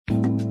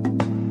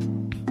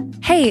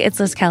Hey, it's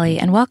Liz Kelly,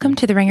 and welcome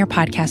to the Ringer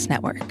Podcast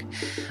Network.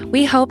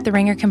 We hope the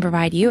Ringer can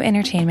provide you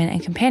entertainment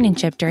and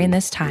companionship during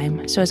this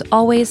time. So as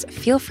always,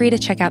 feel free to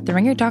check out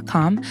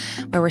theringer.com,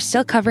 where we're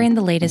still covering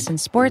the latest in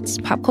sports,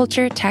 pop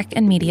culture, tech,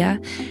 and media.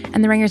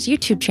 And the Ringer's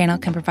YouTube channel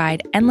can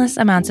provide endless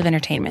amounts of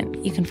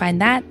entertainment. You can find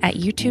that at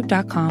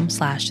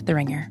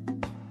youtube.com/theringer.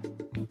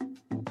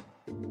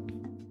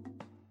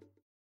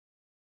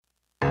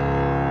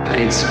 I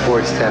need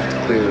support staff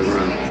to clear the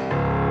room.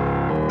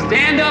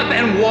 Stand up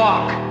and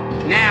walk.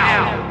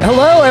 Now.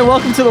 Hello and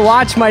welcome to The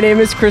Watch. My name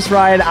is Chris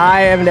Ryan.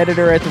 I am an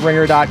editor at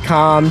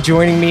theringer.com.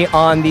 Joining me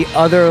on the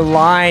other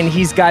line,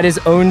 he's got his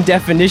own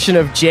definition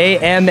of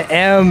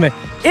JMM.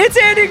 It's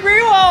Andy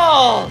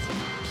Greenwald!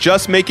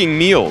 Just making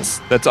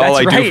meals. That's all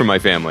I do for my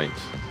family.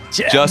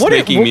 Just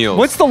making meals.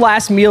 What's the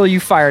last meal you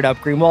fired up,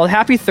 Greenwald?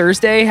 Happy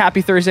Thursday.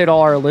 Happy Thursday to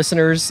all our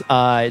listeners.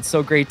 It's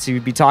so great to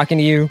be talking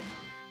to you.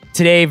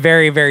 Today,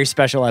 very, very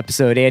special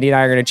episode. Andy and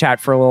I are going to chat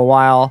for a little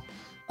while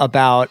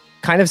about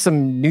kind of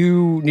some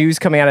new news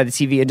coming out of the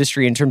TV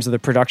industry in terms of the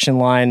production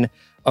line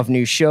of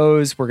new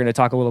shows. We're going to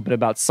talk a little bit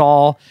about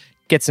Saul,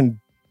 get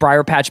some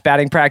Briar Patch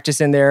batting practice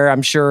in there,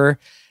 I'm sure.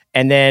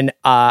 And then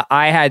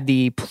I had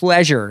the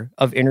pleasure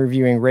of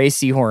interviewing Rhea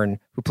Seehorn,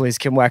 who plays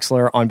Kim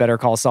Wexler on Better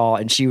Call Saul,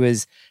 and she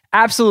was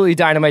absolutely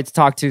dynamite to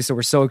talk to, so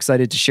we're so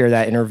excited to share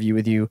that interview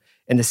with you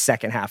in the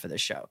second half of the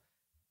show.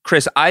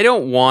 Chris, I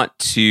don't want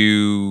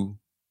to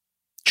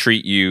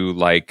treat you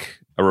like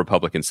a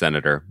Republican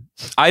senator.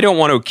 I don't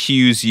want to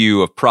accuse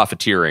you of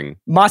profiteering.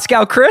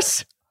 Moscow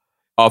Chris?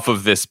 Off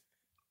of this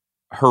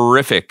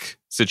horrific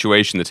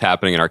situation that's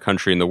happening in our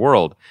country and the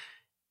world.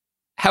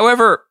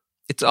 However,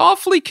 it's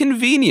awfully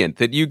convenient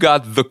that you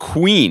got the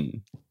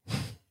queen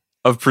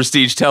of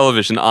prestige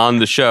television on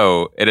the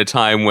show at a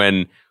time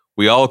when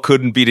we all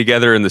couldn't be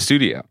together in the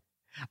studio.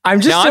 I'm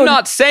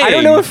not saying... I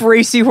don't know if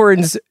Rhea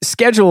Seehorn's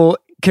schedule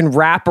can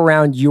wrap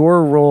around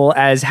your role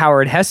as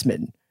Howard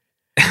Hessman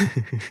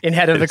in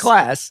Head of the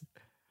Class.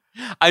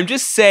 I'm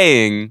just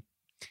saying,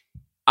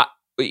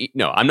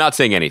 no, I'm not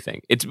saying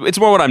anything. It's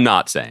more what I'm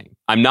not saying.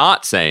 I'm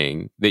not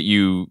saying that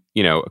you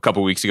a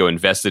couple weeks ago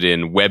invested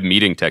in web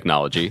meeting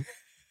technology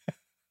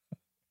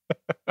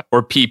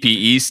or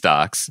PPE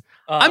stocks.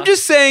 I'm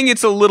just saying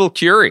it's a little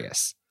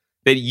curious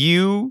that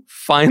you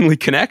finally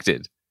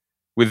connected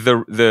with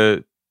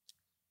the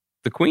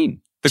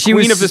queen,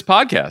 queen of this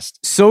podcast.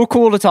 So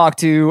cool to talk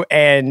to.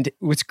 And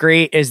what's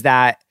great is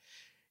that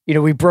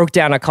we broke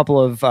down a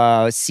couple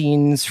of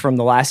scenes from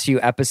the last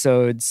few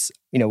episodes.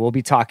 We'll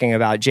be talking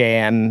about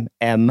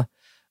JMM,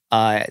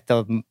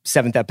 the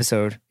seventh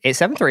episode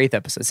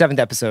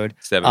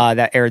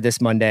that aired this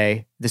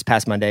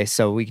past Monday.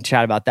 So we can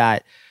chat about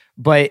that.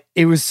 But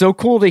it was so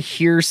cool to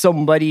hear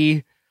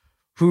somebody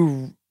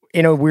who,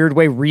 in a weird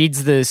way,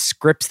 reads the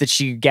scripts that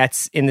she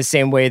gets in the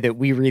same way that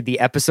we read the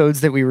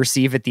episodes that we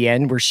receive at the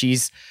end, where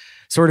she's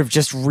sort of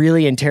just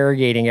really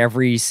interrogating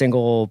every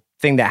single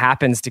thing that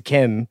happens to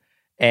Kim.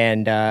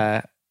 And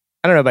I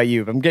don't know about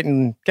you, but I'm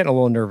getting a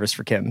little nervous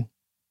for Kim.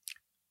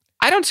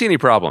 I don't see any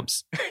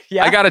problems.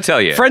 Yeah, I got to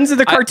tell you. Friends of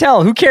the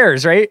cartel, who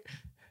cares, right?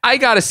 I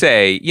got to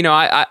say,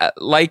 I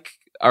like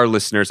our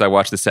listeners, I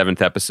watched the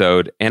 7th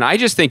episode, and I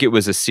just think it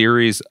was a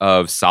series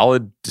of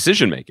solid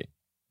decision-making.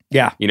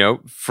 Yeah.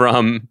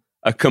 From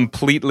a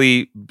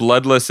completely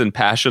bloodless and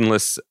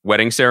passionless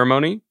wedding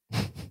ceremony,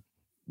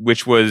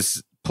 which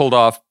was pulled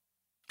off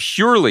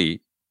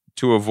purely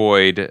to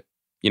avoid,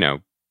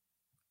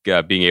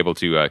 being able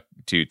to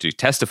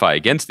testify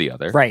against the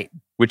other, right?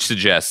 Which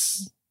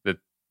suggests that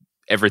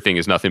everything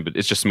is nothing but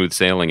it's just smooth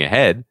sailing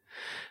ahead.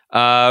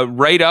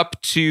 Right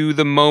up to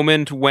the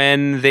moment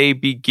when they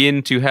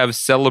begin to have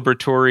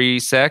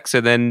celebratory sex,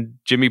 and then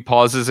Jimmy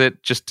pauses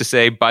it just to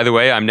say, "By the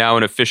way, I'm now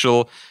an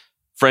official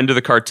friend of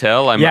the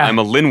cartel. I'm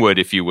a Linwood,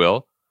 if you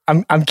will.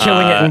 I'm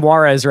killing it in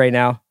Juarez right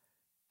now."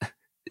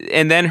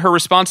 And then her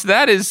response to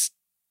that is,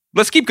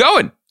 "Let's keep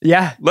going.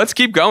 Yeah, let's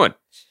keep going."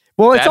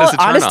 Well,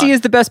 honesty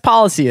is the best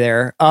policy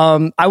there.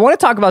 I want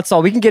to talk about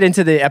Saul. We can get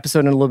into the episode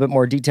in a little bit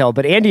more detail.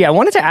 But Andy, I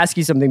wanted to ask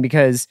you something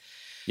because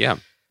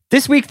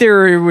this week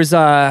there was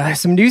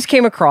some news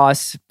came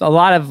across, a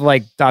lot of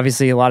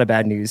obviously a lot of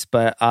bad news.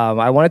 But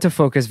I wanted to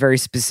focus very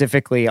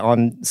specifically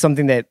on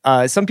something that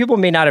some people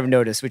may not have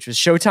noticed, which was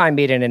Showtime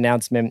made an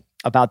announcement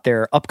about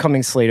their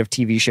upcoming slate of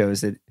TV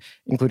shows,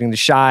 including The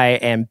Chi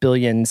and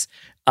Billions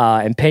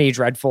and Penny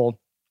Dreadful,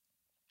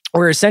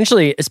 where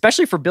essentially,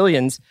 especially for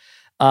Billions,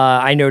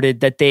 I noted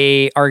that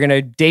they are going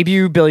to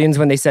debut Billions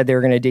when they said they were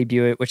going to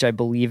debut it, which I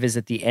believe is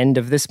at the end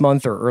of this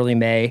month or early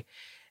May.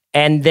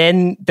 And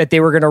then that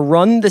they were going to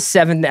run the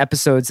 7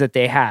 episodes that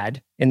they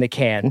had in the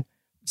can.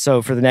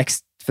 So for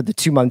the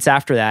 2 months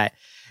after that.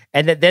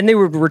 And that then they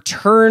would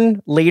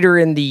return later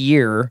in the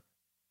year.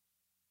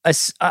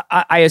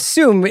 I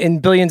assume in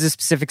Billions'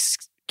 specific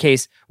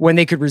case, when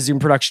they could resume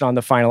production on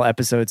the final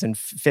episodes and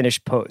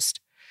finish post.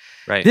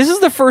 Right. This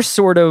is the first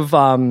sort of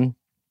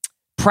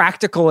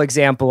practical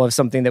example of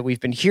something that we've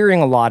been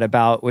hearing a lot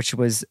about, which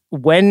was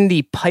when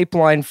the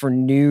pipeline for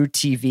new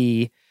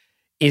TV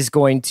is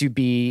going to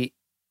be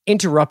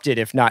interrupted,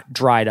 if not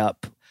dried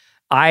up.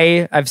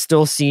 I've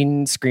still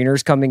seen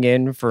screeners coming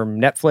in from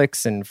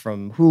Netflix and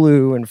from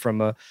Hulu and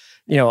from a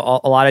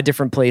lot of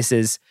different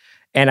places.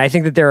 And I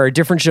think that there are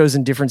different shows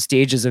in different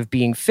stages of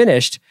being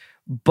finished.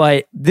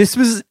 But this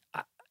was,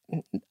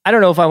 I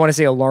don't know if I want to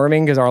say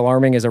alarming, because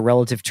alarming is a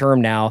relative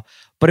term now,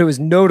 but it was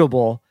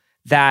notable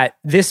that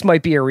this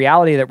might be a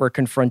reality that we're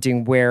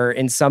confronting, where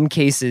in some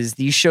cases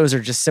these shows are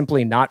just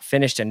simply not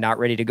finished and not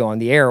ready to go on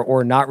the air,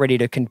 or not ready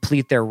to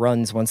complete their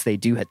runs once they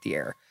do hit the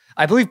air.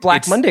 I believe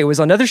Black Monday was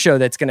another show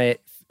that's going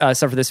to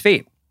suffer this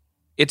fate.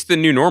 It's the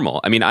new normal.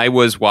 I mean, I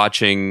was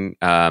watching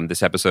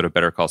this episode of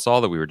Better Call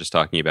Saul that we were just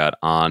talking about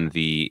on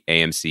the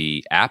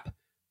AMC app,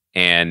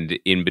 and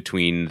in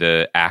between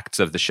the acts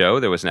of the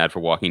show, there was an ad for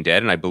Walking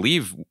Dead, and I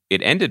believe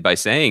it ended by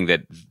saying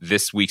that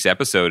this week's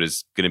episode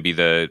is going to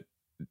be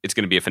it's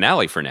going to be a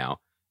finale for now,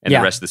 and the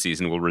rest of the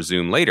season will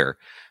resume later.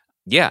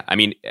 Yeah, I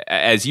mean,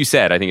 as you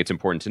said, I think it's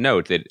important to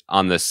note that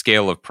on the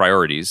scale of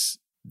priorities,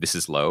 this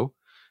is low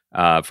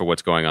for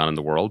what's going on in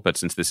the world. But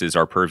since this is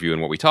our purview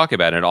and what we talk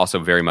about, it also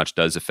very much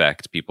does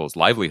affect people's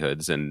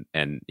livelihoods, and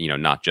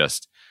not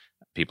just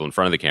people in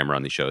front of the camera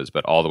on these shows,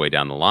 but all the way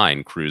down the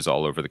line, crews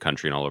all over the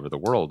country and all over the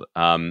world.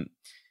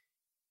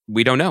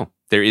 We don't know.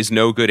 There is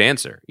no good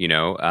answer.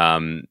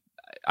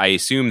 I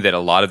assume that a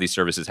lot of these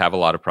services have a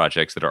lot of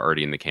projects that are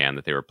already in the can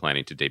that they were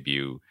planning to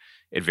debut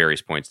at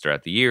various points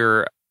throughout the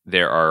year.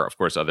 There are, of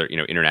course, other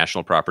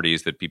international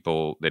properties that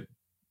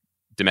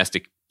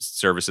domestic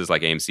services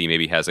like AMC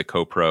maybe has a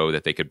co-pro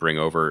that they could bring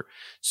over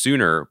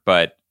sooner.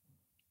 But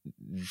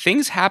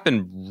things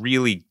happen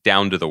really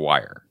down to the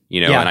wire,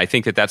 and I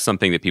think that that's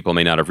something that people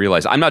may not have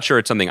realized. I'm not sure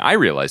it's something I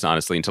realized,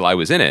 honestly, until I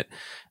was in it.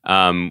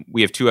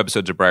 We have 2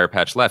 episodes of Briar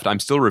Patch left. I'm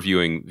still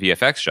reviewing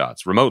VFX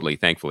shots remotely.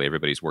 Thankfully,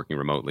 everybody's working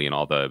remotely and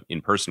all the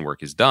in-person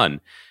work is done.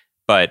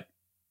 But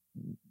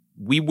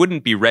we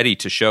wouldn't be ready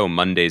to show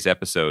Monday's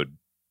episode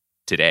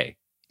today.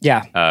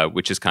 Yeah.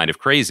 Which is kind of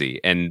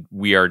crazy. And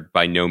we are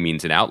by no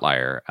means an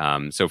outlier.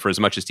 So for as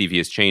much as TV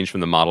has changed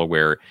from the model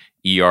where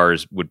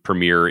ERs would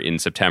premiere in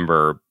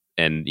September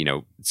and,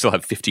 still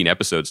have 15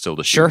 episodes still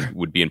to shoot,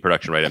 would be in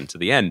production right up to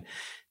the end,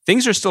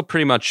 things are still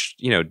pretty much,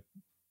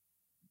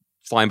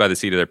 flying by the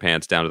seat of their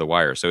pants down to the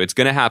wire. So it's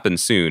going to happen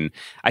soon.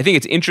 I think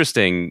it's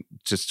interesting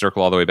to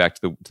circle all the way back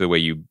to the way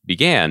you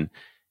began,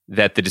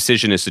 that the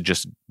decision is to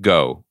just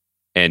go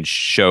and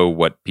show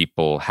what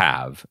people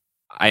have.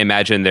 I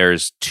imagine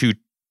there's 2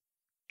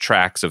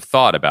 tracks of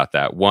thought about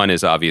that. One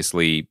is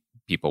obviously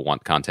people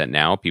want content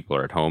now. People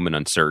are at home and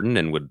uncertain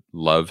and would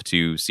love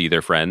to see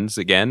their friends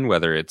again,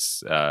 whether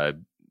it's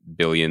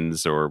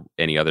Billions or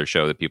any other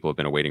show that people have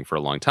been awaiting for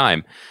a long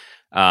time.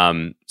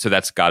 So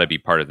that's got to be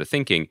part of the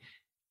thinking.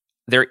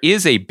 There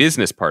is a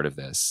business part of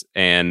this,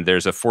 and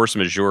there's a force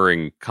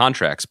majeuring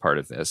contracts part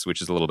of this,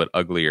 which is a little bit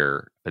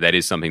uglier, but that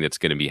is something that's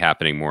going to be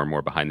happening more and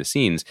more behind the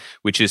scenes,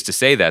 which is to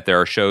say that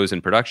there are shows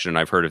in production, and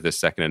I've heard of this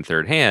second and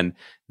third hand,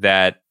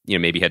 that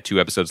maybe had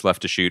 2 episodes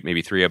left to shoot,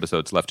 maybe 3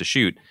 episodes left to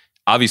shoot.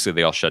 Obviously,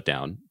 they all shut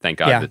down. Thank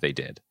God that they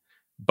did.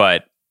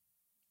 But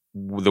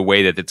the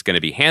way that it's going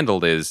to be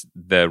handled is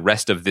the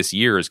rest of this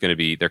year is going to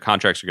be, their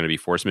contracts are going to be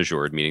force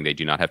majeured, meaning they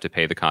do not have to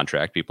pay the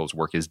contract. People's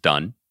work is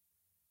done.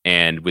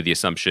 And with the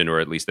assumption, or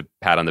at least the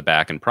pat on the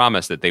back and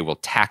promise, that they will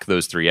tack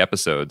those 3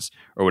 episodes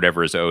or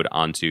whatever is owed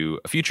onto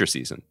a future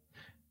season.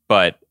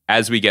 But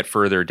as we get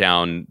further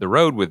down the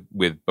road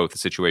with both the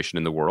situation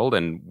in the world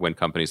and when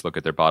companies look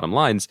at their bottom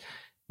lines,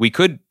 we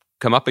could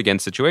come up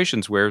against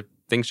situations where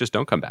things just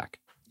don't come back.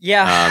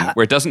 Yeah.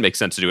 Where it doesn't make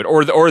sense to do it.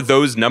 Or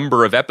those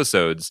number of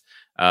episodes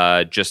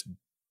the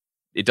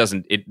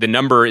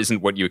number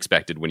isn't what you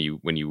expected when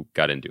you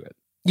got into it.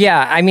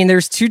 Yeah, I mean,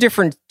 there's 2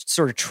 different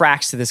sort of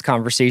tracks to this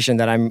conversation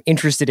that I'm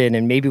interested in,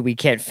 and maybe we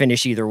can't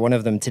finish either one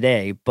of them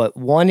today. But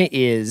one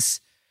is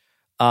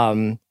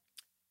the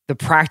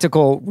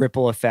practical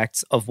ripple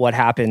effects of what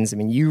happens. I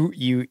mean,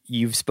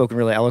 you've spoken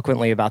really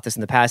eloquently about this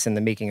in the past in the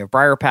making of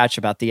Briar Patch,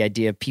 about the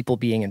idea of people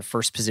being in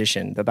first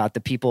position, about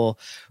the people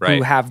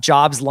who have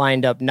jobs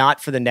lined up not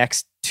for the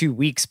next 2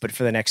 weeks, but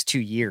for the next 2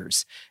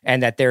 years,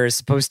 and that there is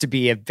supposed to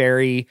be a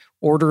very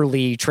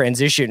orderly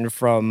transition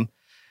from.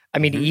 I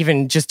mean,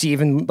 even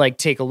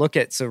take a look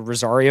at, so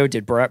Rosario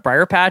did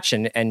Briar Patch,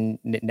 and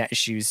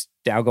she's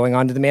now going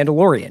on to The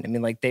Mandalorian. I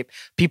mean,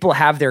 people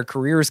have their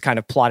careers kind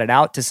of plotted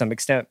out to some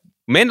extent.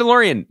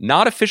 Mandalorian,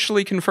 not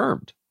officially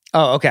confirmed.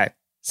 Oh, okay.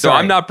 So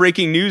I'm not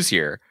breaking news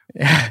here,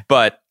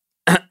 but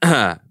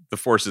the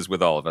force is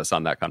with all of us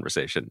on that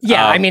conversation.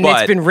 Yeah, I mean,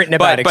 it's been written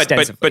about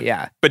extensively.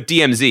 But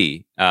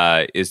DMZ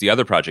is the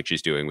other project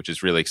she's doing, which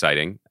is really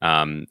exciting.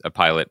 A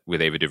pilot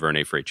with Ava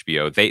DuVernay for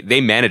HBO. They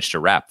managed to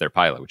wrap their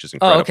pilot, which is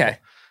incredible. Oh,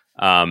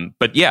 okay.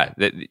 But yeah,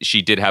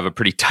 she did have a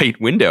pretty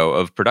tight window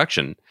of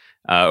production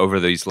over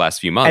these last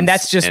few months. And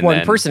that's just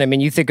one person. I mean,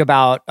 you think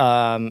about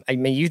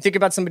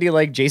somebody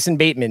like Jason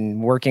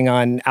Bateman working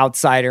on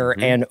Outsider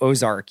and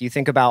Ozark. You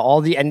think about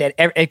and then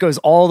it goes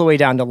all the way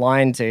down the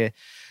line to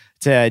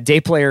day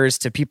players,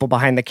 to people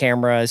behind the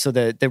camera. So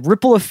the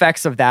ripple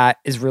effects of that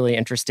is really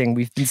interesting.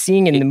 We've been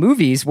seeing in the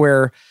movies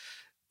where,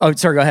 oh,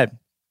 sorry, go ahead.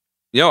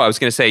 I was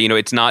going to say,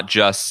 it's not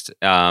just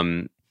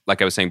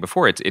like I was saying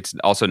before, it's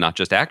also not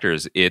just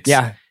actors.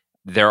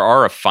 There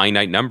are a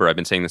finite number, I've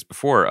been saying this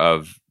before,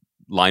 of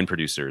line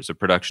producers, of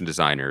production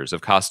designers,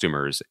 of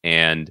costumers,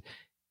 and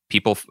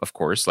people, of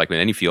course, like in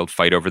any field,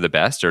 fight over the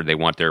best, or they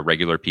want their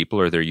regular people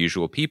or their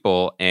usual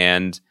people.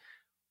 And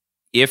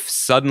if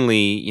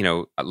suddenly,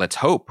 let's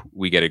hope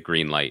we get a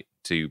green light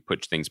to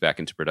put things back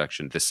into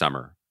production this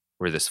summer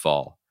or this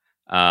fall.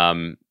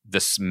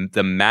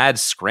 The mad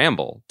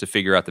scramble to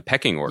figure out the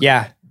pecking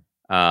order.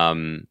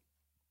 I'm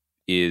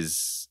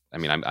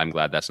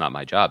glad that's not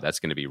my job. That's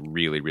going to be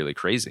really, really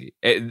crazy.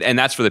 And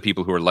that's for the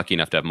people who are lucky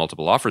enough to have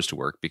multiple offers to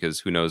work, because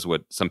who knows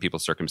what some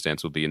people's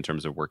circumstance will be in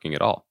terms of working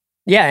at all.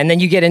 Yeah, and then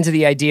you get into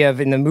the idea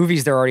of, in the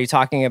movies, they're already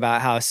talking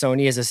about how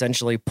Sony has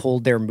essentially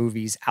pulled their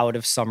movies out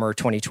of summer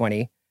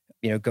 2020.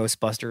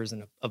 Ghostbusters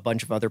and a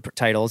bunch of other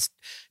titles.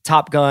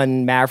 Top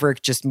Gun,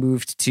 Maverick just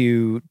moved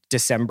to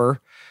December.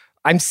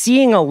 I'm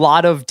seeing a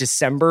lot of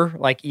December,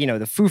 like,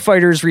 the Foo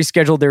Fighters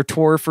rescheduled their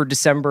tour for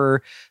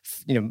December,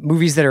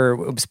 movies that are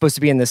supposed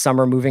to be in the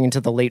summer moving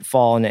into the late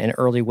fall and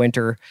early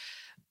winter.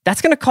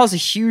 That's going to cause a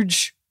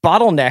huge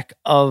bottleneck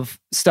of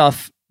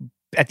stuff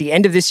at the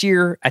end of this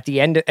year, at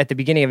the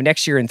beginning of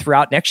next year, and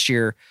throughout next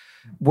year,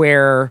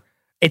 where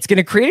it's going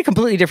to create a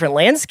completely different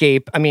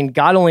landscape. I mean,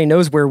 God only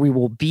knows where we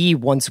will be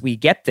once we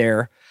get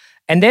there.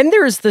 And then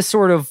there's this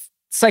sort of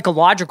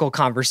psychological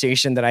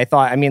conversation that I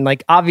thought,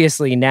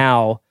 obviously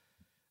now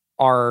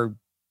our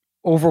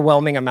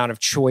overwhelming amount of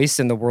choice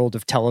in the world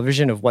of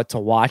television of what to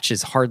watch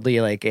is hardly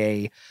like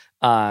a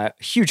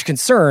huge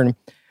concern.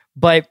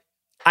 But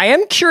I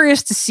am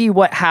curious to see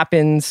what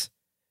happens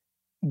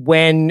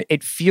when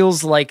it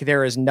feels like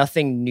there is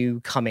nothing new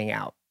coming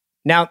out.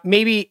 Now,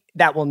 maybe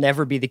that will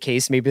never be the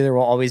case. Maybe there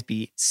will always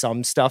be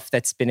some stuff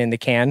that's been in the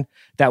can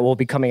that will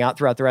be coming out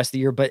throughout the rest of the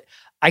year. But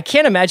I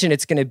can't imagine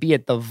it's going to be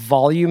at the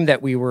volume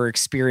that we were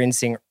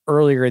experiencing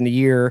earlier in the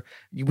year.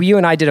 You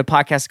and I did a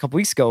podcast a couple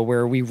weeks ago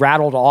where we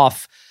rattled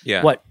off,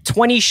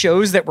 20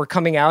 shows that were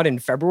coming out in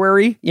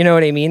February, you know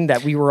what I mean,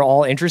 that we were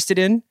all interested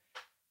in.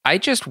 I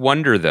just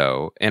wonder,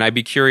 though, and I'd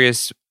be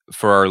curious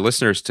for our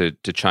listeners to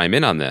chime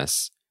in on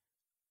this.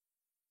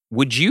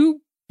 Would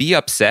you be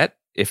upset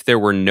if there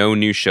were no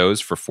new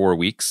shows for 4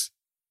 weeks?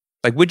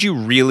 Like, would you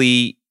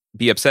really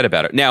be upset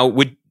about it? Now,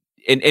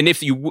 and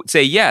if you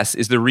say yes,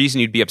 is the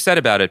reason you'd be upset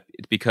about it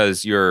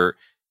because your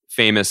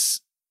famous,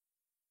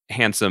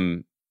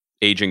 handsome,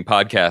 aging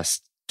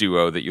podcast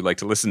duo that you like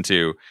to listen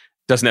to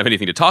doesn't have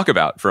anything to talk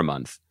about for a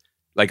month?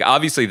 Like,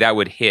 obviously, that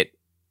would hit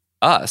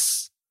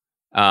us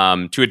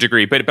to a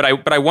degree. But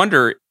I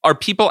wonder, are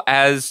people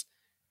have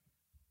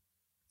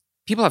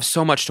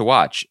so much to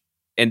watch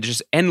and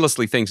just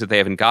endlessly things that they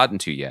haven't gotten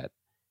to yet.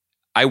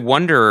 I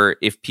wonder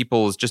if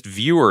people's just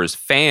viewers,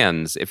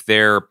 fans, if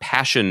their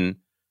passion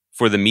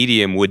for the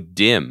medium would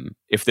dim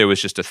if there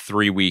was just a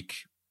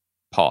 3-week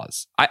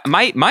pause.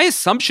 My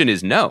assumption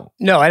is no.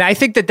 No, and I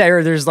think that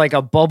there's like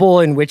a bubble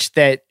in which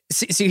that...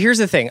 See, here's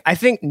the thing. I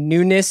think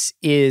newness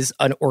is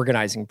an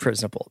organizing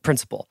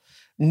principle.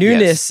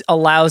 Newness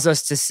allows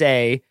us to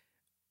say,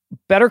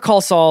 Better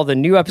Call Saul, the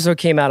new episode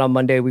came out on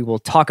Monday. We will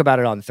talk about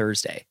it on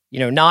Thursday.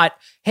 Not,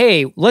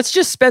 hey, let's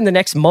just spend the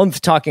next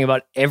month talking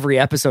about every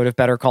episode of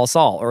Better Call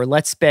Saul, or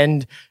let's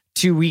spend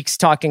 2 weeks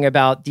talking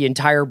about the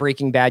entire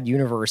Breaking Bad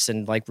universe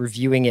and like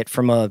reviewing it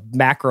from a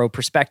macro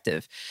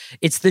perspective.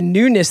 It's the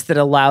newness that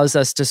allows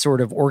us to sort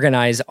of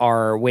organize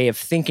our way of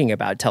thinking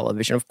about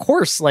television. Of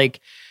course,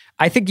 like,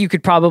 I think you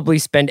could probably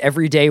spend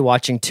every day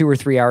watching 2 or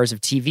 3 hours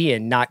of TV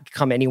and not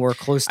come anywhere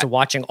close to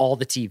watching all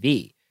the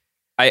TV.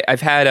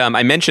 I've had,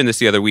 I mentioned this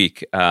the other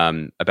week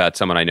about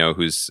someone I know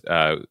who's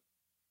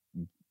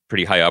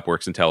pretty high up,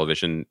 works in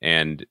television,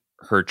 and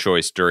her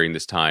choice during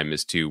this time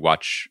is to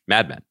watch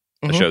Mad Men,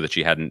 a show that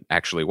she hadn't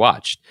actually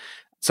watched.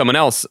 Someone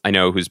else I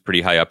know who's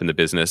pretty high up in the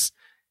business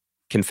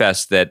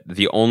confessed that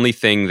the only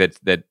thing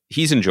that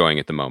he's enjoying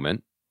at the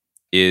moment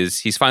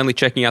is he's finally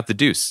checking out The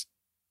Deuce.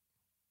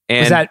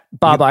 And is that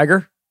Bob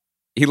Iger?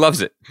 He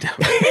loves it.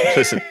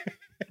 Listen.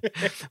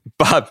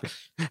 Bob,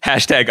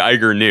 hashtag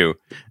Iger knew.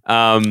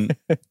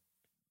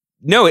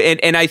 No,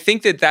 and I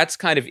think that's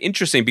kind of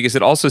interesting because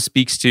it also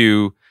speaks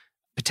to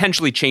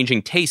potentially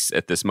changing tastes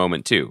at this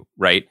moment too,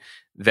 right?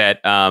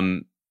 That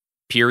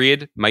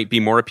period might be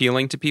more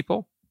appealing to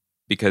people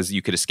because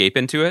you could escape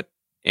into it,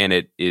 and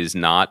it is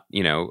not,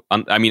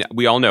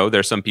 we all know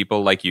there's some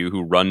people like you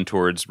who run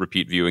towards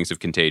repeat viewings of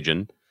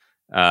Contagion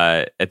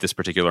at this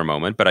particular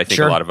moment, but I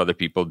think a lot of other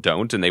people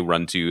don't, and they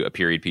run to a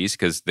period piece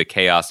because the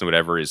chaos and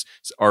whatever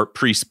are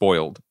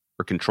pre-spoiled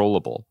or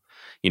controllable,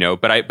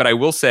 But I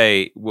will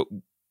say,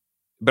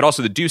 but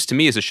also The Deuce to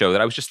me is a show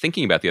that I was just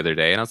thinking about the other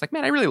day, and I was like,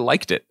 man, I really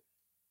liked it.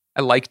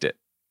 I liked it.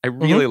 I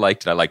really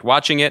liked it. I liked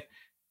watching it.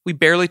 We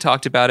barely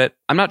talked about it.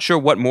 I'm not sure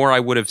what more I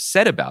would have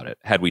said about it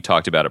had we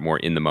talked about it more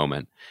in the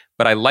moment,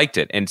 but I liked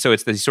it. And so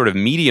it's these sort of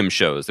medium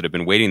shows that have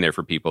been waiting there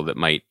for people that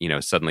might,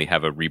 suddenly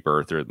have a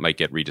rebirth or might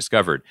get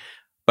rediscovered.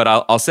 But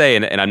I'll say,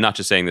 and I'm not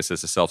just saying this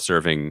as a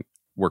self-serving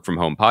work from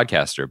home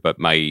podcaster, but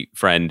my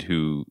friend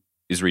who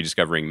is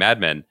rediscovering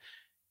Mad Men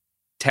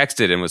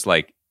texted and was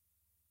like,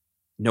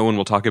 no one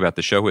will talk about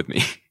the show with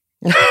me.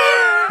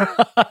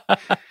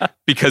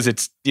 because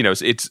it's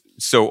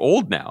so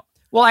old now.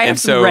 Well, I have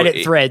some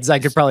Reddit threads I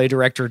could probably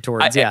direct her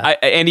towards.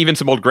 And even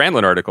some old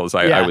Grantland articles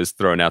I was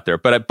throwing out there.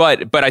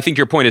 But I think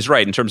your point is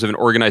right in terms of an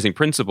organizing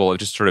principle of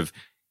just sort of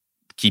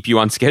keep you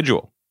on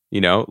schedule.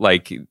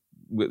 Like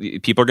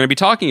people are going to be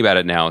talking about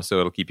it now, so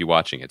it'll keep you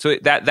watching it. So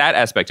that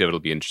aspect of it will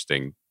be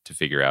interesting to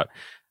figure out.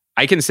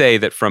 I can say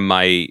that from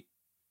my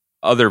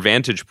other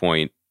vantage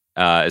point,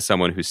 as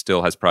someone who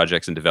still has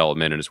projects in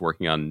development and is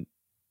working on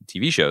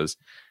TV shows,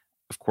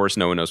 of course,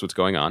 no one knows what's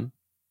going on,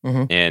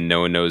 and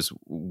no one knows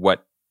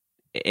what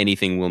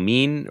anything will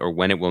mean or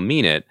when it will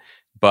mean it.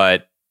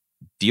 But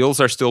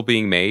deals are still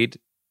being made,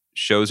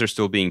 shows are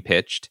still being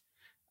pitched,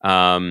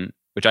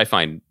 which I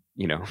find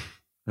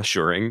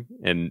assuring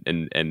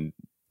and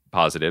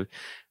positive.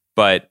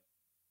 But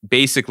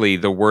basically,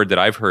 the word that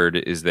I've heard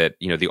is that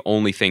the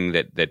only thing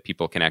that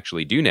people can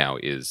actually do now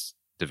is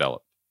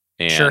develop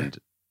and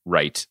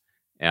write.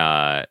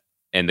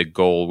 And the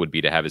goal would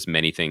be to have as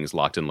many things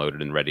locked and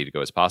loaded and ready to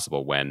go as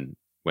possible when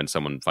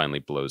someone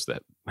finally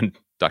when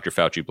Dr.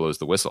 Fauci blows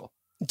the whistle.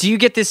 Do you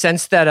get the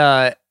sense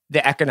that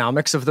the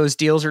economics of those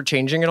deals are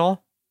changing at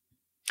all?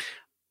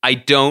 I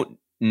don't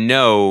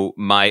know.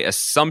 My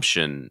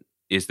assumption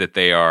is that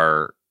they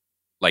are,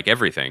 like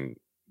everything,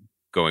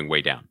 going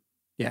way down.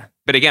 Yeah.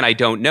 But again, I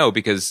don't know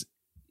because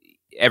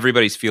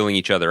everybody's feeling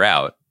each other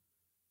out.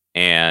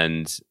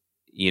 And,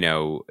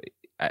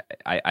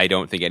 I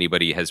don't think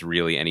anybody has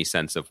really any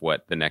sense of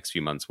what the next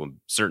few months will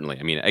certainly.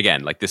 I mean,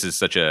 again, like this is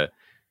such a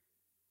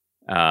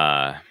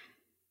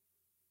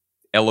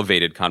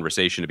elevated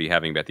conversation to be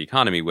having about the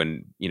economy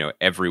when,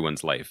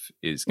 everyone's life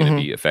is going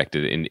to be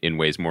affected in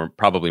ways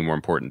probably more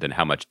important than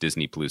how much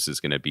Disney Plus is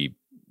going to be,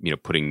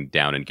 putting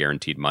down in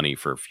guaranteed money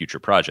for future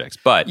projects.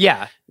 But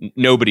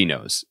nobody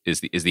knows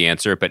is the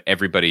answer. But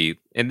everybody,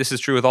 and this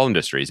is true with all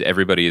industries,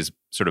 everybody is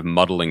sort of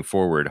muddling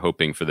forward,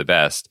 hoping for the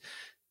best.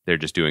 They're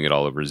just doing it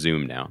all over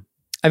Zoom now.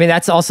 I mean,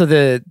 that's also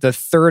the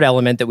third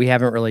element that we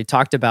haven't really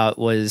talked about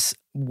was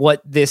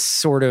what this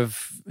sort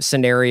of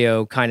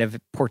scenario kind of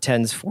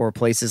portends for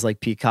places like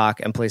Peacock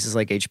and places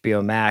like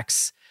HBO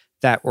Max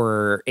that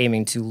were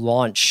aiming to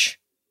launch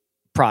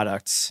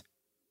products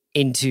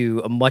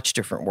into a much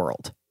different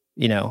world.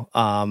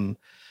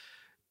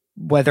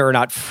 Whether or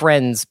not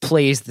Friends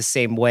plays the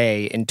same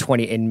way in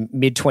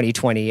mid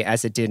 2020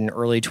 as it did in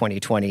early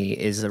 2020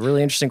 is a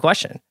really interesting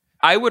question.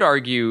 I would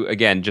argue,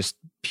 again, just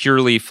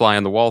purely fly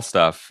on the wall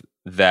stuff,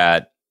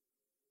 that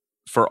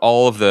for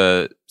all of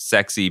the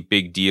sexy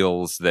big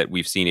deals that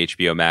we've seen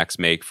HBO Max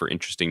make for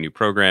interesting new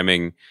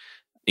programming,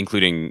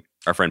 including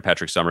our friend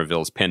Patrick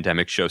Somerville's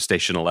pandemic show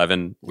Station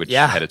 11, which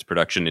had its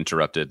production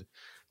interrupted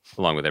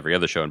along with every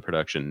other show in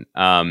production.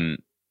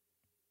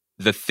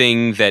 The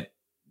thing that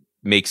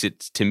makes it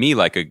to me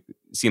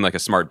seem like a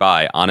smart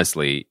buy,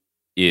 honestly,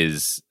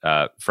 is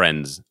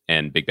Friends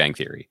and Big Bang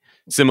Theory.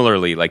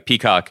 Similarly, like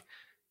Peacock,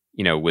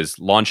 was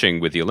launching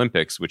with the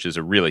Olympics, which is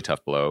a really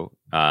tough blow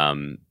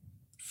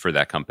for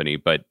that company,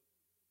 but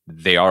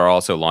they are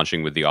also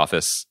launching with The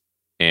Office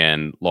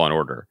and Law and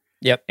Order.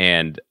 Yep.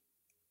 And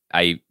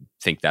I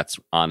think that's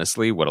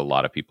honestly what a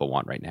lot of people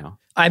want right now.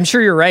 I'm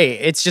sure you're right.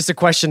 It's just a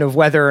question of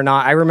whether or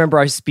not. I remember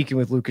I was speaking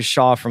with Lucas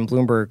Shaw from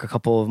Bloomberg a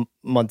couple of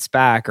months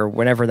back, or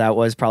whenever that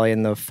was, probably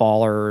in the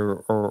fall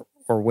or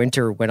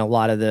winter, when a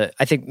lot of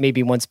I think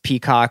maybe once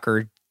Peacock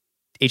or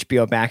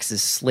HBO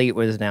Max's slate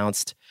was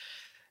announced.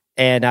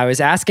 And I was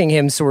asking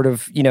him sort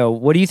of,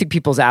 what do you think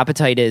people's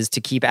appetite is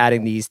to keep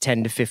adding these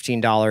 $10 to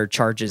 $15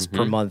 charges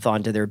per month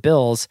onto their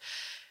bills?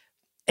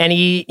 And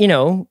he,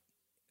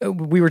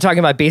 we were talking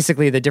about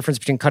basically the difference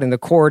between cutting the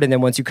cord and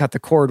then once you cut the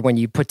cord, when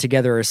you put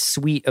together a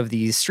suite of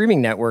these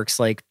streaming networks,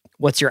 like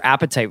what's your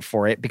appetite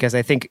for it? Because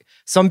I think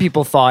some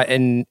people thought,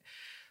 and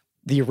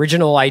the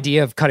original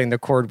idea of cutting the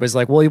cord was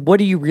like, well, what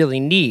do you really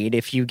need?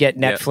 If you get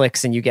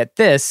Netflix and you get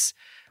this,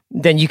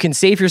 then you can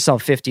save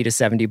yourself $50 to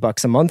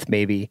 $70 a month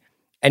maybe.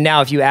 And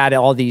now if you add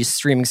all these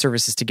streaming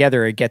services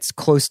together, it gets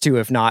close to,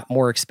 if not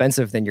more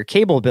expensive than your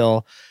cable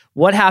bill.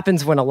 What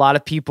happens when a lot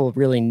of people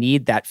really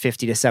need that $50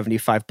 to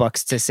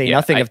 $75 to say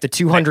nothing of the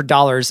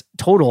 $200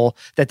 total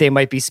that they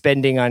might be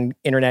spending on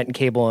internet and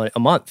cable a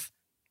month?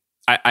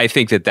 I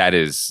think that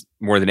is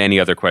more than any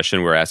other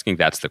question we're asking.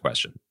 That's the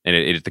question. And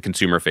it is the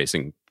consumer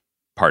facing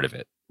part of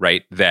it,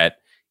 right? That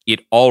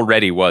it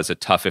already was a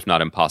tough, if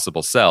not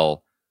impossible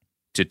sell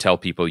to tell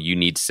people you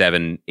need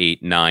 7,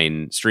 8,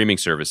 9 streaming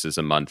services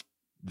a month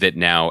that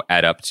now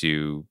add up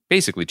to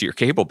basically to your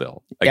cable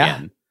bill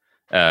again.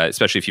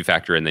 Especially if you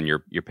factor in then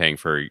you're paying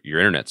for your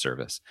internet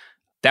service.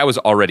 That was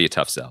already a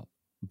tough sell.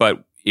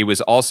 But it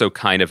was also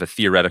kind of a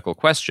theoretical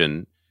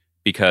question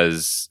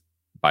because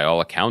by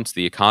all accounts,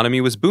 the economy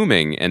was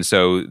booming. And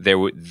so there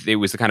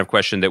was the kind of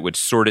question that would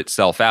sort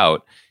itself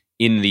out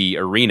in the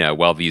arena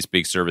while these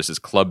big services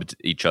clubbed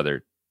each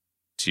other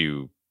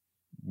to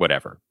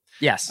whatever.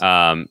 Yes.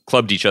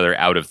 Clubbed each other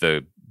out of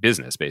the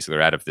business, basically,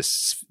 or out of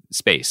this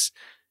space.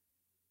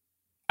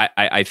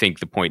 I think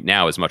the point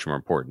now is much more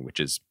important, which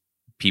is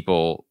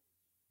people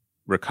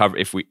recover.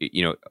 If we,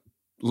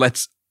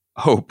 let's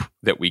hope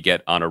that we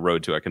get on a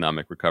road to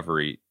economic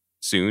recovery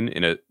soon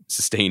in a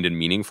sustained and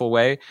meaningful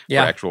way for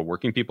actual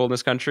working people in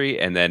this country.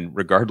 And then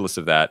regardless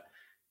of that,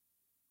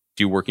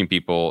 do working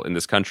people in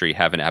this country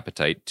have an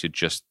appetite to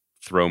just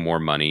throw more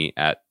money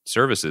at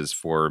services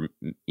for,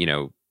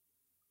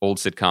 old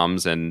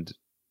sitcoms and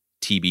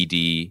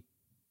TBD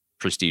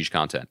prestige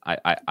content?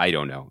 I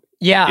don't know.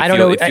 Yeah, I don't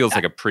know. It feels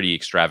like a pretty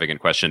extravagant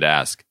question to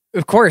ask.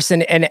 Of course.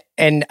 And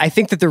I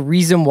think that the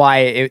reason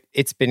why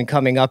it's been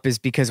coming up is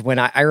because when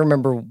I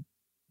remember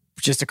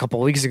just a couple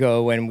of weeks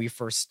ago when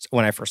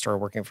I first started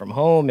working from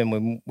home, and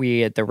when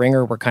we at The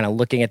Ringer were kind of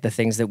looking at the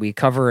things that we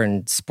cover,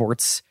 and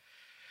sports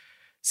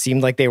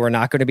seemed like they were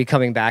not going to be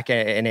coming back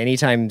in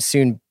anytime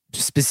soon,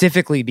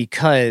 specifically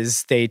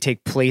because they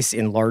take place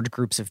in large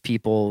groups of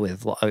people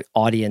with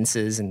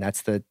audiences, and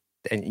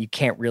and you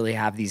can't really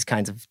have these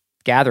kinds of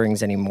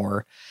gatherings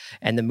anymore.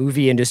 And the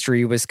movie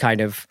industry was kind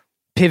of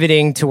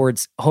pivoting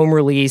towards home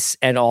release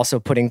and also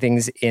putting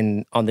things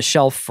on the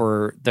shelf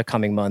for the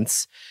coming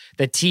months.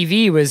 The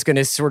TV was going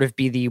to sort of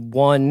be the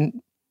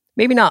one,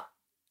 maybe not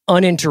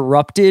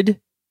uninterrupted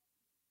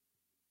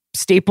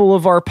staple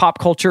of our pop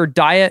culture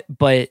diet,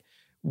 but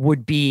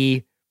would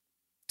be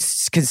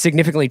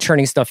significantly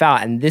churning stuff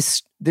out. And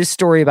this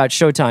story about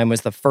Showtime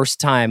was the first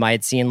time I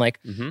had seen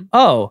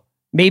oh,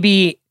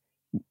 maybe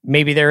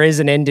there is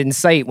an end in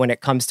sight when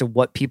it comes to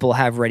what people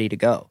have ready to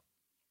go.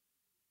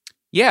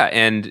 Yeah,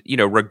 and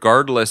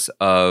regardless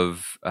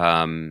of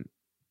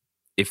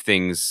if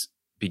things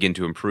begin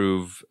to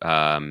improve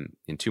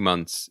in 2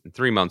 months, in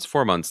 3 months,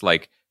 4 months,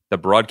 like the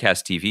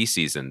broadcast TV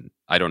season,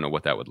 I don't know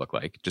what that would look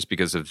like just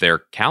because of their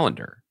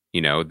calendar.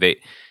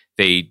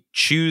 They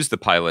choose the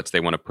pilots they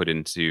want to put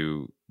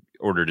into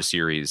order to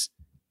series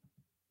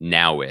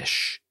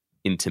now-ish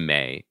into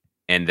May,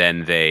 and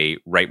then they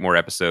write more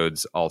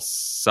episodes all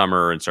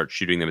summer and start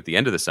shooting them at the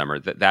end of the summer.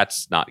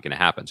 That's not going to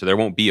happen. So there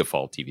won't be a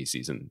fall TV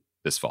season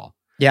this fall.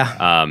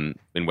 Yeah.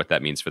 And what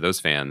that means for those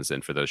fans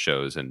and for those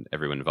shows and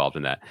everyone involved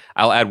in that.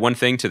 I'll add one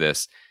thing to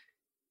this.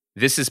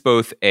 This is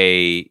both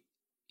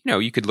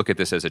you could look at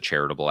this as a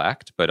charitable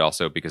act, but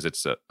also because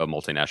it's a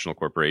multinational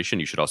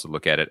corporation, you should also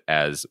look at it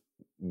as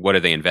what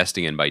are they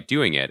investing in by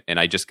doing it? And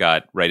I just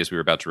got, right as we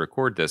were about to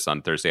record this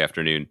on Thursday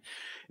afternoon,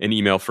 an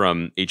email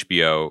from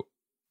HBO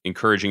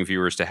encouraging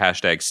viewers to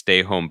hashtag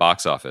stay home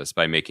box office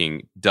by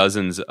making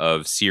dozens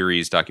of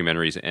series,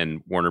 documentaries,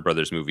 and Warner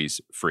Brothers movies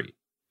free.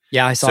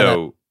 Yeah, I saw that.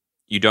 So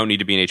you don't need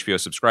to be an HBO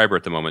subscriber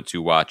at the moment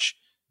to watch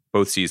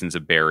both seasons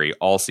of Barry,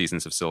 all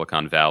seasons of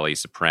Silicon Valley,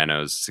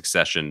 Sopranos,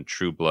 Succession,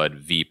 True Blood,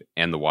 Veep,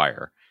 and The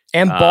Wire.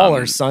 And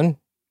Ballers, son.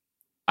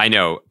 I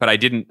know, but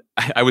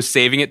I was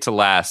saving it to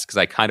last because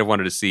I kind of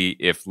wanted to see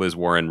if Liz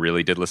Warren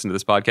really did listen to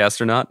this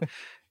podcast or not.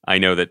 I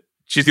know that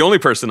she's the only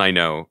person I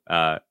know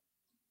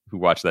who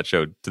watched that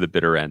show to the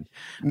bitter end.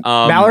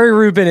 Mallory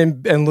Rubin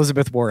and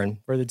Elizabeth Warren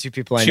were the two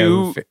people I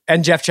know.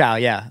 And Jeff Chow,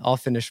 yeah, all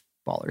finished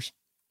Ballers.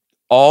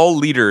 All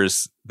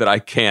leaders that I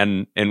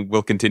can and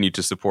will continue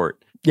to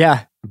support.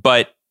 Yeah.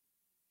 But,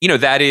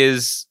 that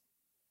is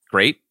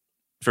great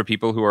for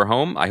people who are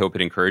home. I hope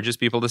it encourages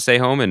people to stay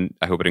home, and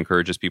I hope it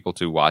encourages people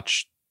to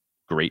watch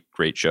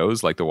great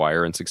shows like The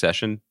Wire and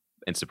Succession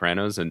and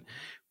Sopranos.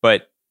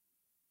 But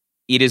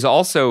it is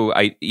also,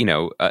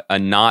 a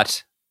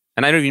not,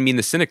 and I don't even mean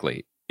this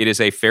cynically, it is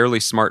a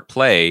fairly smart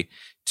play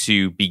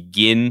to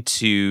begin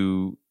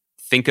to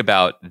think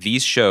about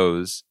these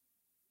shows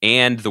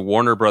and the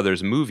Warner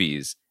Brothers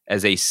movies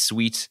as a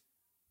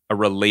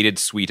related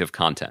suite of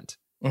content,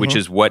 which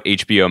is what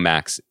HBO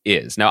Max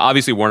is. Now,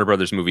 obviously, Warner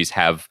Brothers movies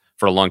have,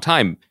 for a long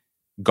time,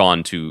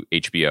 gone to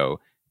HBO,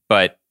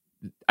 but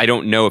I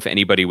don't know if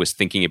anybody was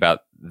thinking about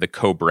the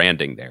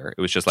co-branding there.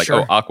 It was just like,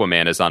 Sure. Oh,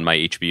 Aquaman is on my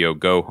HBO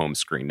Go home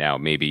screen now.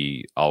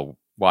 Maybe I'll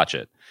watch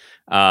it.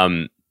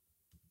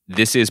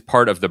 This is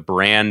part of the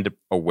brand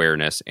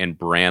awareness and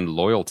brand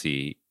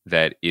loyalty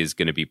that is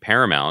going to be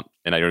paramount,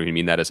 and I don't even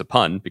mean that as a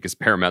pun, because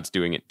Paramount's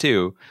doing it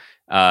too,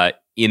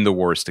 in the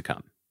wars to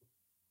come.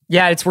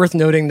 Yeah, it's worth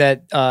noting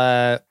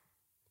that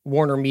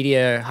Warner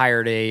Media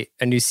hired a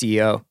new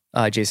CEO,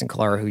 Jason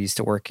Kilar, who used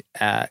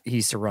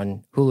to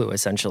run Hulu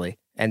essentially.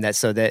 And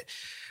that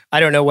I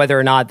don't know whether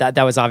or not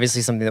that was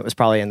obviously something that was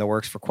probably in the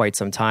works for quite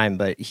some time,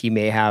 but he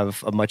may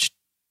have a much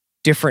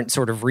different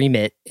sort of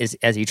remit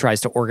as he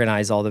tries to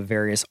organize all the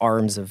various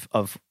arms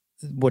of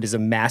what is a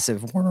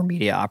massive Warner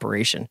Media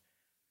operation.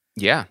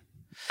 Yeah,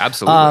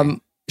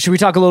 absolutely. Should we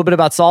talk a little bit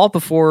about Saul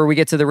before we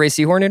get to the Rhea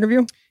Seehorn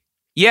interview?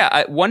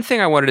 Yeah, one thing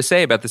I wanted to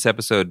say about this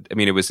episode, I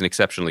mean, it was an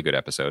exceptionally good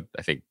episode.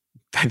 I think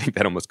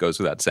that almost goes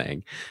without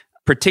saying,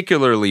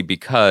 particularly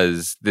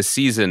because the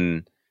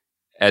season,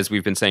 as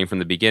we've been saying from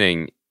the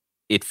beginning,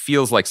 it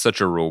feels like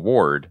such a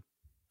reward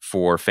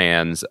for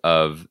fans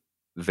of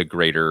the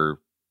greater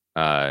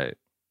Heisenberg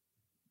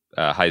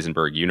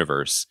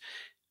universe,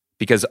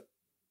 because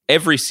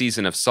every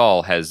season of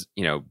Saul has,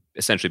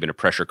 essentially been a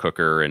pressure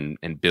cooker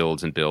and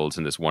builds in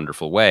this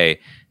wonderful way.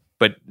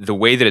 But the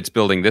way that it's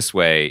building this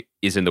way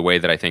is in the way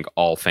that I think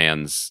all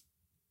fans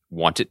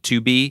want it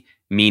to be,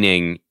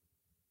 meaning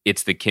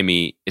it's the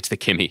Kimmy.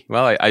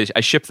 Well,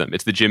 I ship them.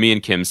 It's the Jimmy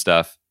and Kim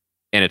stuff.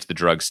 and it's the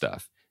drug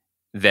stuff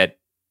that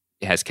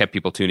has kept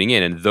people tuning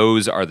in. And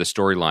those are the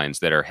storylines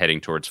that are heading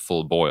towards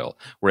full boil.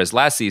 Whereas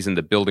last season,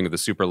 the building of the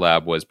super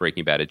lab was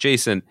Breaking Bad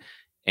adjacent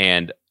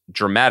and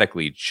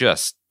dramatically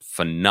just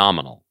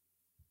phenomenal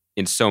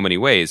in so many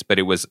ways, but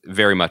it was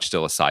very much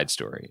still a side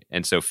story.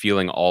 And so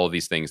feeling all of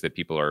these things that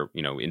people are,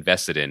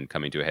 invested in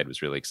coming to a head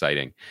was really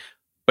exciting.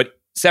 But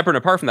separate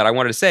and apart from that, I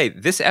wanted to say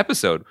this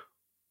episode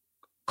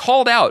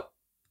called out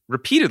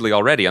repeatedly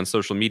already on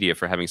social media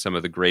for having some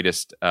of the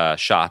greatest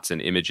shots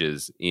and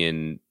images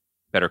in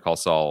Better Call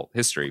Saul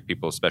history.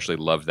 People especially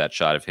loved that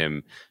shot of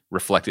him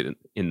reflected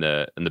in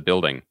the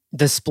building.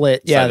 The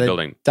split, yeah, the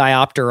building.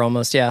 Diopter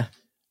almost, yeah.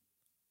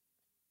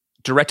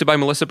 Directed by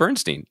Melissa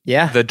Bernstein.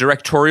 Yeah. The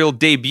directorial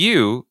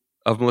debut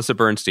of Melissa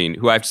Bernstein,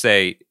 who I have to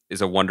say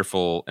is a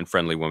wonderful and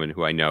friendly woman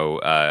who I know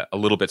a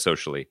little bit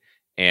socially.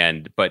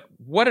 But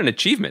what an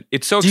achievement.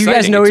 It's so exciting. Do you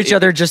guys know each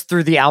other just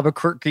through the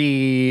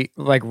Albuquerque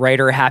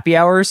writer happy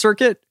hour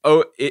circuit?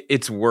 Oh,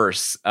 it's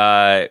worse.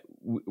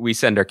 We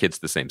send our kids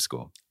to the same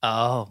school.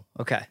 Oh,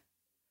 okay.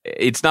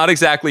 It's not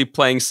exactly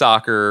playing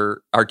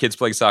soccer, our kids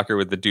playing soccer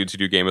with the dudes who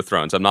do Game of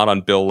Thrones. I'm not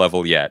on Bill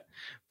level yet.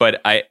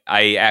 But I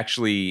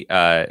actually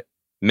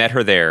met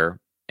her there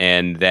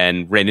and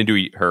then ran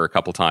into her a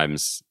couple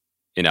times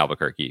in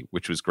Albuquerque,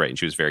 which was great. And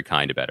she was very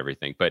kind about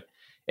everything. But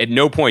at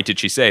no point did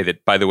she say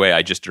that, by the way,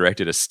 I just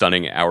directed a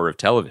stunning hour of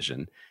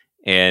television.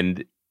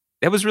 And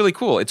that was really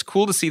cool. It's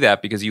cool to see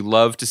that because you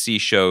love to see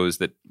shows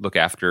that look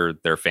after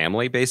their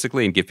family,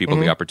 basically, and give people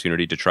the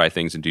opportunity to try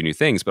things and do new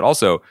things. But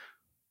also,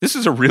 this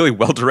is a really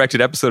well-directed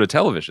episode of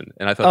television.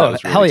 And I thought that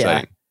was really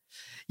exciting.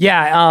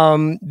 Yeah,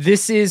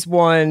 this is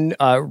one,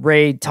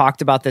 Ray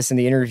talked about this in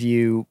the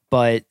interview,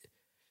 but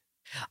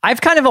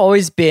I've kind of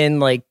always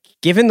been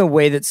given the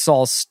way that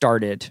Saul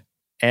started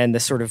and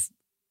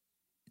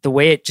the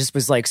way it just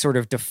was sort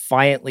of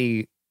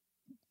defiantly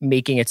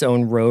making its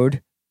own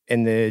road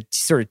in the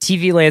sort of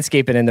TV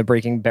landscape and in the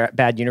Breaking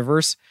Bad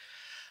universe,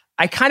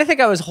 I kind of think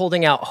I was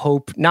holding out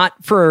hope,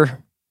 not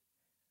for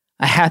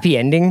a happy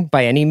ending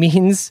by any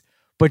means,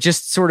 but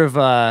just sort of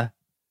a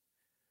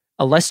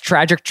less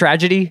tragic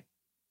tragedy.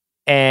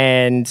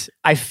 And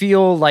I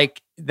feel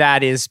like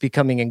that is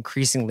becoming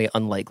increasingly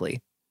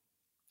unlikely.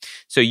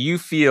 So you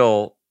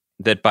feel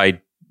that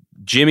by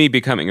Jimmy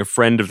becoming a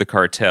friend of the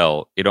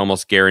cartel, it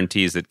almost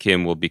guarantees that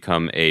Kim will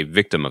become a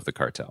victim of the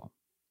cartel.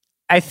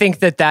 I think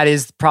that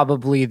is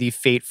probably the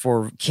fate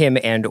for Kim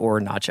and or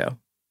Nacho.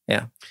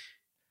 Yeah.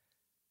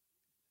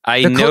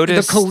 I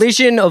noticed the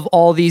collision of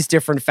all these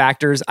different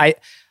factors. I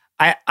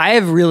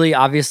have really,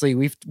 obviously,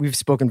 we've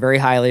spoken very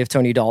highly of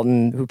Tony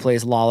Dalton, who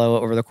plays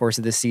Lalo over the course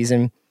of this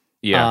season.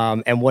 Yeah.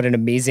 And what an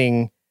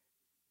amazing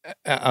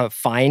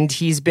find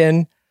he's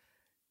been.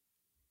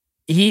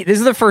 This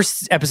is the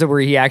first episode where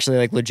he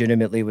actually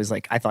legitimately was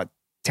I thought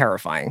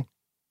terrifying.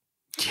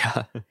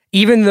 Yeah.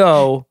 Even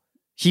though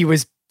he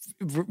was,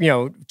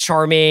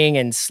 charming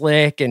and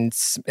slick and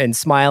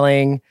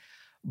smiling.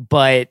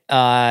 But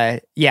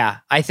yeah,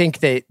 I think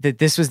that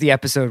this was the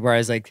episode where I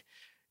was like,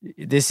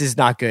 this is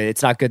not good.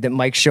 It's not good that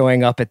Mike's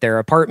showing up at their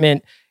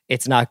apartment.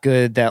 It's not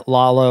good that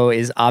Lalo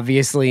is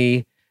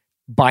obviously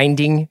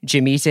binding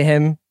Jimmy to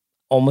him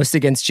almost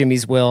against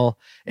Jimmy's will.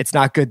 It's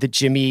not good that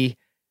Jimmy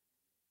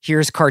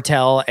hears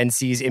cartel and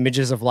sees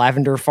images of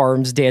lavender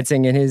farms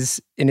dancing in his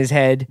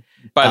head.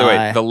 By the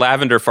way, the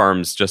lavender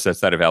farms just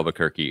outside of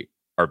Albuquerque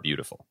are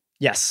beautiful.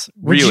 Yes.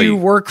 Would you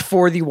work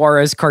for the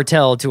Juarez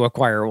cartel to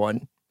acquire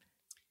one?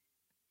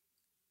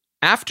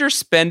 After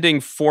spending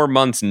 4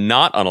 months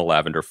not on a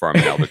lavender farm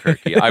in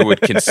Albuquerque, I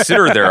would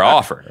consider their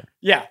offer.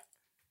 Yeah.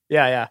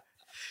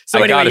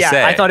 So anyway,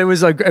 I thought it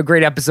was a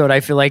great episode.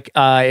 I feel like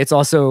it's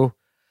also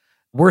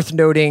worth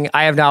noting,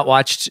 I have not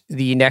watched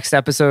the next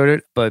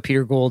episode, but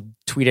Peter Gould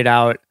tweeted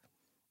out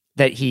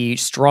that he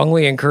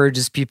strongly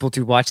encourages people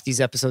to watch these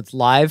episodes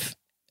live,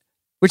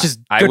 which is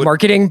good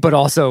marketing, but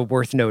also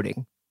worth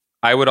noting.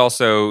 I would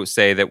also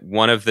say that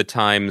one of the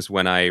times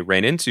when I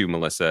ran into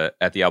Melissa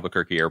at the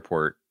Albuquerque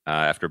airport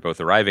after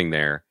both arriving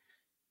there,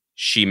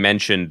 she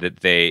mentioned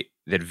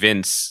that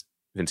Vince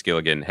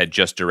Gilligan had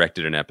just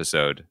directed an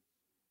episode,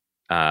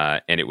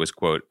 and it was,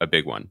 quote, a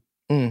big one.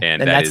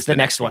 And that's the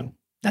next one.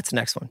 That's the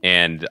next one.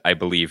 And I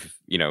believe,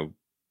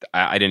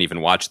 I didn't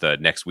even watch the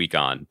next week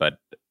on, but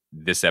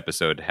this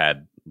episode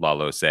had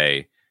Lalo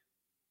say,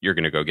 "You're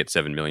going to go get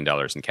 $7 million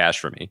in cash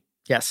for me."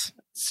 Yes.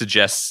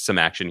 Suggests some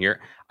action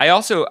here. I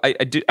also, I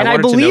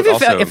believe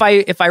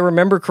if I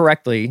remember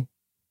correctly,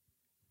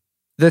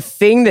 the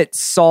thing that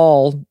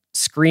Saul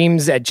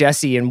screams at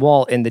Jesse and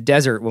Walt in the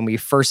desert when we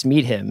first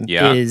meet him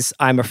is,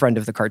 "I'm a friend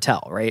of the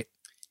cartel," right?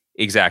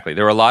 Exactly.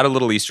 There were a lot of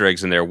little Easter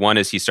eggs in there. One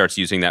is he starts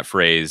using that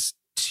phrase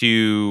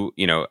to,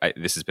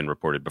 this has been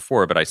reported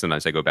before, but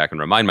sometimes I go back and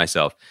remind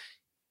myself.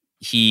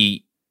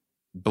 He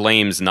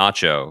blames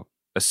Nacho,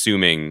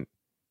 assuming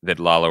that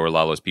Lalo or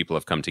Lalo's people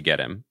have come to get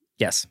him.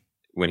 Yes.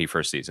 When he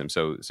first sees him.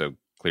 So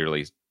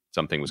clearly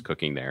something was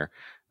cooking there.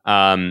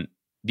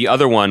 The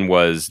other one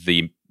was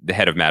the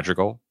head of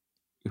Madrigal,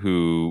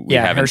 who we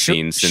haven't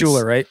seen since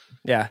Schuler, right?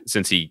 Yeah.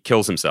 Since he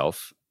kills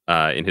himself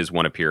in his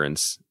one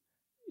appearance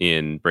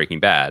in Breaking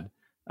Bad.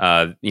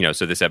 So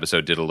this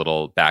episode did a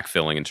little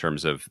backfilling in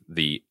terms of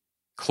the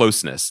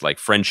closeness, like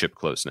friendship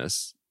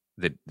closeness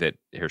that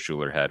Herr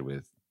Schuler had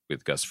with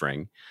Gus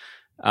Fring.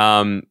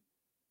 I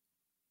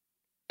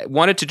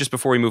wanted to, just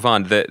before we move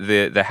on,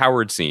 the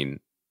Howard scene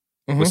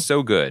was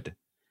so good,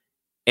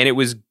 and it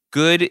was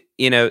good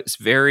in a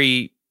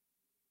very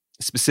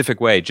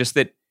specific way. Just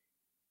that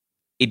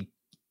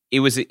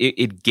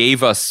it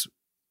gave us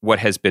what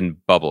has been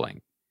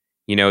bubbling.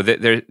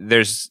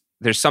 There's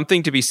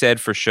something to be said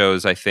for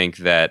shows, I think,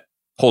 that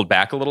hold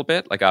back a little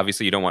bit. Like,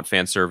 obviously, you don't want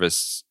fan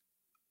service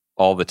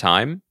all the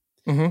time.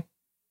 Mm-hmm.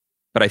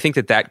 But I think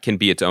that can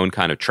be its own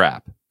kind of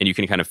trap. And you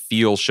can kind of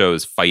feel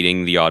shows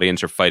fighting the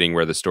audience or fighting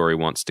where the story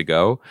wants to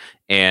go.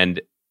 And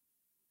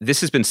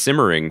this has been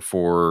simmering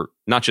for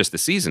not just the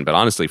season, but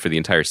honestly for the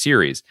entire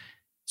series.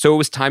 So it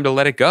was time to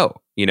let it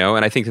go,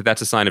 And I think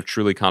that's a sign of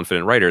truly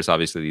confident writers.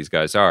 Obviously, these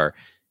guys are.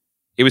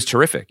 It was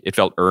terrific. It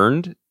felt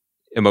earned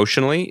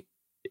emotionally.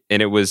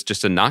 And it was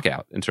just a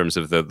knockout in terms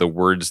of the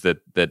words that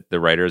the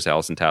writers,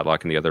 Alison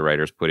Tadlock and the other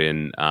writers, put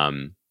in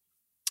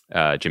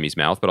Jimmy's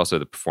mouth, but also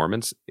the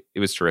performance. It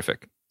was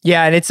terrific.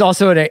 Yeah, and it's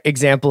also an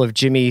example of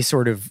Jimmy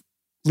sort of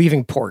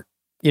leaving port.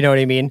 You know what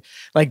I mean?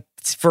 Like,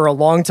 for a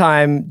long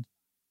time,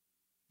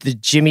 the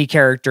Jimmy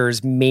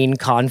character's main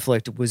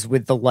conflict was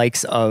with the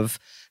likes of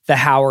the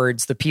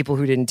Howards, the people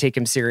who didn't take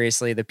him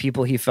seriously, the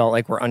people he felt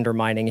like were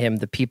undermining him,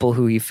 the people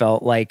who he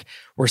felt like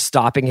were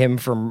stopping him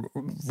from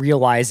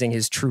realizing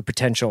his true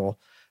potential,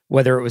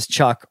 whether it was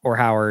Chuck or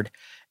Howard.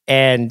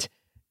 And,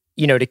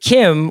 to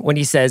Kim, when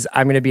he says,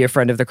 I'm going to be a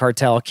friend of the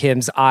cartel,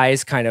 Kim's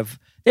eyes kind of,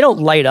 they don't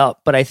light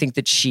up, but I think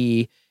that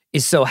she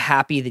is so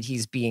happy that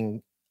he's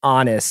being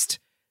honest.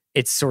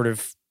 It sort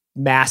of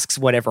masks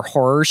whatever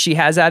horror she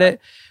has at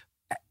it.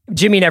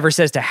 Jimmy never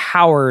says to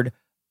Howard,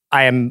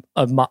 I am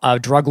a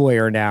drug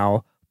lawyer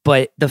now,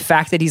 but the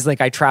fact that he's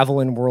like, I travel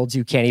in worlds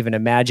you can't even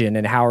imagine,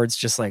 and Howard's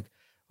just like,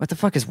 what the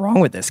fuck is wrong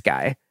with this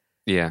guy?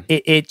 Yeah.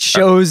 It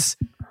shows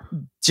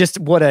just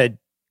what an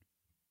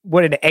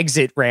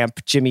exit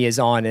ramp Jimmy is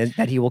on, and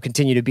that he will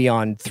continue to be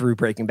on through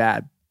Breaking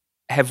Bad.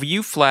 Have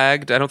you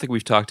flagged, I don't think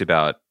we've talked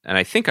about, and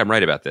I think I'm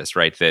right about this,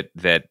 right?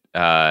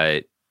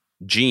 That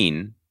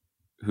Gene,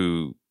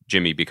 who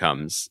Jimmy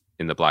becomes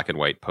in the black and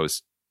white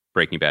post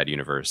Breaking Bad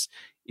universe,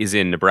 is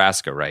in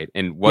Nebraska, right?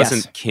 And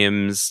wasn't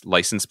Kim's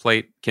license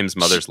plate, Kim's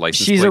mother's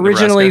license plate? She's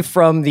originally Nebraska?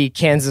 From the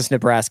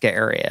Kansas-Nebraska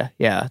area.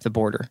 Yeah, the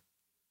border.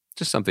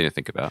 Just something to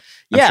think about.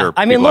 Sure,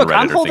 I mean, look,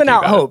 I'm holding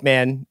out hope,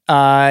 man.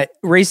 Rhea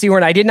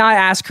Seehorn, I did not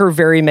ask her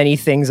very many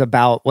things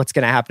about what's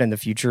going to happen in the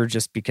future,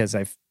 just because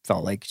I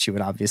felt like she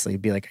would obviously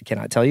be like, I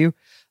cannot tell you.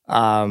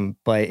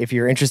 But if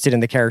you're interested in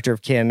the character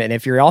of Kim, and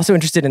if you're also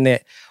interested in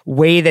the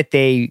way that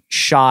they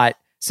shot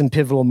some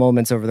pivotal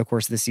moments over the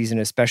course of the season,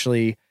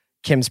 especially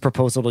Kim's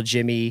proposal to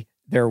Jimmy,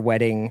 their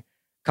wedding,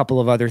 a couple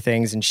of other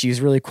things. And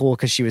she's really cool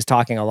because she was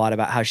talking a lot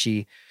about how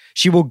she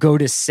will go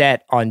to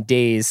set on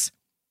days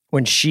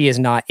when she is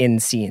not in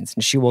scenes,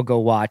 and she will go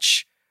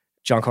watch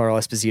Giancarlo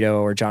Esposito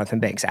or Jonathan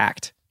Banks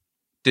act.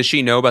 Does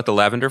she know about the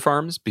lavender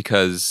farms?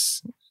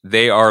 Because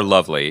they are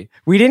lovely.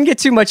 We didn't get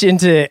too much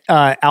into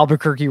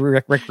Albuquerque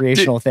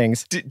recreational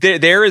things.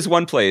 There is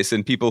one place,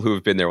 and people who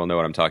have been there will know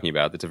what I'm talking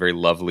about. That's a very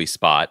lovely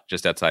spot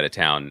just outside of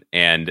town.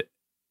 And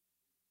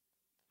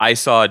I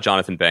saw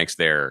Jonathan Banks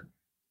there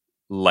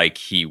like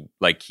he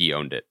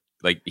owned it.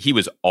 Like, he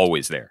was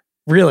always there.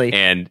 Really?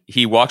 And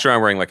he walks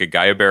around wearing like a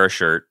Guayabera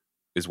shirt.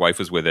 His wife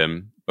was with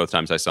him both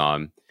times I saw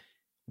him.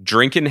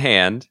 Drink in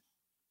hand,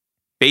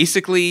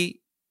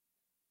 basically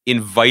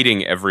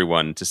inviting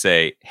everyone to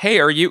say, hey,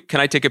 can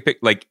I take a pic?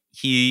 Like,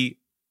 he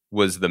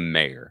was the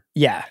mayor.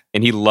 Yeah.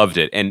 And he loved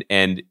it.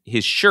 And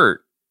his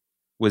shirt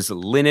was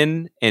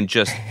linen, and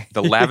just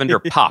the lavender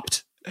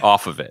popped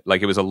off of it.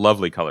 Like, it was a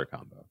lovely color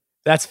combo.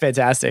 That's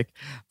fantastic.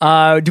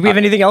 Do we have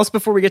anything else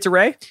before we get to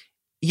Ray?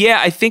 Yeah,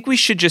 I think we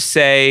should just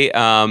say,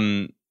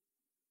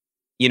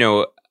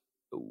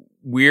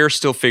 we're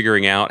still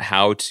figuring out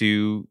how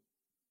to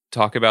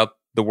talk about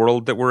the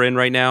world that we're in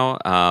right now.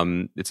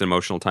 It's an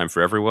emotional time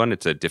for everyone.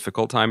 It's a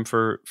difficult time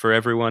for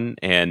everyone.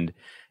 And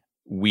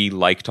we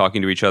like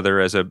talking to each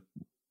other as a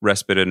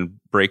respite and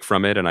break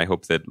from it. And I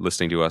hope that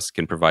listening to us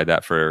can provide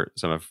that for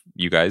some of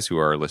you guys who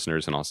are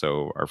listeners and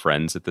also our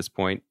friends at this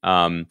point.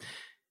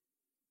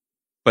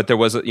 But there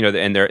was,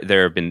 and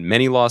there have been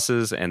many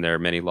losses, and there are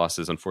many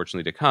losses,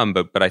 unfortunately, to come.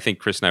 But I think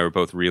Chris and I were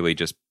both really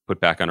just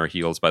put back on our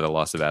heels by the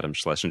loss of Adam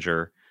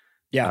Schlesinger.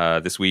 Yeah.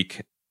 This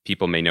week,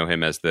 people may know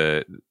him as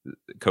the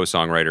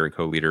co-songwriter and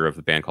co-leader of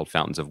the band called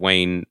Fountains of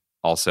Wayne,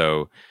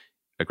 also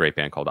a great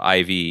band called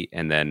Ivy,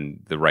 and then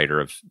the writer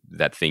of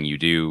That Thing You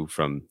Do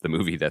from the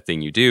movie That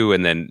Thing You Do,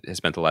 and then has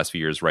spent the last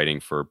few years writing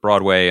for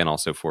Broadway and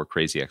also for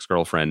Crazy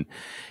Ex-Girlfriend.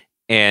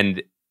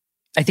 And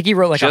I think he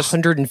wrote like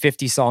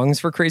 150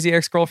 songs for Crazy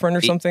Ex-Girlfriend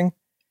or something.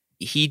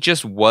 He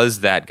just was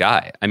that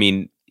guy. I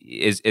mean,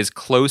 is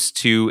close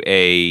to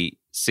a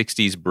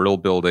 60s brill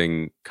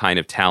building kind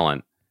of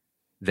talent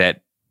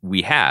that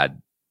we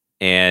had,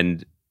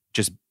 and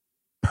just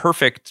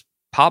perfect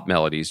pop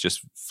melodies just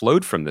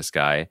flowed from this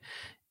guy.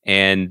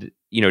 And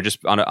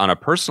just on a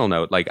personal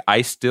note, like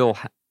I still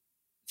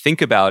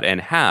think about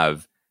and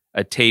have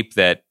a tape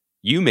that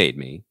you made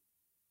me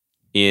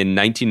in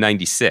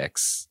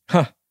 1996,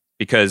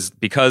 because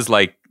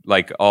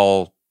like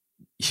all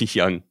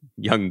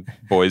young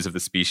boys of the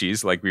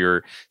species, like we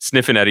were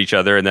sniffing at each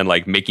other and then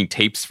like making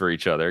tapes for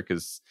each other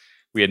because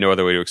we had no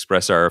other way to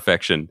express our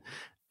affection.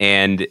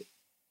 And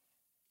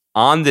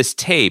on this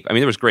tape, I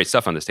mean, there was great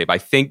stuff on this tape. I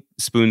think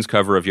Spoon's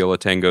cover of Yola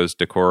Tango's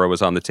Decora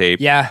was on the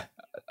tape. Yeah.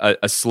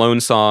 A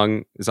Sloan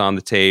song is on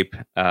the tape.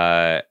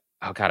 Oh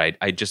God,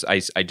 I just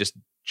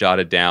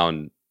jotted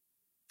down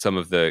some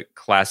of the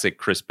classic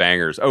Chris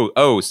bangers.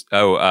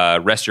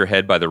 Rest Your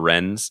Head by the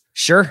Wrens.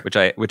 Sure. Which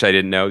I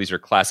didn't know. These are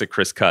classic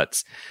Chris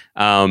cuts.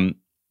 But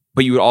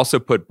you would also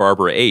put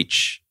Barbara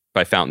H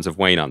by Fountains of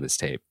Wayne on this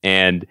tape.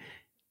 And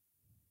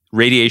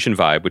Radiation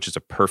Vibe, which is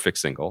a perfect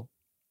single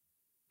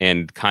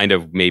and kind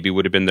of maybe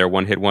would have been their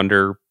one-hit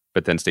wonder,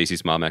 but then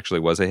Stacey's Mom actually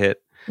was a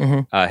hit.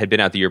 Had been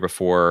out the year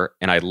before,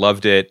 and I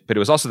loved it. But it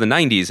was also the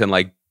 90s, and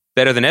like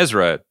Better Than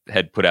Ezra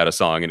had put out a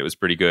song, and it was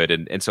pretty good.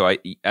 And so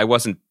I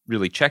wasn't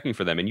really checking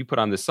for them. And you put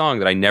on this song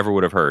that I never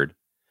would have heard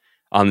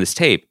on this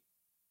tape.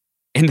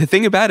 And the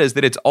thing about it is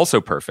that it's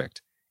also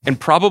perfect and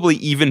probably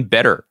even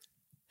better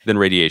than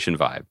Radiation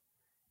Vibe.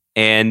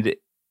 And,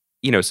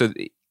 so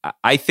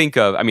I think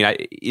of, I mean,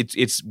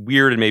 it's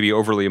weird and maybe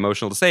overly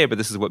emotional to say it, but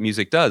this is what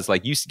music does.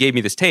 Like, you gave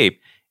me this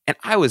tape, and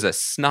I was a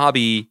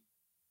snobby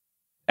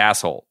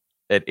asshole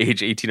at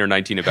age 18 or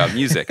 19 about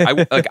music.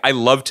 I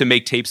love to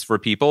make tapes for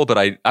people,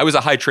 but I was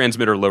a high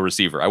transmitter, low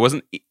receiver. I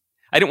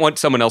didn't want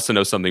someone else to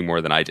know something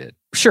more than I did.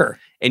 Sure.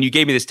 And you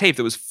gave me this tape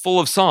that was full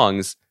of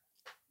songs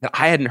that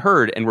I hadn't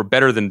heard and were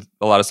better than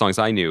a lot of songs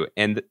I knew.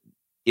 And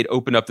it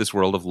opened up this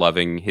world of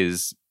loving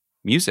his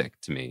music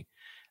to me.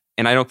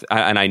 And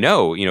I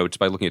know, just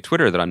by looking at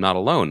Twitter, that I'm not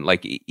alone.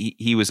 Like,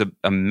 he was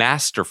a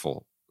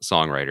masterful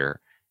songwriter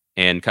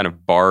and kind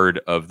of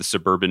bard of the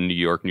suburban New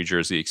York, New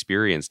Jersey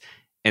experience.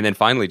 And then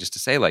finally, just to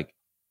say, like,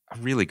 a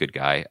really good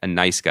guy, a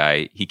nice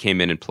guy. He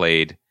came in and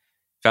played,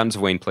 Fountains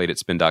of Wayne played at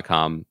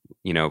spin.com,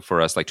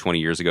 for us like 20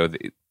 years ago.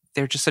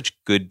 They're just such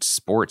good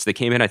sports. They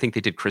came in, I think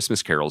they did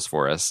Christmas carols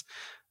for us,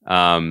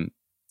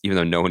 even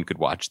though no one could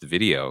watch the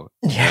video.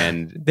 Yeah.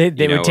 And they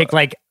would take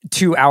like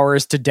 2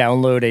 hours to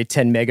download a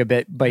 10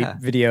 megabyte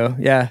video.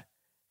 Yeah.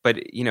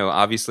 But,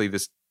 obviously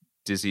this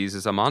disease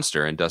is a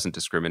monster and doesn't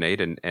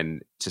discriminate,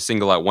 and to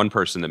single out one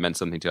person that meant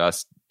something to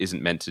us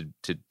isn't meant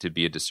to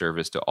be a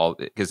disservice to all,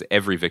 because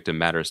every victim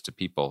matters to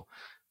people.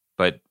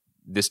 But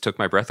this took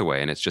my breath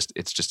away, and it's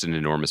just an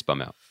enormous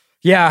bum out.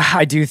 Yeah,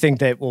 I do think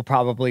that we'll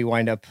probably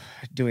wind up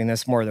doing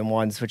this more than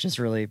once, which is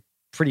really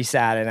pretty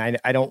sad. And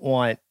I don't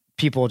want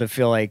people to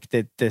feel like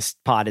that this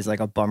pod is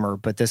like a bummer,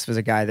 but this was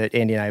a guy that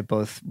Andy and I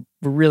both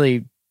were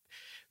really,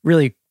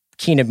 really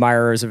keen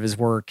admirers of his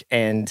work.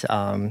 And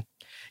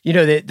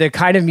the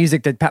kind of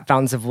music that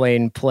Fountains of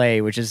Wayne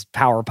play, which is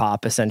power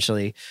pop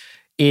essentially,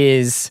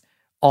 is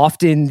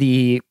often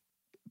the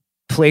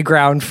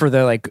playground for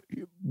the like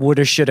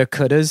woulda, shoulda,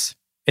 couldas.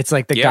 It's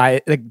like the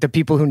guy, like the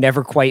people who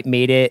never quite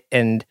made it.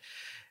 And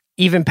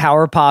even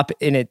power pop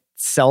in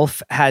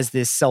itself has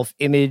this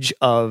self-image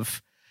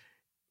of,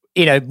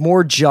 in a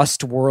more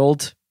just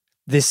world,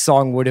 this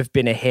song would have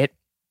been a hit,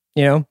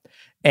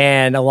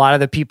 And a lot of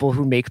the people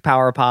who make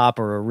power pop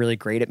or are really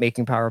great at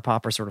making power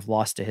pop are sort of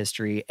lost to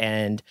history.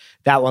 And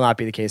that will not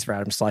be the case for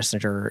Adam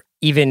Schlesinger,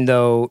 even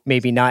though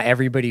maybe not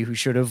everybody who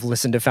should have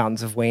listened to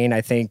Fountains of Wayne,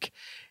 I think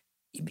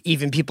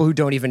even people who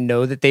don't even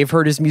know that they've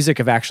heard his music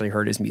have actually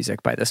heard his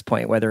music by this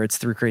point, whether it's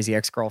through Crazy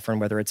Ex-Girlfriend,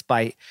 whether it's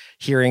by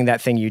hearing That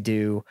Thing You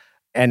Do.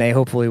 And I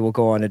hopefully will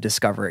go on to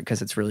discover it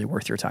because it's really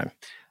worth your time.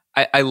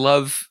 I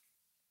love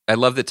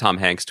that Tom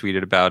Hanks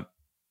tweeted about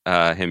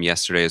him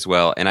yesterday as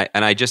well. And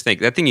I just think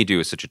That Thing You Do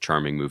is such a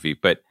charming movie,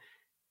 but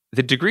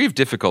the degree of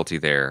difficulty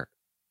there,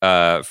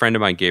 a friend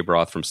of mine, Gabe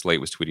Roth from Slate,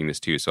 was tweeting this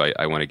too, so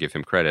I want to give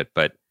him credit.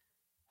 But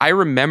I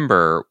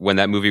remember when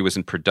that movie was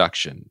in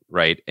production,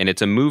 right? And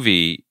it's a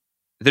movie,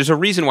 there's a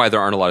reason why there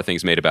aren't a lot of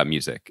things made about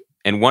music.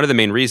 And one of the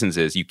main reasons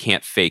is you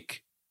can't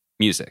fake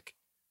music.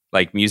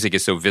 Like, music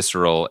is so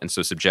visceral and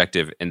so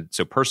subjective and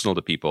so personal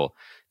to people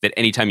that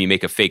anytime you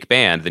make a fake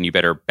band, then you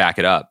better back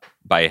it up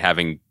by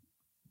having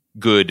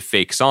good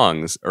fake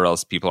songs, or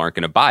else people aren't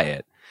going to buy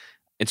it.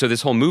 And so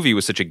this whole movie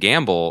was such a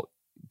gamble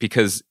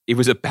because it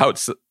was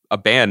about a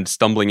band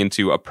stumbling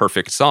into a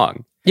perfect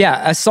song.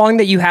 Yeah, a song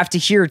that you have to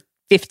hear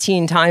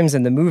 15 times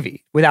in the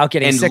movie without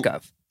getting sick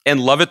of. And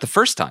love it the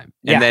first time,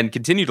 and then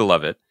continue to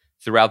love it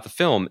throughout the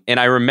film. And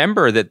I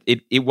remember that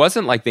it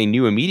wasn't like they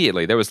knew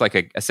immediately. There was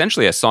like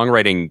essentially a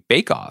songwriting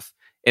bake-off.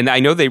 And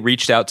I know they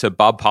reached out to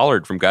Bob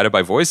Pollard from Guided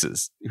by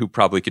Voices, who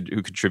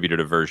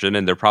contributed a version,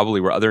 and there probably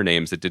were other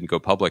names that didn't go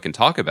public and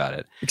talk about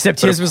it.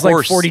 Except his was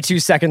like 42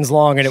 seconds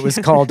long, and it was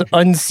called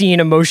Unseen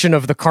Emotion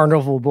of the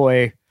Carnival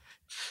Boy.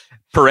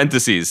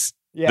 Parentheses,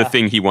 the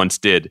thing he once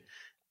did,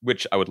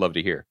 which I would love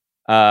to hear.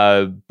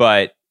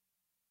 But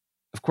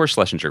of course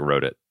Schlesinger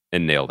wrote it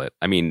and nailed it.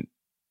 I mean,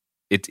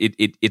 it's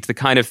the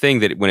kind of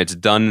thing that when it's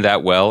done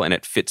that well and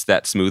it fits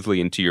that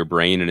smoothly into your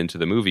brain and into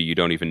the movie, you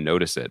don't even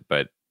notice it.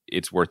 But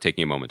it's worth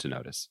taking a moment to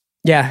notice.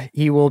 Yeah,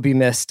 he will be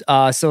missed.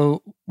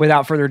 So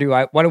without further ado,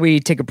 why don't we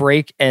take a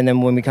break, and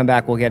then when we come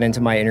back, we'll get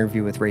into my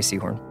interview with Rhea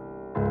Seehorn.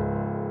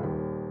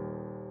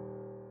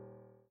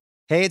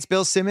 Hey, it's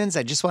Bill Simmons.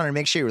 I just wanted to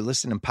make sure you were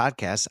listening to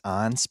podcasts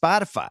on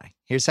Spotify.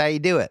 Here's how you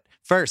do it.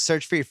 First,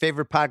 search for your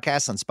favorite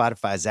podcasts on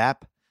Spotify's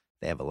app.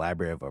 They have a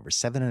library of over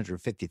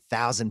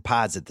 750,000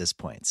 pods at this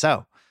point.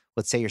 So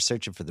let's say you're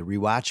searching for The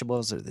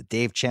Rewatchables or The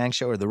Dave Chang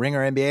Show or The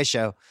Ringer NBA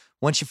Show.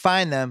 Once you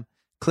find them,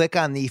 click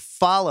on the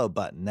follow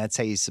button. That's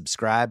how you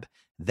subscribe.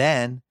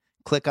 Then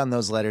click on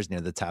those letters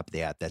near the top of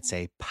the app that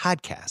say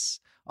podcasts.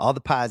 All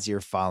the pods you're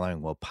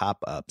following will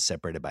pop up,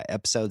 separated by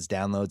episodes,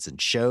 downloads,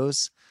 and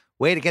shows.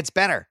 Wait, it gets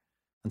better.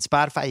 On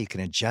Spotify, you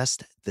can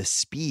adjust the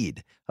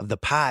speed of the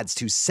pods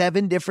to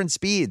 7 different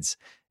speeds.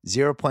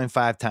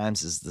 0.5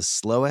 times is the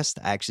slowest.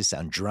 I actually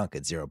sound drunk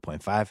at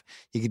 0.5.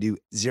 You can do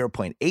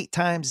 0.8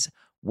 times,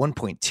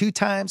 1.2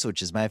 times,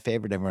 which is my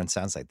favorite. Everyone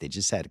sounds like they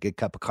just had a good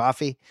cup of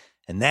coffee.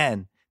 And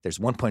then there's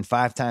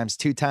 1.5 times,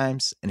 2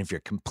 times, and if you're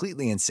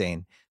completely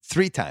insane,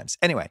 3 times.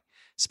 Anyway,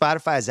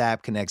 Spotify's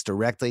app connects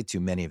directly to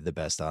many of the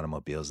best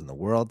automobiles in the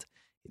world.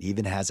 It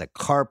even has a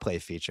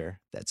CarPlay feature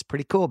that's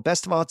pretty cool.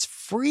 Best of all, it's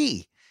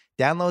free.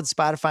 Download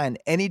Spotify on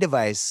any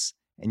device,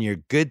 and you're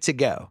good to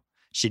go.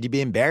 Should you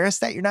be embarrassed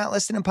that you're not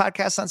listening to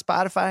podcasts on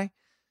Spotify?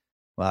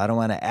 Well, I don't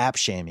want to app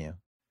shame you,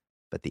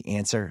 but the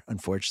answer,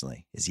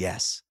 unfortunately, is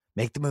yes.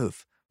 Make the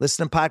move.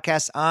 Listen to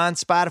podcasts on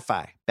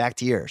Spotify. Back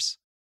to yours.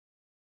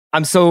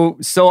 I'm so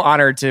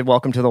honored to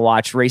welcome to The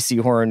Watch Rhea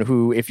Seehorn,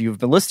 who, if you've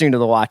been listening to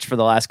The Watch for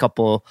the last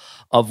couple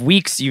of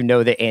weeks, you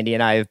know that Andy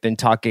and I have been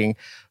talking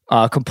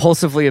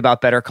compulsively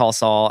about Better Call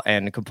Saul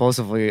and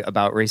compulsively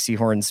about Rhea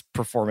Seehorn's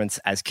performance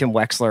as Kim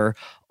Wexler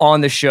on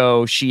the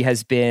show. She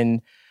has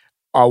been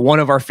one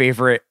of our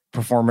favorite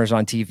performers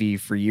on TV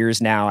for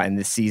years now, and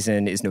this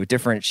season is no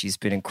different. She's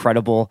been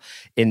incredible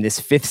in this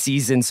 5th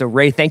season. So,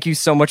 Rhea, thank you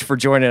so much for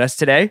joining us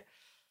today.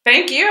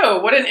 Thank you.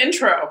 What an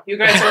intro. You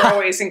guys are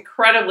always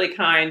incredibly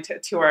kind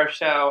to our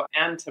show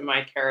and to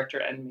my character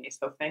and me.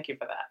 So thank you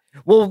for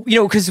that. Well,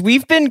 because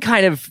we've been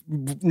kind of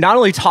not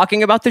only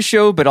talking about the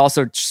show, but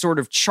also sort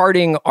of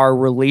charting our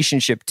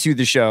relationship to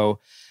the show.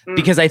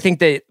 Because I think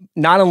that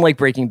not unlike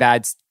Breaking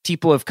Bad,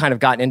 people have kind of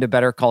gotten into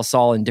Better Call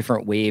Saul in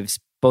different waves,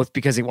 both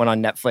because it went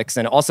on Netflix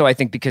and also I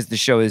think because the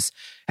show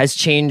has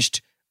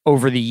changed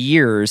over the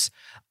years.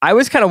 I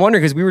was kind of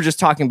wondering, because we were just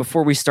talking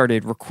before we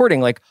started recording,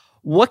 like,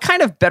 what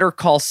kind of Better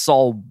Call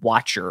Saul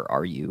watcher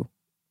are you?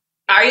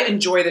 I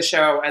enjoy the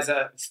show as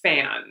a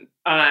fan.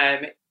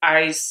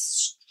 I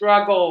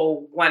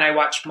struggle when I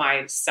watch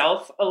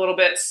myself a little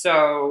bit.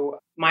 So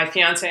my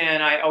fiance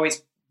and I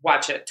always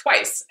watch it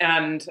twice.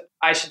 And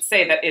I should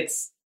say that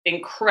it's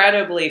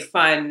incredibly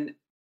fun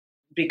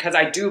because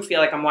I do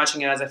feel like I'm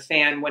watching it as a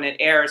fan when it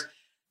airs,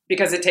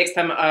 because it takes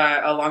them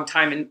a long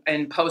time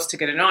in post to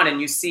get it on. And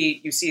you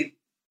see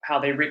how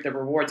they reap the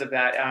rewards of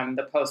that,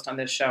 the post on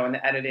this show and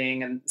the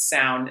editing and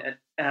sound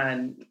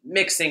and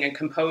mixing and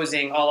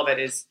composing, all of it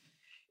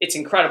it's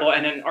incredible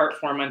and an art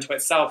form unto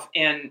itself.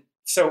 And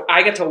so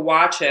I get to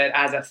watch it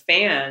as a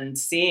fan,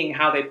 seeing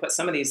how they put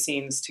some of these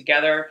scenes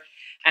together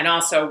and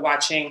also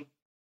watching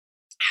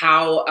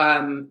how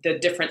the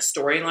different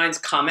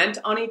storylines comment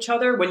on each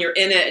other when you're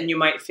in it, and you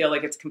might feel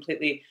like it's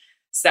completely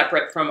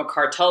separate from a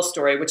cartel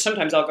story, which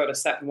sometimes I'll go to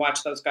set and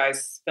watch those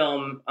guys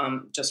film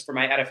just for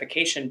my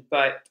edification.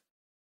 But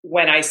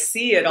when I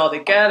see it all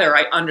together,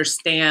 I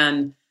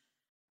understand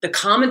the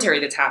commentary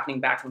that's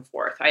happening back and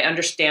forth. I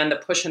understand the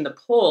push and the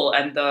pull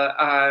and the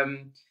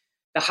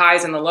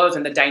highs and the lows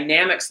and the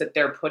dynamics that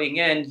they're putting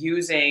in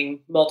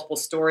using multiple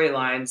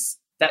storylines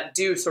that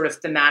do sort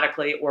of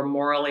thematically or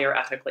morally or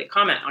ethically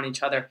comment on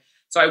each other.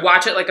 So I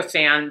watch it like a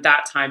fan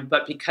that time,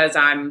 but because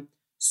I'm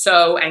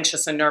so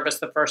anxious and nervous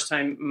the first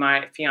time,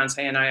 my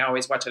fiance and I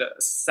always watch it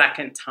a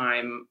second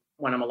time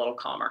when I'm a little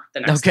calmer the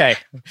next day.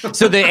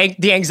 So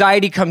the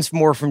anxiety comes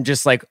more from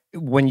just like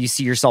when you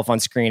see yourself on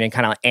screen and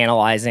kind of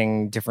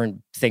analyzing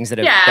different things that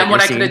and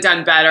what I could have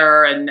done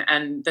better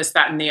and this,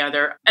 that, and the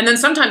other. And then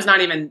sometimes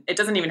it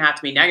doesn't even have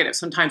to be negative.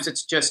 Sometimes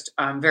it's just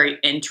very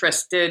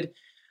interested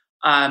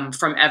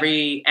from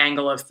every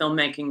angle of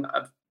filmmaking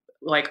of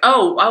like,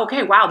 oh,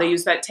 okay, wow, they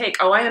used that take.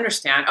 Oh, I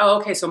understand. Oh,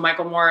 okay, so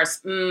Michael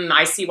Morris,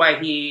 I see why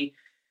he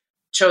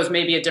chose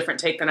maybe a different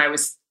take than I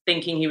was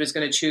thinking he was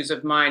going to choose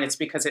of mine. It's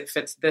because it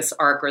fits this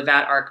arc or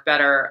that arc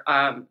better.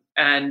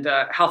 And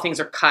how things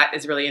are cut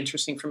is really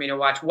interesting for me to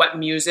watch. What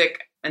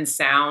music and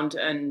sound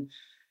and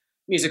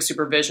music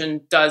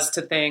supervision does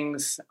to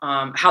things,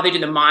 how they do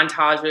the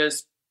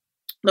montages.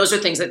 Those are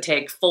things that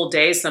take full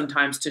days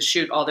sometimes to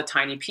shoot all the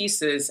tiny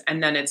pieces.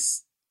 And then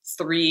it's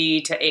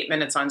 3 to 8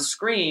 minutes on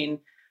screen.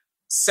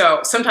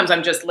 So sometimes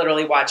I'm just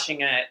literally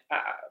watching it,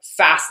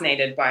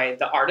 fascinated by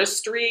the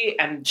artistry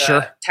and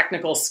the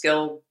technical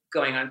skill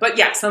going on. But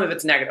yeah, some of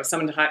it's negative.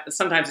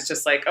 Sometimes it's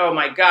just like, oh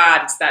my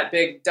God, it's that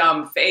big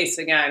dumb face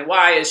again.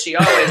 Why is she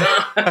always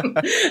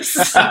on?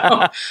 So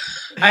I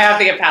have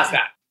to get past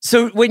that.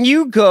 So when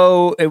you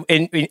go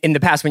in the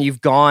past, when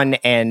you've gone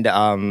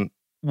and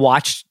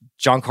watched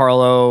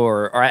Giancarlo,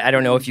 or I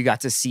don't know if you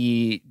got to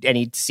see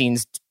any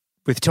scenes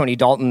with Tony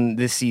Dalton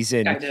this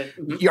season. I did.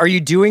 Mm-hmm. Are you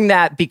doing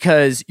that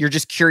because you're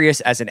just curious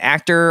as an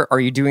actor? Are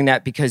you doing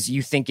that because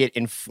you think it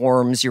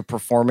informs your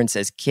performance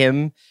as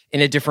Kim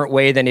in a different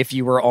way than if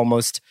you were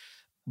almost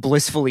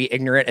blissfully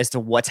ignorant as to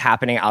what's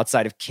happening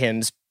outside of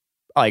Kim's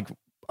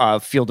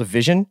field of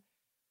vision?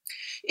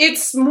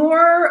 It's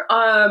more,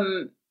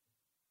 and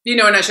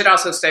I should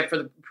also say for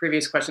the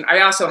previous question,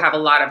 I also have a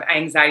lot of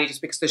anxiety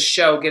just because the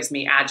show gives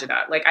me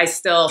agita. Like I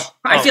feel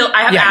I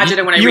have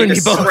agita when I read the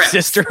script. Both,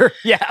 sister.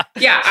 Yeah.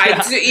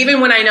 I do,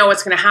 even when I know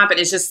what's going to happen,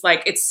 it's just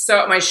like, it's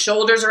so, my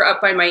shoulders are up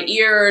by my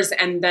ears,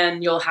 and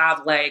then you'll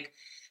have like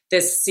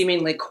this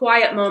seemingly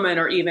quiet moment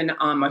or even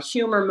a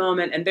humor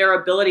moment, and their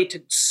ability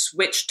to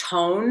switch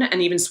tone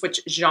and even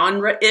switch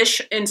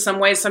genre-ish in some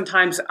ways.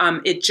 Sometimes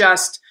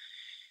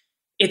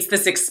it's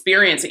this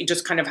experience that you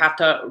just kind of have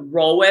to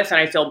roll with.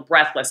 And I feel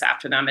breathless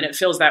after them. And it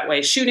feels that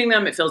way shooting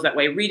them. It feels that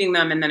way reading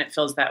them. And then it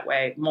feels that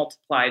way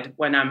multiplied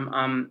when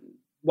I'm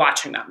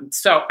watching them.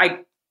 So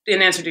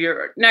in answer to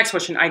your next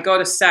question, I go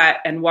to set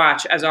and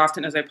watch as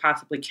often as I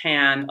possibly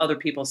can other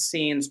people's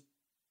scenes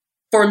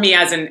for me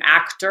as an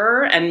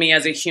actor and me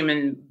as a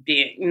human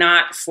being,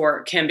 not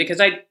for Kim, because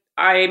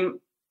I'm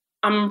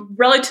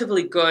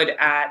relatively good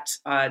at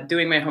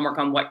doing my homework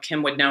on what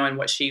Kim would know and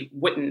what she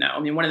wouldn't know. I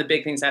mean, one of the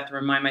big things I have to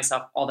remind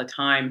myself all the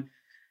time,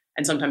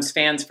 and sometimes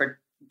fans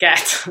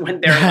forget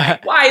when they're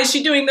like, why is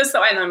she doing this?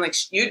 And I'm like,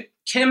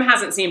 Kim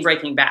hasn't seen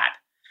Breaking Bad.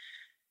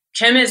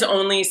 Kim is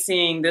only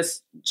seeing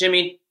this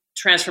Jimmy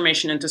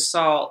transformation into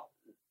Saul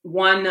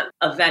one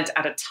event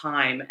at a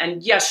time.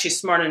 And yes, she's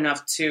smart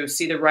enough to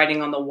see the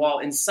writing on the wall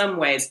in some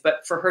ways,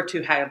 but for her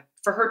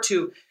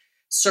to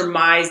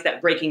surmise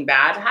that Breaking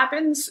Bad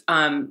happens,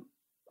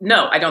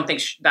 no, I don't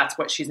think that's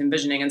what she's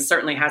envisioning, and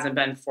certainly hasn't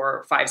been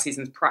for 5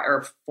 seasons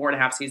prior, or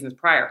 4.5 seasons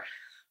prior.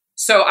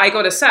 So I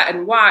go to set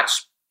and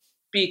watch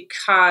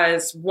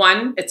because,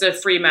 one, it's a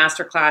free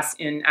masterclass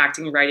in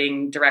acting,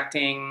 writing,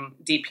 directing,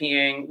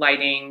 DPing,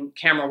 lighting,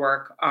 camera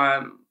work.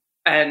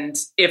 And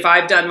if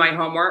I've done my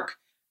homework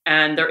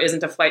and there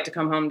isn't a flight to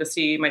come home to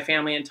see my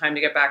family in time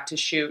to get back to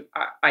shoot,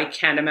 I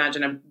can't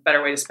imagine a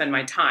better way to spend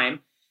my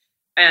time.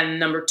 And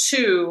number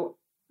two,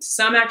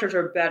 some actors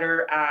are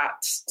better at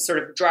sort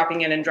of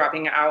dropping in and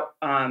dropping out,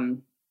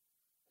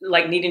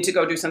 like needing to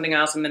go do something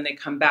else and then they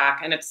come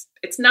back. And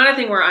it's not a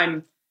thing where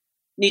I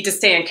need to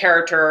stay in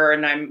character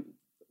and I'm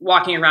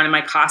walking around in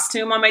my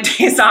costume on my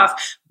days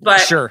off.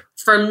 But sure,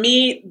 for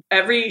me,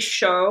 every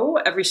show,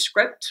 every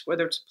script,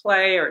 whether it's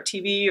play or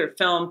TV or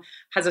film,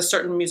 has a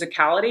certain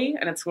musicality.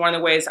 And it's one of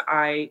the ways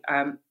I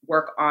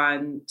work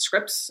on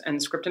scripts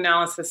and script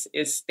analysis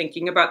is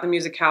thinking about the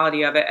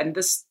musicality of it. And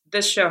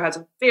this show has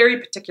a very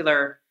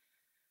particular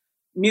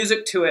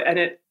music to it,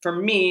 and for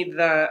me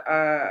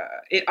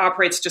it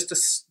operates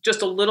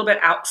just a little bit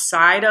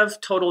outside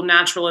of total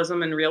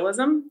naturalism and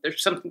realism.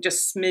 There's something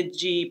just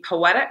smidgy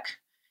poetic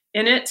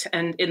in it,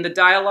 and in the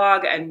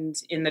dialogue and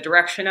in the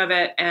direction of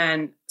it.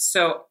 And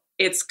so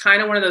it's kind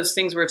of one of those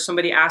things where if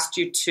somebody asked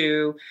you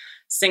to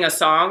sing a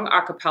song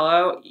a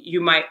cappella,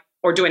 you might,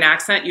 or do an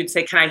accent, you'd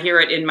say, can I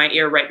hear it in my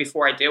ear right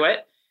before I do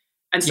it?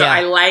 And so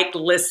I like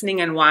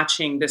listening and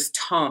watching this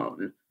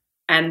tone.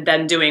 And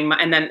then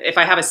and then if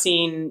I have a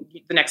scene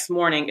the next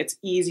morning, it's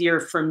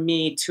easier for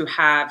me to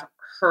have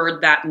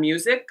heard that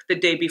music the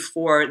day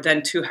before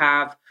than to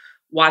have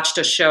watched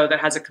a show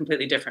that has a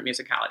completely different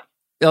musicality.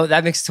 Oh,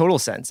 that makes total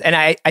sense. And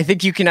I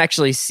think you can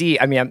actually see,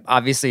 I mean, I'm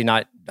obviously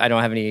I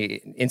don't have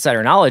any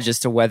insider knowledge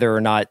as to whether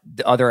or not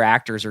the other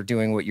actors are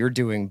doing what you're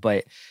doing,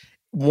 but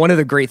one of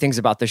the great things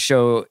about the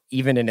show,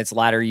 even in its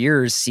latter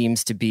years,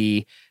 seems to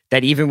be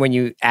that even when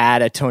you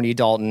add a Tony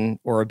Dalton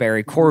or a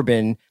Barry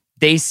Corbin,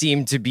 they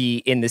seem to be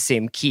in the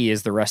same key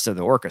as the rest of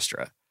the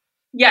orchestra.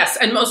 Yes,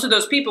 and most of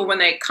those people, when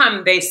they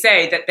come, they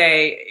say that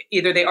they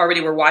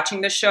already were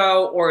watching the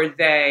show or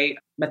they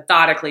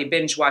methodically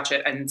binge watch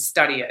it and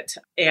study it.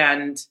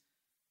 And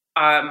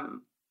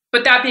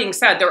but that being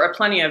said, there are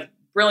plenty of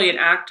brilliant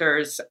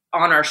actors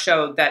on our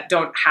show that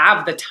don't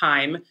have the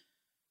time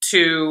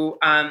to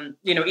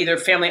either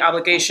family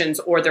obligations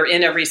or they're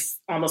in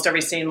almost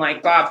every scene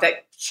like Bob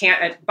that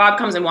can't. Bob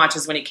comes and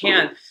watches when he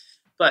can.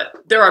 But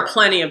there are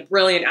plenty of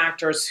brilliant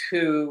actors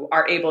who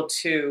are able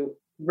to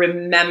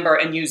remember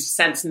and use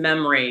sense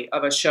memory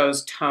of a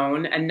show's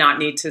tone and not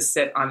need to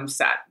sit on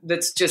set.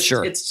 That's just,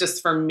 sure. It's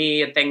just for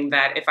me a thing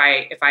that if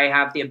I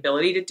have the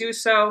ability to do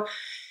so,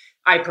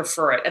 I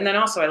prefer it. And then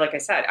also, like I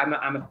said,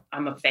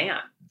 I'm a fan.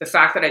 The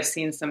fact that I've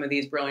seen some of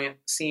these brilliant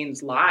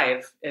scenes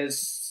live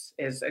is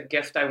a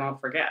gift I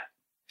won't forget.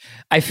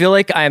 I feel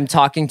like I'm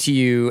talking to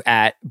you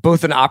at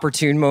both an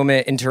opportune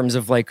moment in terms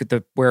of like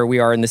where we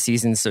are in the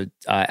season. So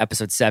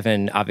episode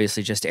 7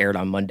 obviously just aired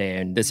on Monday,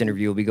 and this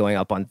interview will be going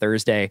up on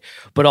Thursday.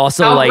 But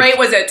also, how great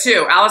was it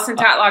too? Alison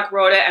Tatlock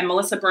wrote it, and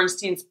Melissa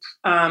Bernstein's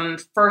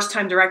first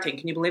time directing.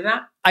 Can you believe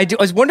that? I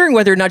was wondering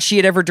whether or not she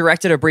had ever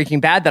directed a Breaking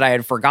Bad that I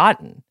had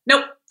forgotten.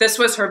 Nope, this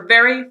was her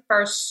very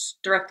first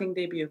directing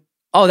debut.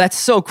 Oh, that's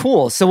so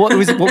cool. So what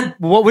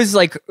was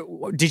like,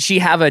 did she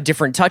have a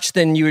different touch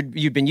than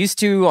you'd been used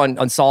to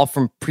on Saul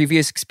from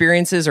previous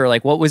experiences, or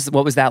like what was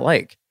that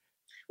like?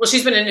 Well,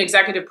 she's been an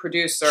executive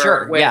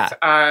producer with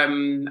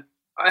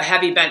a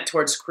heavy bent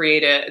towards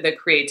the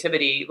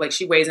creativity. Like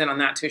she weighs in on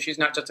that too. She's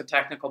not just a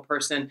technical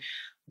person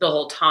the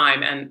whole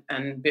time,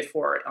 and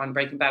before on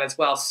Breaking Bad as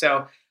well.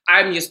 So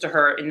I'm used to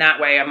her in that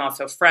way. I'm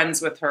also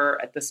friends with her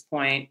at this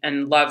point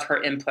and love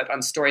her input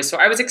on stories. So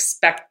I was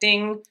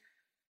expecting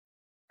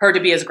her to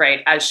be as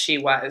great as she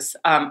was.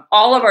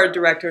 All of our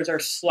directors are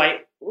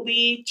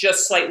slightly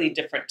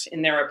different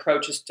in their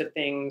approaches to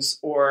things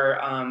or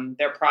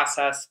their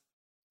process,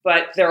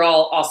 but they're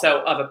all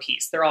also of a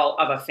piece. They're all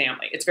of a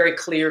family. It's very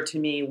clear to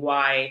me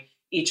why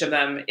each of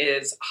them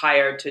is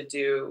hired to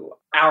do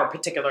our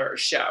particular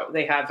show.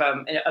 They have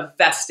a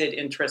vested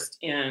interest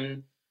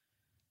in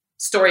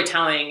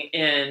storytelling,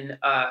 in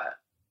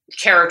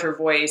character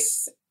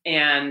voice,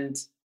 and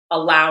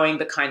allowing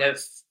the kind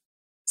of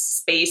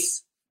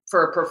space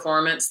for a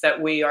performance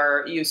that we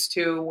are used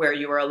to, where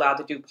you are allowed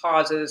to do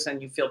pauses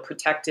and you feel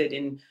protected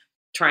in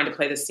trying to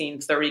play the scene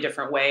 30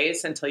 different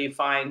ways until you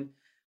find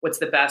what's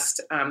the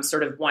best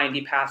sort of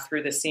windy path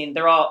through the scene.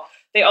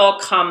 They all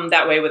come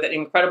that way with an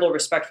incredible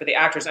respect for the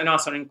actors and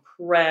also an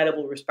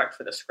incredible respect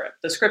for the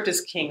script. The script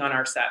is king on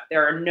our set.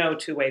 There are no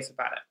two ways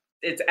about it.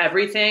 It's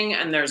everything,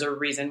 and there's a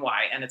reason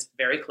why, and it's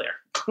very clear.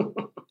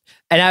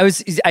 And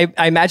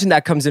I imagine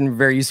that comes in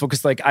very useful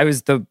because, like,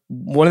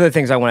 one of the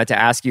things I wanted to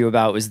ask you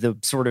about was the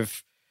sort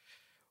of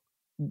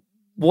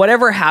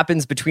whatever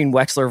happens between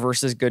Wexler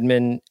versus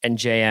Goodman and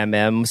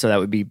JMM. So that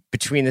would be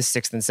between the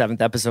 6th and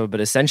 7th episode,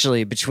 but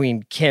essentially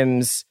between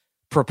Kim's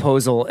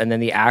proposal and then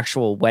the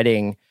actual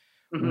wedding,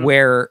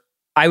 where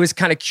I was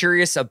kind of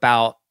curious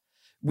about.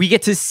 We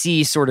get to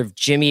see sort of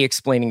Jimmy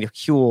explaining to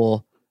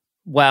Huel,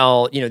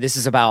 well, this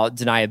is about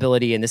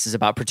deniability and this is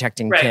about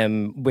protecting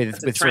Kim with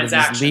sort of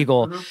these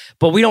legal,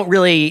 but we don't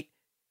really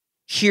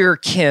hear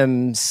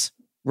Kim's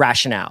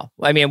rationale.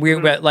 I mean,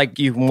 like,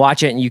 you can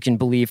watch it and you can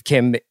believe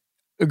Kim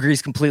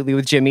agrees completely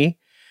with Jimmy,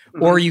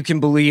 or you can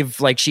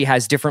believe like she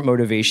has different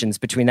motivations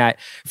between that.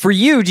 For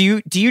you,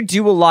 do you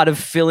do a lot of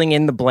filling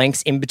in the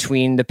blanks in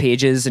between the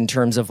pages in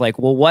terms of like,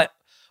 well,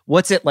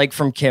 what's it like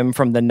from Kim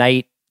from the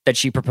night that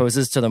she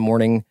proposes to the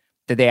morning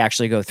that they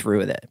actually go through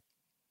with it?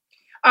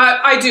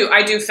 I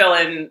do fill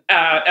in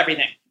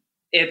everything.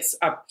 It's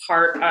a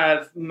part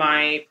of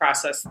my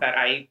process that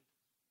I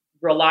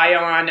rely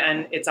on,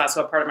 and it's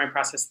also a part of my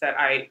process that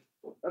I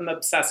am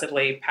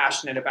obsessively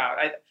passionate about.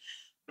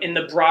 In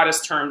the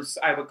broadest terms,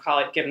 I would call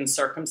it given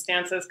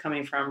circumstances,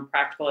 coming from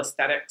practical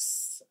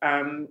aesthetics,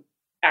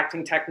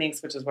 acting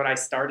techniques, which is what I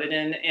started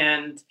in,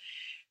 and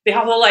the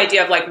whole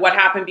idea of like what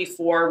happened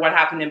before, what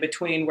happened in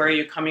between, where are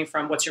you coming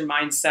from, what's your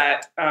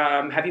mindset,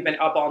 have you been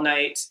up all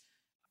night?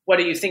 What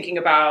are you thinking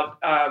about?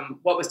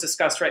 What was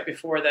discussed right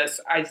before this?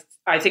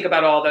 I think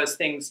about all those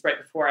things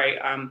right before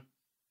I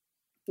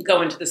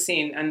go into the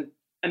scene.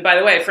 And by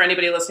the way, for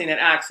anybody listening that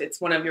acts, it's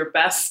one of your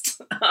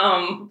best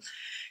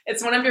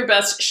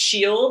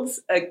shields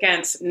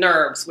against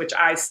nerves, which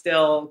I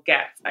still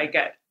get. I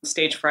get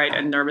stage fright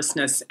and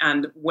nervousness.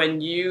 And when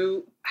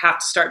you have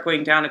to start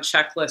going down a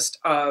checklist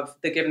of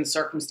the given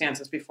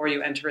circumstances before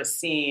you enter a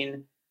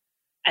scene,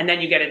 and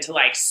then you get into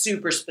like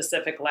super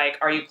specific, like,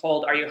 are you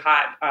cold? Are you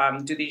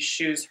hot? Do these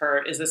shoes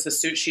hurt? Is this a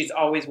suit she's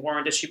always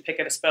worn? Does she pick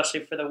it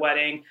especially for the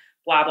wedding?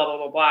 Blah, blah,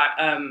 blah, blah,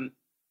 blah.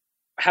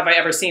 Have I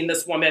ever seen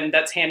this woman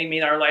that's handing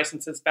me our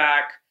licenses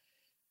back?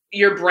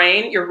 Your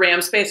brain, your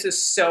RAM space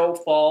is so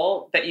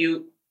full that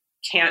you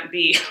can't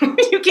be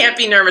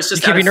nervous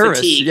just out of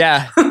fatigue.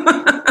 Yeah.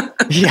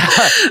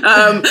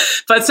 Yeah.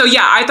 But so,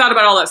 yeah, I thought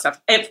about all that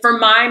stuff. And for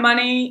my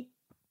money,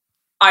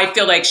 I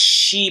feel like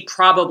she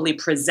probably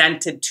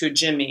presented to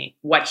Jimmy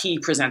what he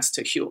presents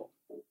to Huel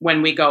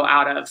when we go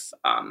out of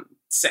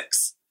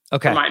 6.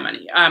 Okay. For my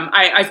money.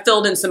 I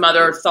filled in some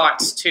other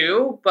thoughts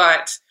too,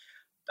 but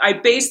I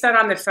base that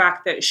on the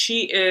fact that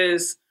she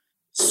is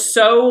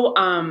so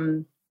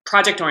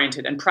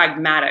project-oriented and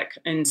pragmatic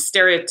and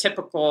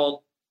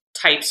stereotypical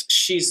types.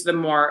 She's the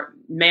more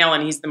male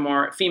and he's the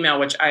more female,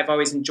 which I've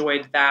always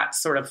enjoyed that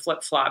sort of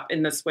flip-flop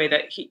in this way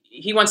that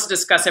he wants to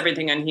discuss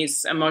everything and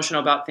he's emotional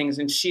about things.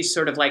 And she's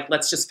sort of like,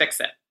 let's just fix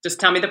it.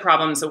 Just tell me the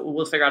problems,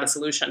 we'll figure out a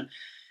solution.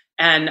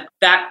 And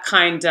that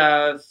kind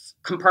of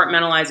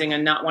compartmentalizing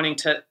and not wanting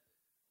to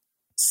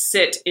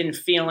sit in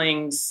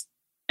feelings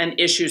and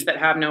issues that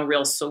have no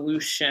real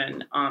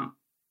solution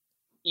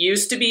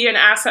used to be an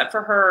asset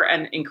for her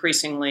and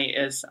increasingly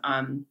is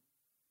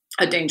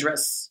a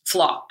dangerous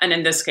flaw. And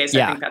in this case,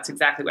 I think that's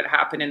exactly what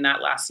happened in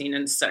that last scene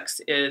in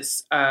 6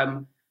 is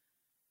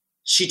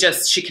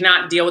she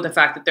cannot deal with the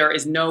fact that there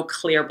is no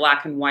clear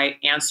black and white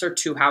answer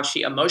to how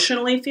she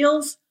emotionally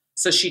feels.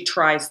 So she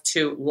tries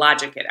to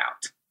logic it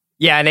out.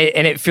 Yeah. And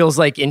it feels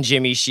like in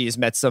Jimmy, she's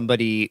met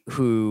somebody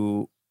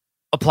who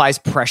applies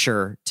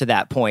pressure to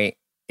that point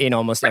in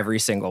almost every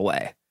single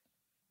way.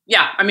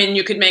 Yeah. I mean,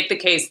 you could make the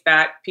case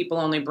that people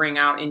only bring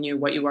out in you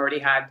what you already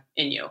had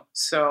in you.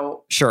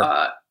 So sure.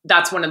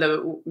 that's one of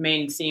the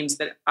main themes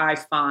that I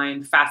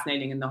find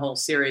fascinating in the whole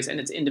series, and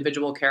it's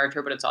individual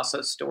character, but it's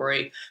also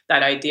story.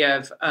 That idea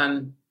of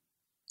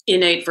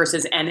innate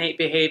versus innate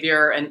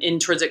behavior and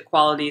intrinsic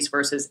qualities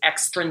versus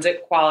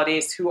extrinsic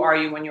qualities. Who are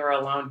you when you're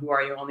alone? Who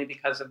are you only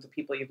because of the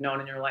people you've known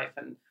in your life?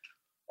 And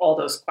all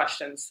those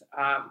questions,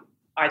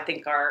 I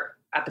think, are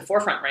at the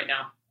forefront right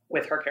now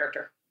with her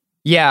character.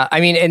 Yeah, I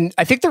mean, and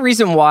I think the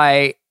reason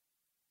why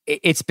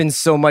it's been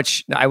so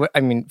much, I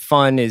mean,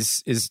 fun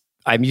is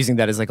I'm using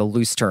that as like a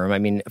loose term. I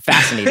mean,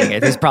 fascinating.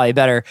 It is probably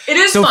better. It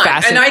is so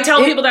fun. And I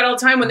tell people that all the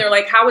time when they're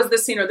like, how is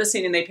this scene or this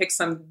scene? And they pick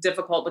some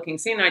difficult looking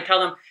scene. And I tell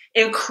them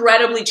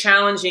incredibly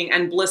challenging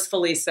and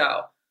blissfully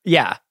so.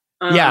 Yeah.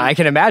 Yeah, I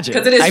can imagine.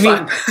 Because it is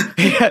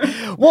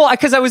fun. Well,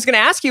 because I was going to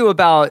ask you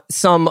about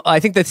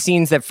I think the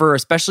scenes that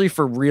especially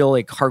for real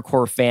like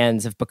hardcore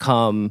fans have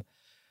become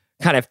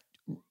kind of,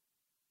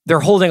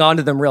 they're holding on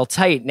to them real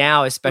tight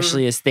now,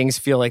 especially as things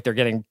feel like they're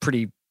getting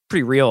pretty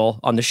real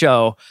on the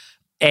show.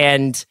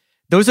 And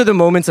those are the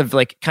moments of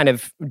like kind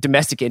of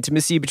domestic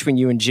intimacy between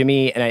you and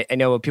Jimmy. And I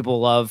know people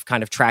love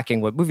kind of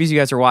tracking what movies you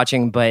guys are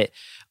watching, but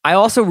I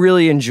also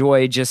really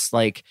enjoy just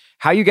like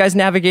how you guys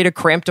navigate a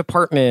cramped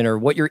apartment or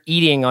what you're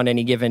eating on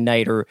any given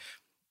night, or,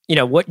 you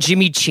know, what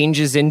Jimmy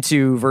changes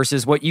into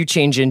versus what you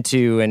change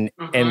into, and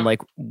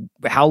like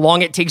how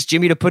long it takes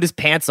Jimmy to put his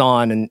pants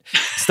on and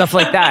stuff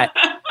like that.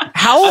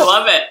 I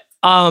love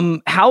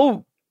it.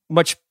 How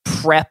much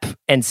prep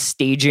and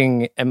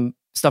staging and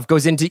stuff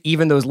goes into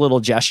even those little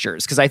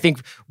gestures? Because I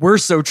think we're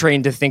so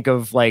trained to think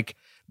of like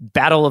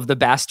Battle of the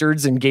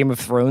Bastards and Game of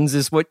Thrones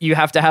is what you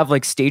have to have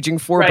like staging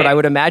for. Right. But I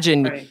would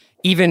imagine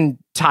even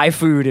Thai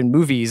food in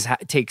movies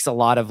takes a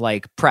lot of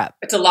like prep.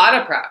 It's a lot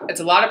of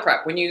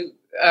prep. When you,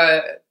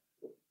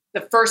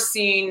 the first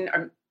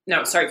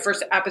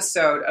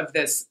episode of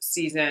this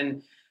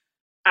season,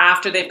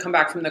 after they've come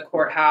back from the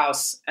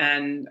courthouse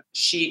and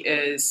she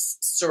is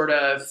sort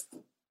of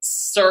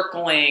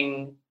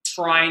circling,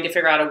 trying to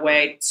figure out a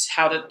way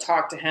how to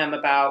talk to him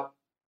about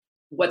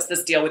what's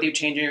this deal with you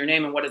changing your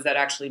name and what does that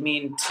actually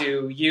mean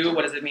to you?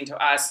 What does it mean to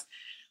us?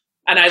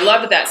 And I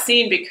loved that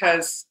scene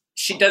because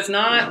she does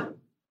not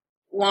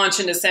launch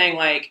into saying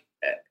like,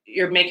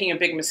 you're making a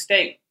big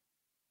mistake,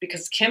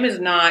 because Kim is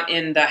not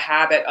in the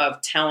habit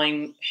of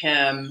telling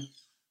him,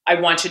 I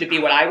want you to be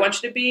what I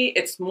want you to be.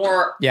 It's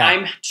more,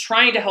 I'm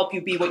trying to help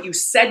you be what you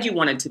said you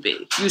wanted to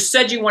be. You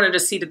said you wanted a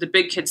seat at the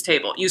big kids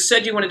table. You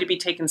said you wanted to be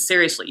taken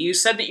seriously. You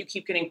said that you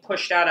keep getting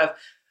pushed out of,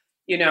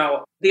 you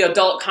know, the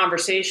adult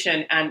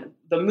conversation, and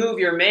the move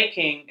you're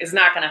making is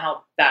not going to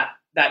help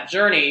that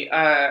journey.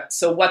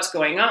 So what's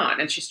going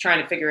on? And she's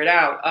trying to figure it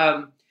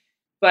out.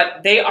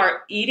 But they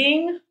are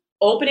eating,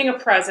 opening a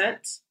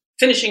present,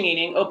 finishing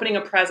eating, opening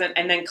a present,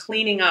 and then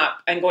cleaning up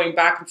and going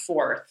back and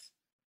forth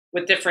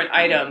with different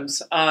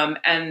items.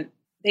 And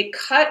they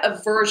cut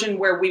a version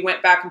where we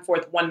went back and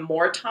forth one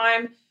more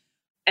time,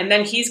 and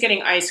then he's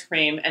getting ice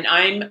cream and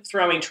I'm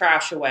throwing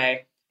trash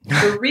away.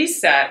 The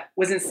reset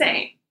was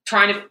insane.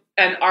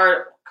 And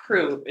our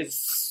crew is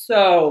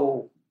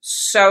so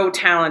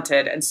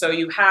talented. And so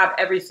you have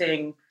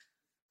everything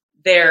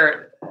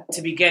there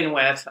to begin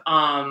with.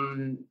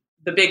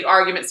 The big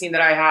argument scene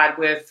that I had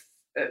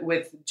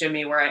with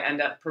Jimmy, where I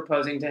end up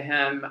proposing to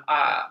him,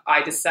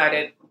 I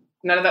decided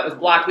none of that was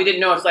blocked. We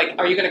didn't know if like,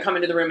 are you going to come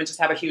into the room and just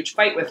have a huge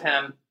fight with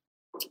him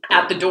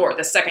at the door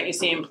the second you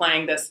see him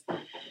playing this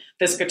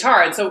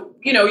guitar? And so,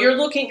 you know, you're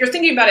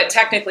thinking about it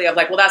technically of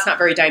like, well, that's not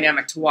very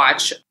dynamic to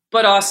watch,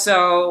 but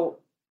also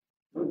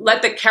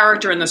let the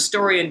character and the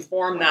story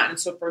inform that. And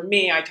so for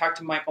me, I talked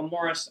to Michael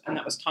Morris, and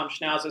that was Tom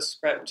Schnauz's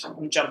script.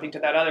 I'm jumping to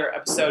that other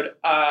episode.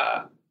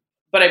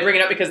 But I bring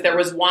it up because there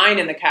was wine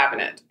in the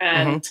cabinet,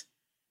 and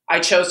I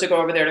chose to go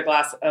over there to a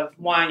glass of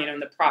wine, you know,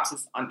 and the props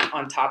is on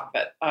top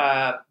of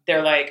it.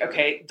 They're like,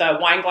 okay, the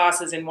wine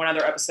glasses in one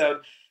other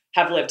episode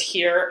have lived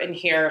here and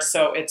here,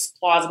 so it's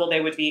plausible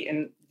they would be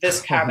in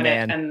this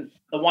cabinet. And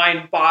the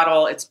wine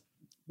bottle, it's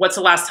what's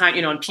the last time,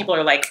 you know, and people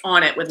are like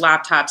on it with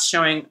laptops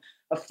showing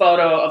a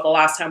photo of the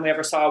last time we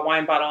ever saw a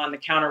wine bottle on the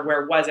counter.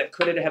 Where was it?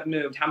 Could it have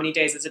moved? How many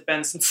days has it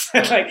been since?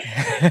 Like,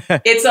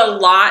 it's a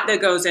lot that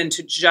goes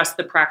into just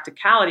the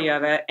practicality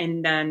of it.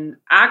 And then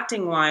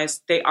acting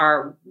wise, they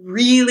are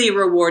really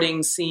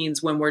rewarding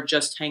scenes when we're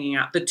just hanging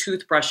out. The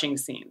toothbrushing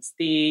scenes,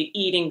 the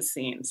eating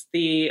scenes,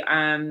 the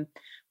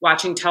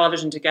watching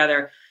television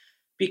together,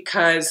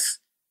 because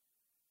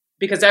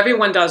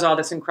everyone does all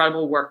this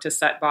incredible work to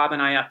set Bob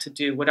and I up to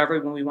do whatever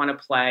we want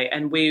to play.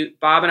 And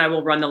Bob and I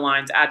will run the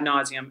lines ad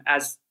nauseum,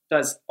 as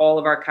does all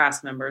of our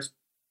cast members.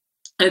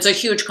 And it's a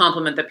huge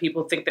compliment that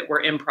people think that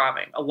we're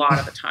improvising a lot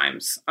of the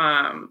times.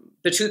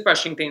 The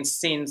toothbrushing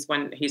scenes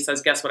when he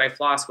says, guess what I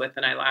floss with?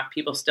 And I laugh.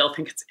 People still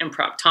think it's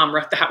improv. Tom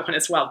wrote that one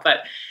as well, but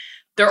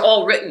they're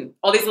all written.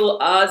 All these little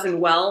uhs and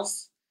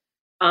wells,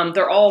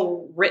 they're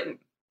all written.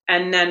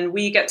 And then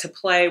we get to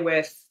play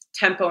with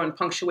tempo and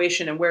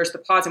punctuation, and where's the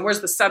pause and where's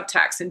the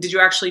subtext, and did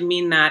you actually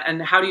mean that,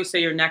 and how do you say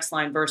your next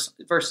line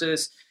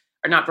versus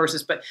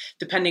but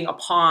depending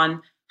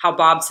upon how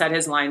Bob said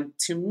his line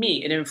to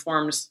me, it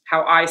informs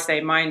how I say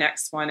my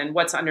next one and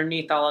what's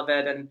underneath all of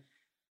it. And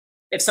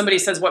if somebody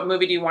says, what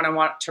movie do you want to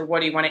watch or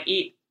what do you want to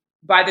eat?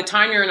 By the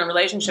time you're in a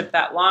relationship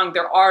that long,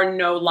 there are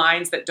no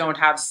lines that don't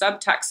have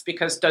subtext,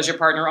 because does your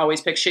partner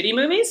always pick shitty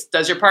movies?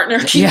 Does your partner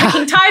keep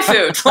picking Thai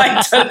food?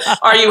 Like,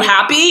 are you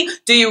happy?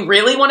 Do you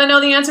really want to know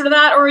the answer to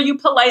that? Or are you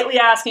politely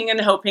asking and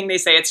hoping they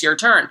say it's your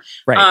turn?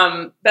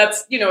 Right.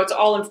 That's, it's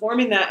all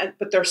informing that,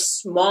 but they're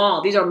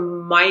small. These are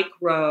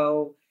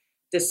micro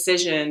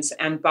decisions.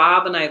 And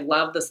Bob and I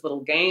love this little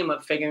game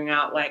of figuring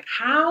out, like,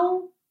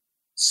 how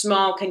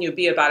small can you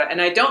be about it?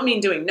 And I don't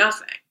mean doing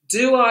nothing.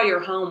 Do all your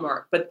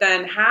homework, but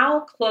then how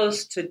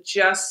close to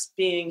just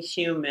being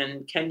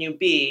human can you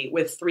be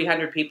with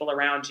 300 people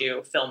around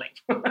you filming?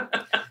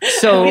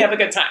 So we have a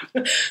good time.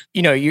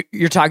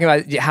 You're talking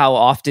about how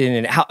often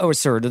and how,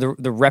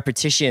 the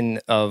repetition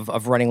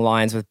of running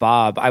lines with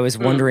Bob. I was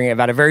wondering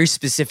about a very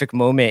specific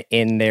moment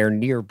in their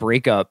near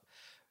breakup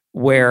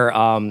where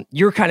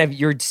you're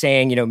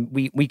saying,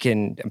 we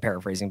can, I'm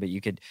paraphrasing, but you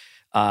could,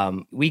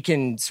 we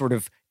can sort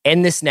of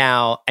end this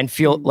now and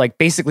feel like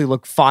basically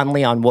look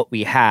fondly on what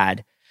we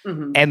had.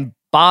 And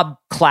Bob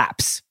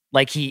claps.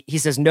 Like he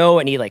says no,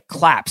 and he like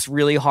claps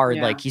really hard,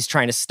 like he's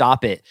trying to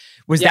stop it.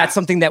 Was that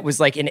something that was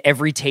like in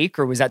every take,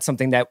 or was that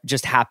something that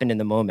just happened in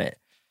the moment?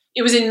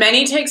 It was in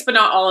many takes, but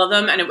not all of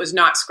them, and it was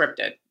not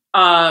scripted.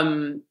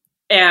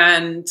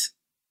 And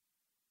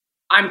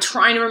I'm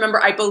trying to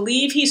remember, I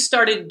believe he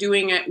started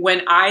doing it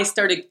when I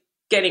started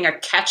getting a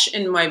catch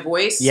in my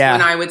voice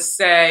when I would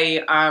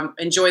say,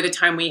 enjoy the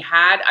time we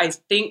had. I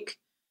think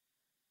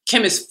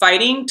Kim is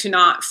fighting to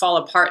not fall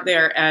apart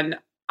there. And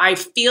I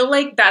feel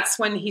like that's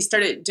when he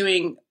started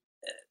doing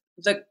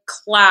the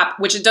clap,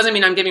 which it doesn't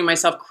mean I'm giving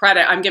myself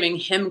credit. I'm giving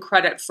him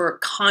credit for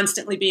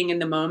constantly being in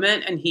the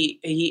moment. And he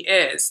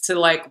is to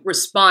like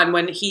respond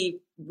when he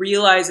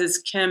realizes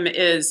Kim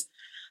this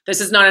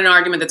is not an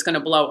argument that's going to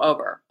blow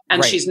over.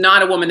 And she's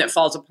not a woman that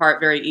falls apart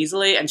very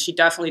easely. And she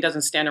definitely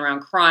doesn't stand around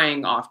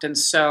crying often.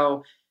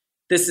 So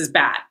this is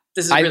bad.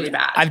 This is really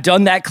bad. I've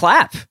done that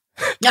clap.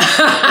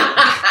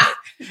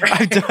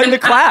 I've done the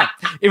clap.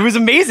 It was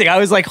amazing. I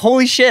was like,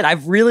 holy shit.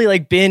 I've really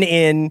like been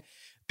in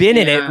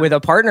it with a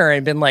partner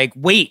and been like,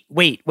 wait.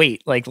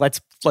 Like, let's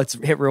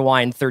hit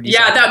rewind 30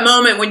 seconds. Yeah, that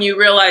moment when you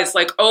realize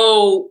like,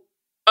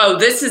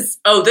 this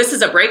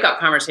is a breakup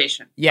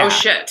conversation. Yeah. Oh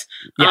shit.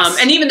 Yes.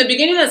 And even the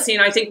beginning of the scene,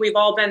 I think we've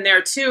all been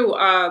there too,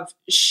 of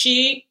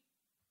she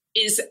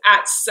is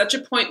at such a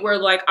point where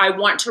like, I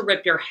want to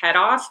rip your head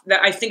off,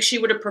 that I think she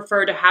would have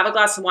preferred to have a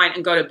glass of wine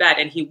and go to bed,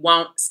 and he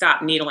won't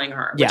stop needling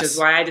her, which is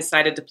why I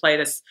decided to play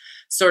this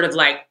sort of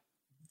like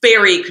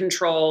very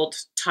controlled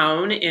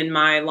tone in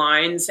my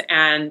lines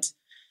and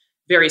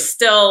very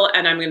still.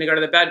 And I'm going to go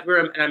to the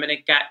bedroom and I'm going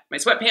to get my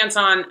sweatpants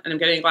on and I'm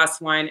getting a glass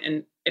of wine.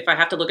 And if I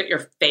have to look at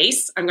your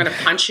face, I'm going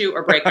to punch you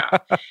or break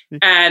up.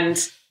 And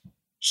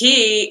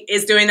he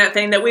is doing that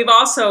thing that we've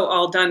also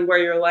all done where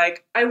you're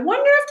like, I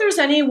wonder if there's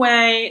any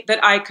way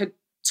that I could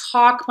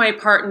talk my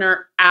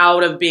partner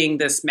out of being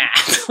this mad.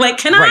 Like,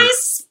 can I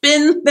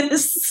spin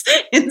this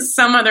in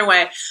some other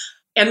way?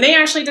 And they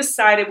actually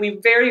decided, we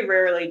very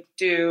rarely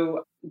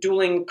do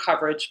dueling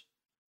coverage,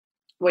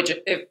 which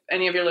if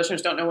any of your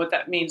listeners don't know what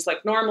that means,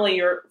 like normally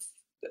you're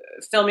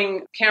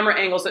filming camera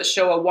angles that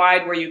show a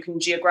wide where you can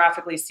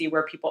geographically see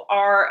where people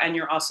are. And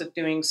you're also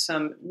doing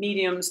some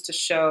mediums to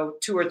show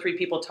 2 or 3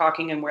 people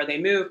talking and where they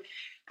move.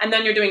 And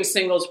then you're doing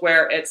singles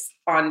where it's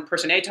on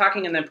person A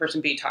talking and then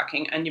person B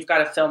talking. And you've got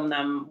to film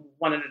them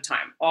one at a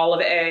time, all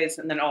of A's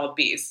and then all of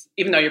B's,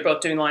 even though you're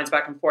both doing lines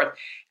back and forth.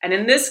 And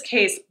in this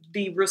case,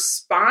 the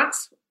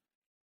response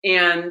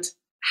and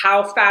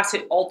how fast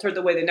it altered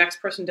the way the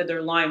next person did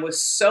their line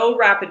was so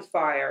rapid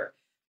fire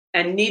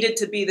and needed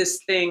to be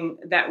this thing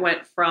that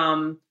went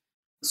from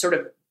sort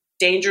of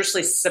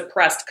dangerously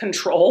suppressed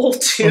control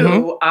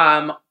to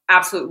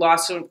absolute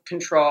loss of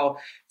control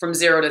from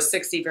 0 to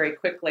 60 very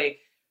quickly.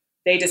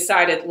 They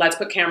decided, let's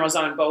put cameras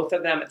on both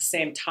of them at the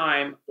same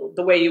time,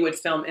 the way you would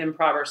film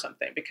improv or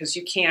something, because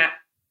you can't,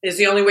 is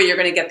the only way you're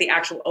going to get the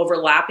actual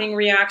overlapping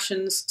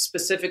reactions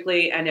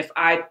specifically. And if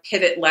I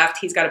pivot left,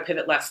 he's got to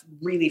pivot left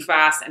really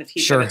fast. And if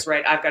he pivots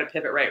right, I've got to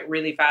pivot right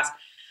really fast.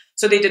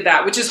 So they did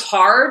that, which is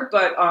hard,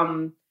 but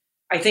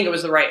I think it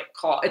was the right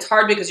call. It's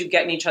hard because you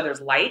get in each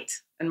other's light.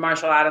 And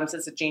Marshall Adams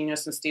is a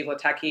genius and Steve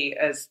Latecki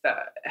is the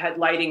head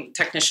lighting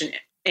technician.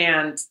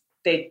 And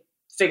they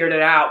figured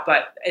it out,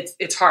 but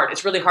it's hard.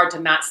 It's really hard to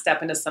not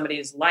step into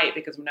somebody's light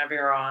because whenever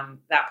you're on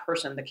that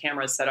person, the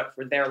camera is set up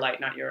for their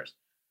light, not yours.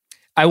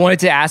 I wanted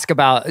to ask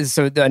about,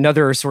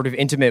 another sort of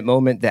intimate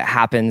moment that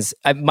happens.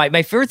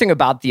 My favorite thing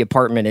about the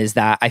apartment is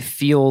that I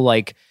feel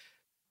like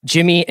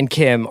Jimmy and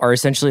Kim are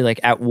essentially like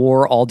at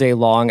war all day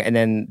long. And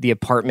then the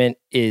apartment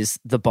is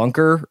the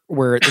bunker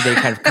where they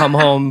kind of come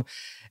home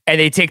and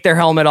they take their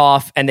helmet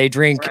off and they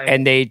drink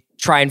and they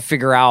try and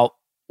figure out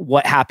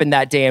what happened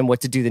that day and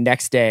what to do the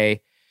next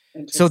day.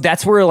 So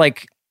that's where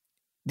like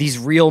these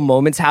real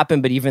moments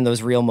happen. But even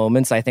those real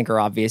moments, I think, are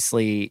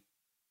obviously,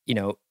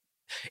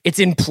 it's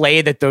in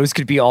play that those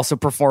could be also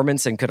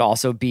performance and could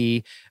also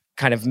be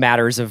kind of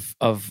matters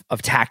of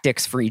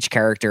tactics for each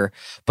character.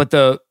 But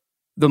the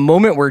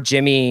moment where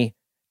Jimmy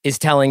is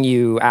telling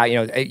you,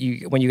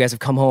 when you guys have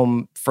come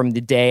home from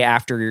the day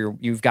after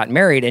you've gotten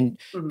married, and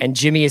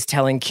Jimmy is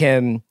telling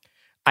Kim,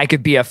 I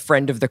could be a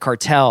friend of the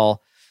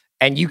cartel.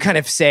 And you kind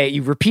of say,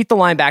 you repeat the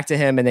line back to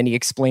him, and then he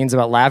explains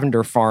about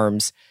lavender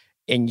farms.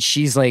 And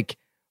she's like,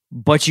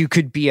 but you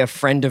could be a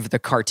friend of the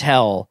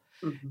cartel.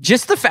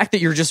 Just the fact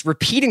that you're just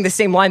repeating the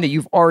same line that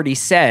you've already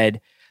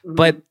said,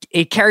 but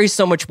it carries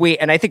so much weight.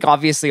 And I think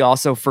obviously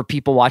also for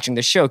people watching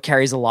the show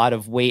carries a lot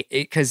of weight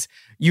because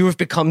you have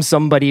become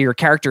somebody, your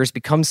character has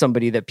become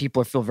somebody that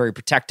people feel very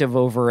protective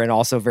over and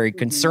also very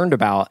concerned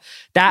about.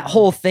 That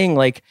whole thing,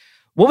 like,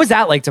 what was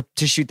that like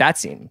to shoot that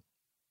scene?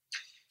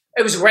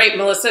 It was great.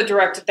 Melissa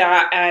directed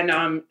that,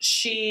 and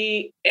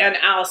she and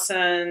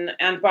Allison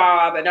and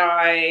Bob and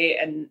I,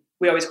 and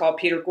we always call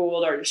Peter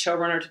Gould, our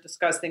showrunner, to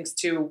discuss things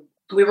too.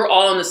 We were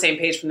all on the same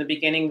page from the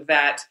beginning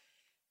that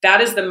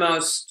is the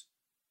most,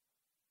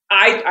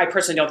 I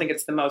personally don't think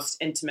it's the most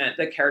intimate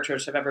the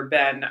characters have ever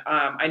been.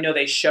 I know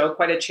they show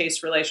quite a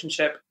chaste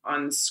relationship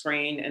on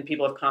screen, and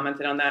people have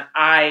commented on that.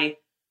 I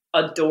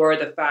adore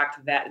the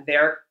fact that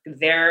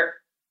their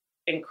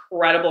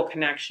incredible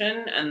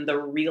connection and the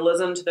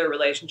realism to their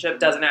relationship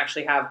doesn't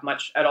actually have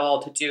much at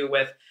all to do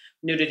with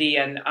nudity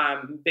and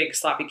big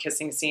sloppy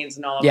kissing scenes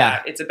and all of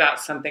that. It's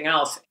about something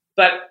else.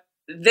 But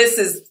this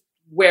is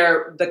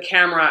where the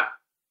camera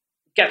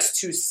gets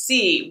to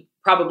see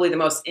probably the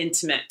most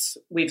intimate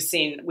we've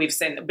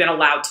been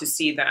allowed to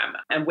see them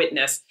and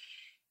witness.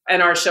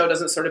 And our show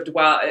doesn't sort of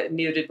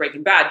neither did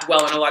Breaking Bad,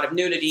 dwell on a lot of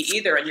nudity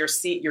either. And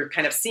you're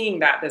kind of seeing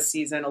that this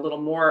season a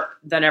little more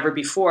than ever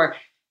before.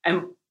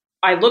 And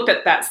I looked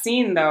at that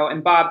scene though,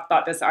 and Bob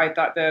thought this, I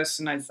thought this,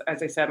 and as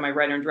I said, my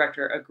writer and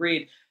director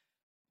agreed.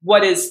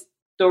 What is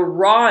the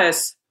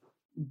rawest,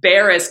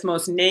 barest,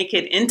 most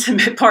naked,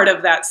 intimate part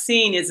of that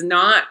scene is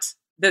not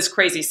this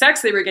crazy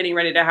sex they were getting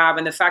ready to have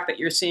and the fact that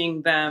you're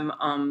seeing them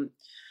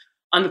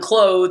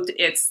unclothed.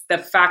 It's the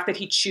fact that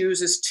he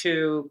chooses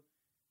to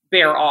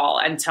bear all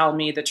and tell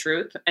me the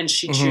truth, and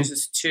she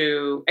chooses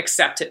to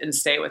accept it and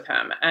stay with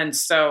him. And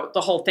so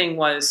the whole thing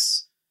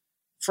was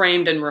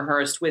framed and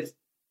rehearsed with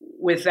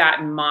that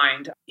in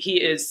mind.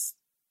 He is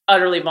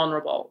utterly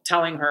vulnerable,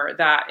 telling her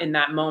that in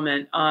that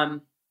moment.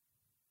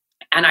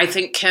 And I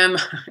think Kim,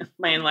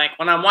 when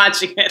I'm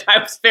watching it, I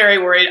was very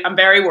worried. I'm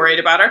very worried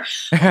about her.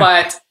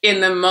 But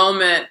in the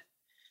moment,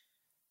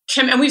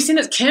 Kim, and we've seen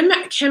this, Kim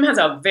has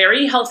a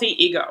very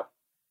healthy ego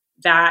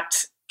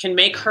that can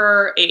make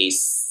her a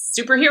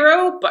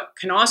superhero, but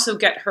can also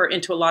get her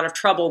into a lot of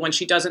trouble when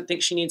she doesn't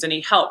think she needs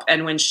any help,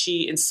 and when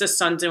she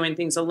insists on doing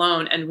things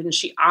alone, and when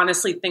she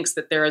honestly thinks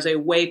that there is a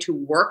way to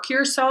work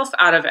yourself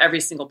out of every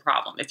single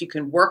problem. If you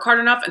can work hard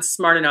enough and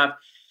smart enough,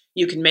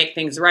 you can make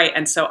things right.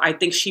 And so I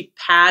think she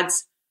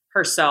pads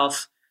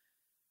herself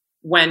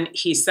when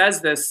he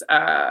says this,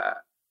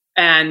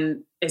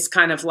 and it's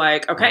kind of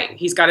like, okay,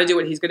 he's got to do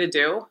what he's going to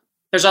do.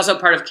 There's also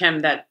part of Kim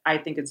that I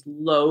think is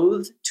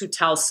loath to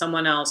tell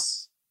someone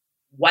else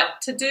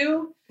what to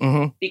do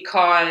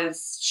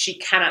because she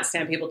cannot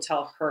stand people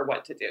tell her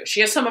what to do. She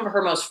has some of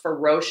her most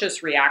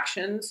ferocious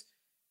reactions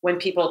when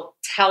people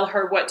tell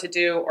her what to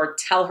do or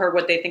tell her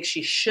what they think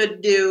she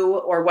should do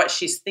or what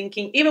she's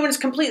thinking, even when it's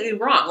completely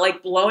wrong,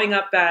 like blowing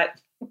up at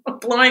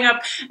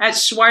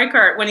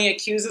Schweikart when he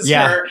accuses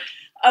her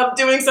of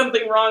doing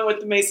something wrong with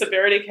the Mesa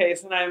Verde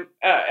case, and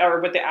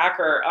or with the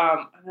Acker,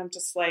 and I'm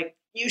just like,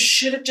 you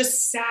should have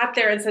just sat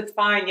there and said,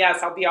 fine,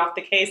 yes, I'll be off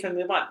the case and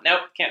move on.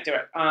 Nope, can't do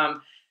it.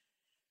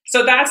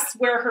 So that's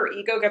where her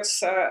ego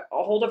gets a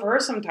hold of her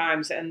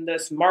sometimes, and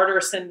this martyr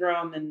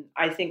syndrome. And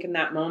I think in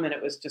that moment,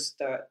 it was just,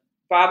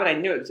 Bob and I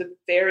knew it was a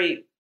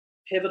very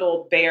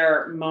pivotal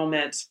bear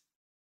moment.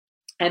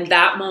 And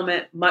that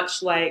moment,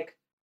 much like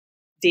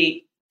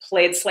the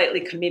played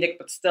slightly comedic,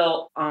 but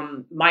still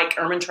Mike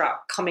Ehrmantraut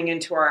coming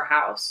into our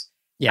house.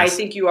 Yes. I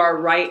think you are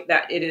right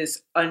that it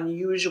is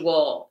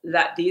unusual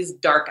that these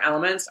dark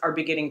elements are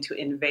beginning to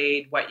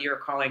invade what you're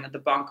calling the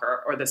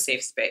bunker or the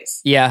safe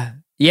space. Yeah.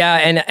 Yeah.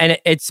 And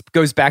it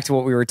goes back to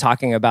what we were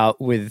talking about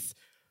with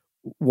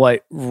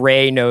what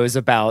Ray knows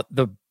about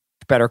the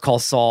Better Call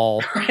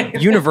Saul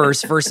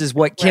universe versus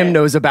what Kim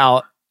knows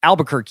about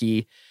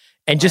Albuquerque.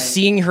 And just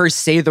seeing her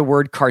say the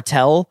word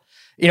cartel,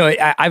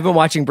 I've been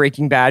watching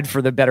Breaking Bad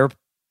for the better,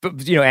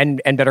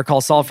 and Better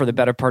Call Saul for the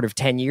better part of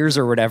 10 years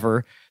or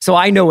whatever. So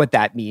I know what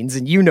that means,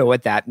 and you know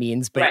what that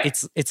means, but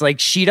it's like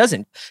she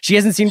hasn't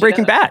seen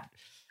Breaking Bad.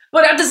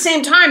 But at the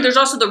same time, there's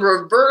also the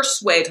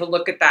reverse way to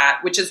look at that,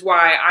 which is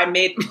why I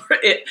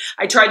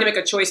tried to make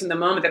a choice in the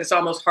moment that it's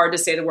almost hard to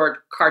say the word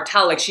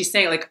cartel. Like she's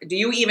saying, like, do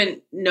you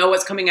even know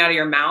what's coming out of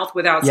your mouth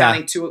without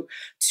sounding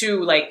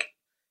too like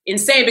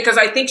insane? Because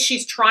I think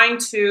she's trying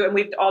to, and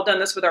we've all done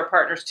this with our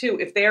partners too,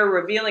 if they are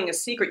revealing a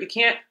secret, you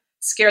can't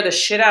scare the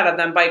shit out of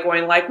them by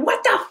going like,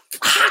 what the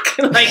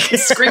fuck? Like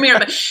screaming at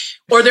them.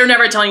 Or they're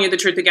never telling you the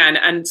truth again.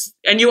 And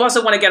you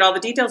also want to get all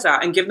the details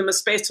out and give them a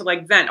space to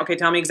like vent. Okay,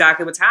 tell me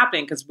exactly what's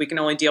happening, because we can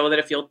only deal with it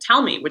if you'll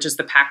tell me, which is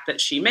the pact that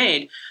she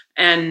made.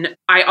 And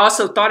I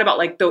also thought about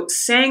like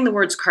saying the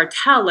words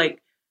cartel,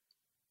 like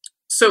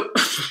So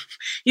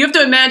you have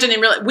to imagine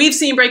we've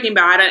seen Breaking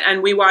Bad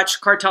and we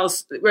watch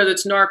cartels, whether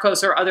it's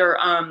Narcos or other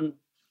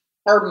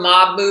or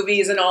mob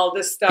movies and all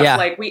this stuff. Yeah.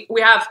 Like we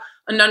have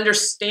an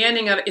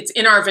understanding of it's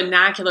in our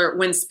vernacular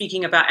when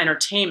speaking about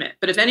entertainment.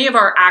 But if any of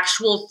our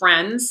actual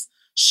friends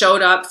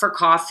showed up for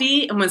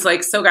coffee and was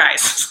like, so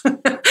guys,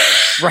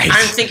 right.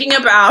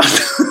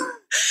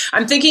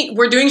 I'm thinking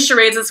we're doing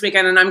charades this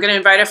weekend and I'm going to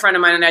invite a friend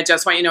of mine and I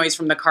just want you to know he's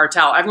from the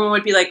cartel. Everyone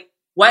would be like,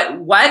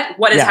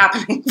 what is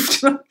happening?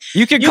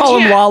 You can call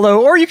him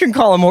Wallow or you can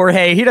call him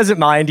Jorge. He doesn't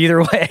mind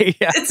either way.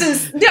 Yeah.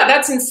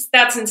 That's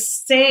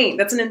insane.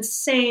 That's an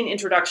insane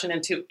introduction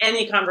into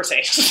any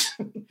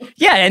conversation.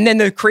 Yeah. And then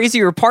the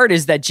crazier part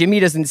is that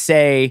Jimmy doesn't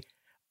say,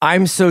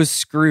 I'm so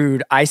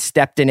screwed. I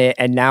stepped in it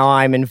and now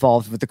I'm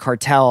involved with the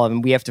cartel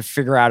and we have to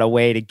figure out a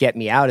way to get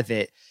me out of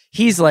it.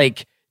 He's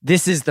like,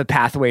 this is the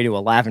pathway to a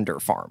lavender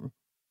farm.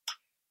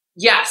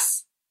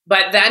 Yes.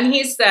 But then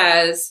he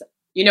says,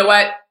 you know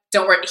what?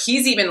 Don't worry.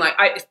 He's even like,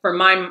 for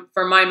my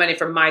money,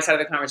 from my side of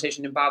the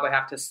conversation, and Bob would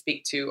have to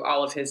speak to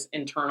all of his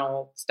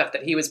internal stuff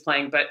that he was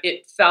playing, but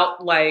it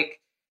felt like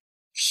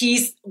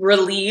he's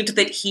relieved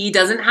that he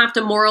doesn't have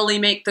to morally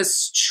make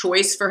this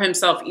choice for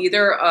himself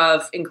either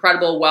of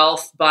incredible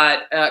wealth,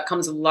 but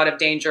comes with a lot of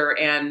danger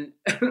and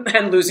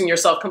and losing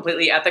yourself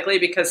completely ethically,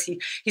 because he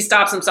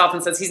stops himself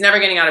and says he's never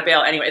getting out of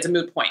bail anyway. It's a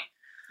moot point.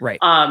 Right.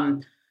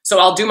 So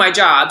I'll do my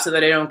job so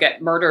that I don't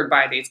get murdered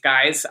by these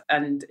guys,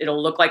 and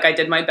it'll look like I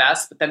did my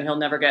best, but then he'll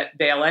never get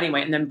bail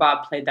anyway. And then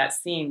Bob played that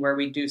scene where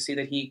we do see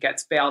that he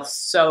gets bail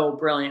so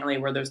brilliantly,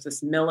 where there's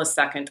this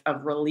millisecond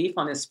of relief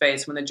on his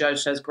face when the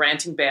judge says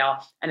granting bail,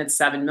 and it's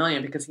 $7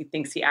 million, because he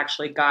thinks he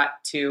actually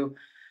got to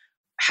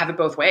have it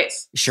both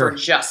ways. Sure. For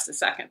just a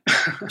second.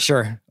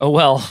 Sure. Oh,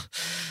 well.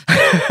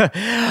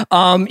 I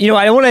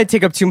don't want to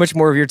take up too much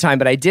more of your time,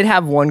 but I did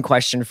have one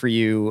question for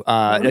you.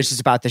 That's just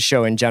about the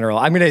show in general.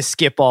 I'm going to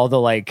skip all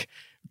the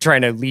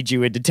trying to lead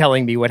you into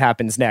telling me what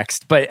happens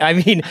next. But I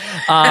mean,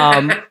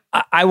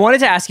 I wanted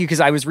to ask you, because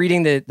I was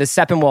reading the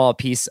Seppenwall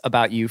piece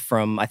about you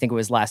from, I think it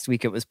was last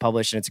week it was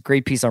published, and it's a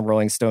great piece on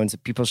Rolling Stones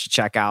that people should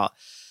check out.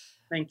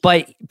 Thank you.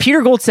 But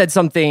Peter Gold said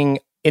something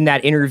in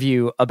that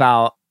interview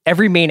about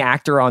every main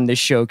actor on this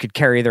show could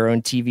carry their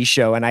own TV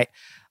show. And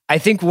I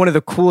think one of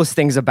the coolest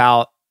things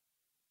about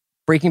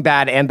Breaking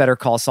Bad and Better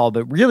Call Saul,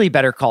 but really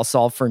Better Call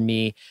Saul for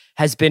me,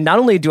 has been not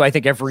only do I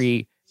think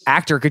every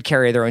actor could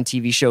carry their own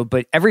TV show,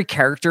 but every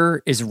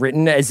character is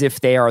written as if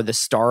they are the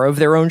star of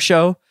their own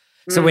show.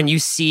 So when you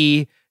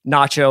see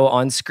Nacho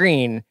on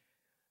screen,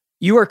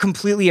 you are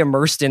completely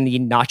immersed in the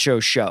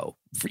Nacho show,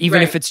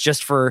 even if it's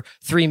just for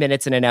 3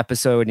 minutes in an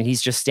episode and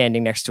he's just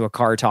standing next to a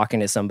car talking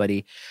to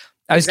somebody.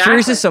 I was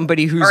curious as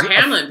somebody who's... Or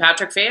Hamlin,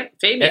 Patrick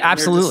Fabian.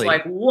 Absolutely. You're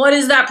just like, what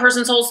is that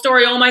person's whole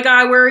story? Oh my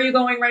God, where are you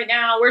going right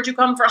now? Where'd you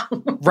come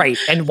from? Right.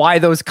 And why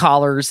those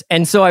collars?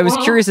 And so I was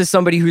curious as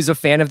somebody who's a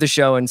fan of the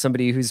show and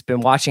somebody who's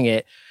been watching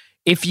it,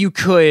 if you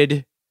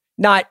could,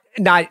 not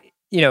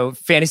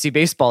fantasy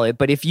baseball it,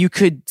 but if you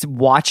could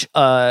watch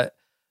a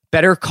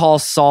Better Call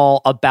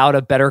Saul about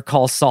a Better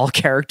Call Saul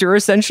character,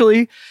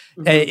 essentially,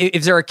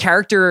 is there a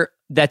character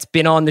that's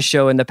been on the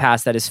show in the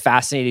past that has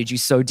fascinated you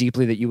so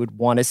deeply that you would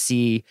want to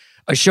see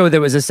a show that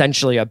was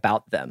essentially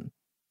about them?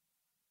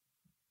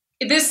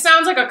 This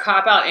sounds like a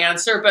cop-out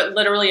answer, but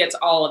literally it's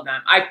all of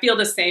them. I feel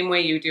the same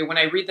way you do when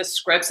I read the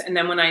scripts, and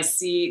then when I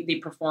see the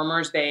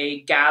performers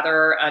they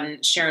gather,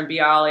 and Sharon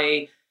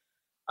Bialy,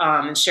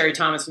 and Sherry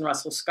Thomas and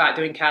Russell Scott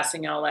doing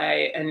Casting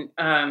LA, and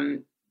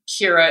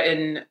Kira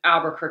in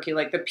Albuquerque,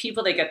 like the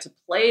people they get to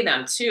play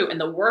them too,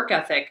 and the work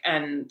ethic.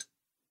 And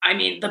I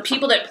mean, the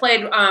people that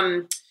played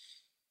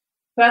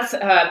Beth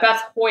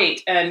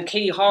Hoyt and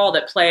Katie Hall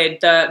that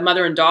played the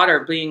mother and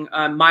daughter, being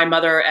my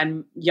mother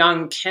and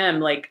young Kim,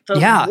 like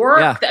the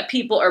work that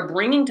people are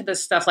bringing to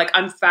this stuff. Like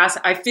I'm fast.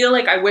 I feel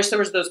like I wish there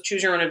was those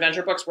choose your own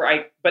adventure books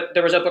but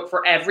there was a book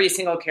for every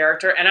single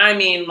character. And I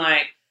mean,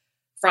 like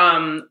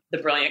from the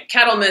brilliant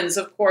Kettlemans,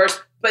 of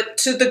course, but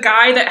to the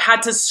guy that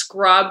had to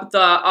scrub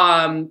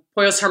the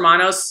Pollos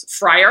Hermanos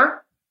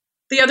fryer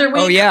the other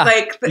week. Oh yeah.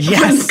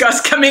 When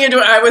Gus coming into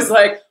it, I was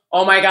like,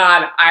 oh my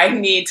God, I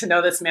need to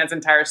know this man's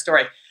entire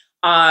story.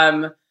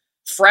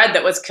 Fred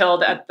that was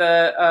killed at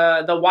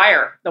the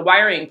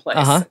wiring place.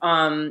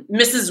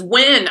 Mrs.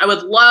 Wynn, I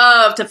would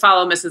love to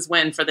follow Mrs.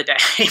 Wynn for the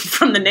day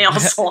from the nail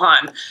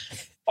salon.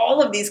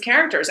 All of these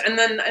characters.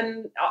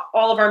 And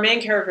all of our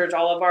main characters,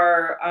 all of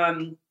our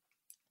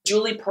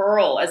Julie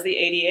Pearl as the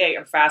ADA,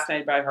 I'm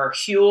fascinated by her.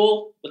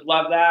 Huel, would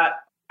love that.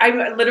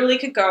 I literally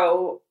could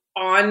go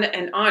on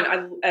and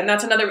on. And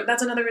that's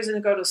another reason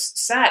to go to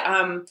set.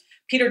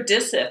 Peter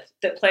Disiff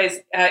that plays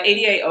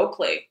ADA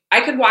Oakley.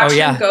 I could watch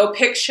him go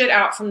pick shit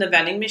out from the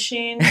vending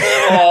machine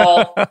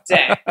all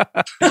day.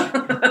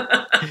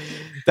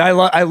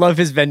 I love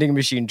his vending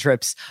machine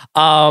trips.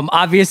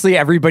 Obviously,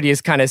 everybody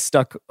is kind of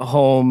stuck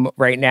home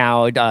right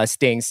now,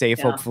 staying safe,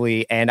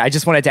 hopefully. And I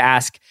just wanted to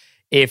ask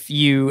if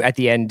you, at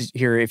the end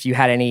here, if you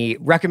had any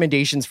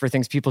recommendations for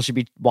things people should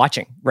be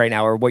watching right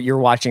now, or what you're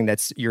watching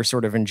you're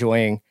sort of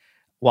enjoying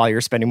while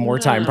you're spending more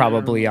time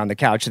probably on the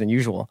couch than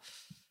usual.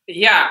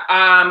 Yeah.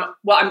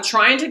 Well, I'm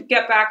trying to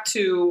get back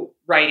to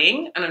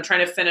writing, and I'm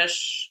trying to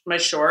finish my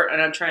short,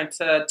 and I'm trying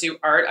to do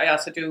art. I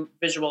also do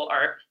visual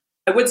art.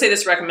 I would say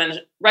this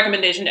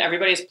recommendation to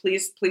everybody is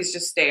please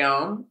just stay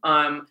home.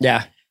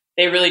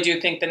 They really do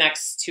think the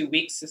next 2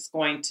 weeks is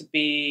going to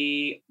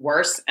be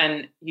worse,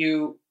 and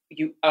you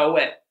owe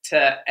it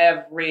to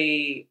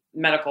every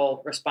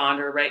medical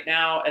responder right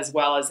now, as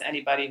well as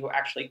anybody who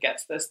actually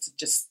gets this, to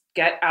just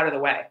get out of the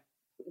way.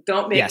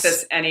 Don't make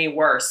this any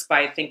worse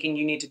by thinking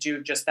you need to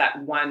do just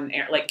that one.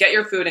 Like, get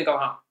your food and go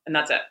home, and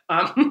that's it.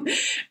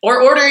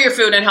 Or order your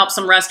food and help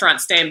some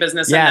restaurants stay in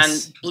business, and then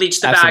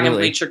bleach the bag and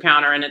bleach your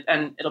counter,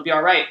 and it'll be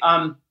all right.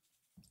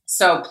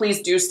 So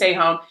please do stay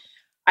home.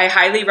 I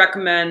highly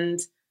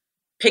recommend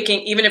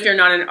picking, even if you're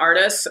not an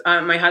artist.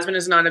 My husband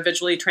is not a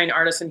visually trained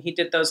artist, and he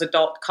did those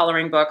adult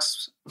coloring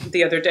books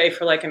the other day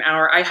for like an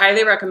hour. I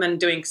highly recommend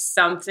doing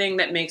something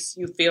that makes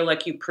you feel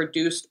like you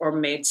produced or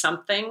made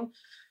something.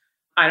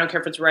 I don't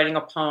care if it's writing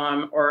a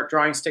poem or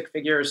drawing stick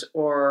figures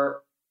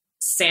or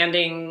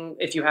sanding.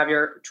 If you have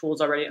your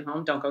tools already at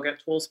home, don't go get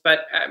tools.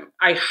 But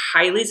I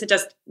highly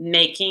suggest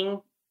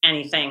making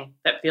anything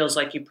that feels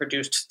like you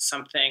produced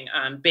something,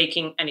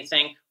 baking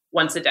anything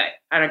once a day.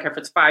 I don't care if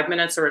it's 5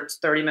 minutes or it's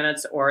 30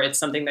 minutes or it's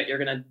something that you're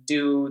going to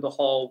do the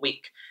whole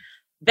week.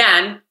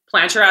 Then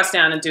plant your ass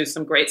down and do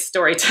some great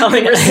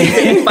storytelling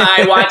receiving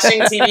by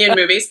watching TV and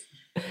movies.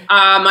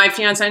 My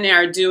fiance and I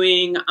are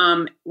doing,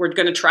 we're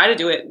going to try to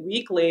do it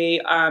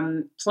weekly,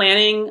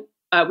 planning.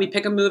 We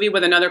pick a movie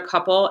with another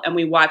couple and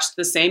we watch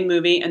the same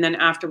movie, and then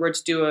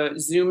afterwards do a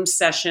Zoom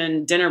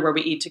session dinner where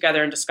we eat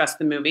together and discuss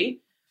the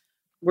movie.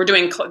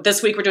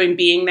 This week we're doing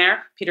Being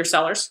There, Peter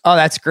Sellers. Oh,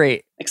 that's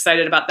great.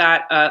 Excited about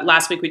that.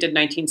 Last week we did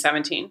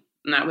 1917,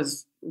 and that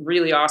was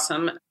really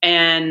awesome.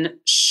 And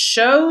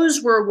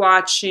shows we're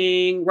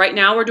watching, right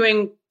now we're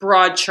doing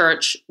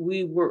Broadchurch.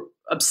 We were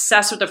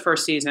obsessed with the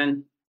first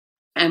season,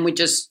 and we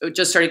just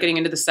started getting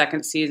into the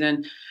second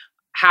season.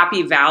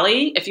 Happy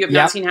Valley. If you have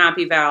not seen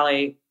Happy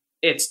Valley,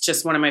 it's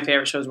just one of my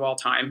favorite shows of all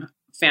time.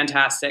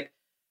 Fantastic.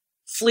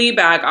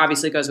 Fleabag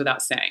obviously goes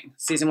without saying.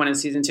 Season 1 and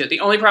season 2. The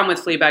only problem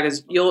with Fleabag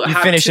is you'll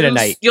finish it at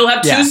night. You'll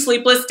have 2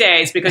 sleepless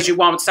days because you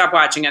won't stop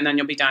watching it, and then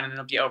you'll be done and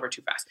it'll be over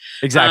too fast.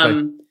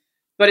 Exactly.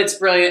 But it's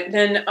brilliant.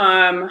 Then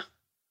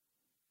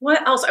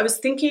what else? I was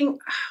thinking,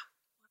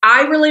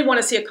 I really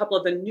want to see a couple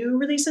of the new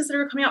releases that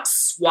are coming out.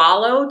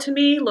 Swallow, to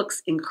me,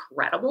 looks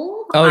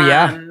incredible. Oh,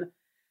 yeah.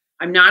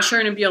 I'm not sure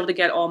I'm going to be able to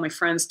get all my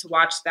friends to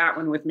watch that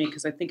one with me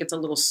because I think it's a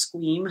little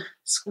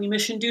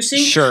squeamish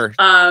inducing. Sure.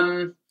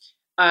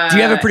 Do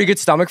you have a pretty good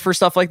stomach for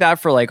stuff like that,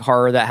 for like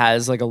horror that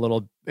has like a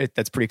little,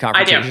 that's pretty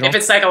confrontational? I do. If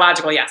it's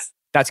psychological, yes.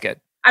 That's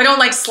good. I don't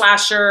like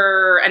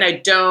slasher, and I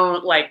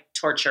don't like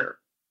torture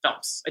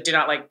films. I do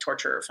not like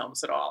torture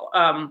films at all.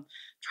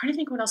 Trying to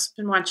think what else I've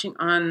been watching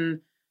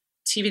on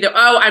TV though.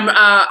 Oh,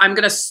 I'm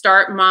going to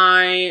start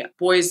my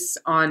Boys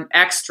on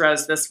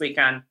Extras this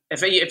weekend.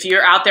 If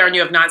you're out there and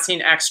you have not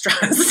seen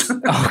Extras,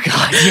 oh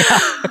god,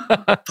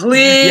 yeah,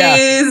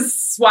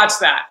 please watch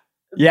that.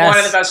 Yes.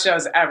 One of the best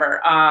shows ever.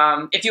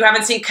 If you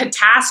haven't seen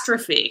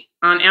Catastrophe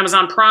on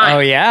Amazon Prime. Oh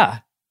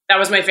yeah. That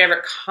was my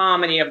favorite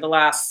comedy of the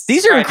last.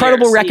 These are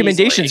incredible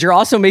recommendations. Easily. You're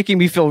also making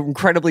me feel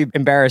incredibly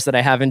embarrassed that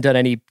I haven't done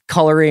any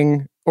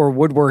coloring or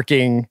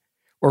woodworking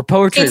or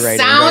poetry writing. It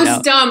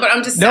sounds dumb, but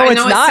I'm just saying. I know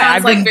it's not. It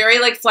sounds like very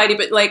like flighty,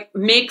 but like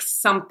make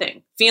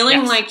something.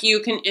 Feeling like you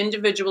can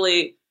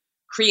individually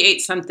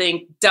create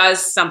something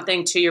does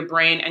something to your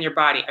brain and your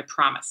body. I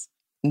promise.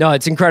 No,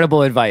 it's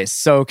incredible advice.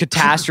 So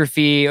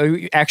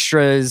Catastrophe,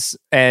 Extras,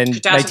 and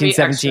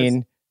 1917.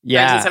 Extras.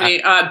 Yeah.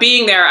 1917.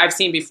 Being There, I've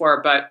seen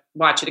before, but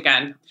watch it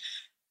again.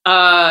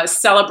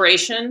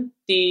 Celebration,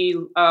 the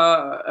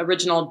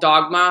original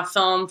Dogma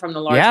film from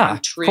the Lars von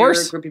Trier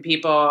group of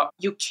people.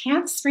 You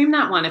can't stream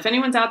that one. If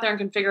anyone's out there and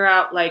can figure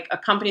out like a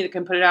company that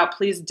can put it out,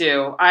 please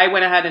do. I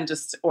went ahead and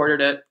just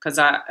ordered it because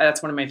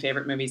that's one of my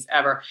favorite movies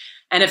ever.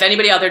 And if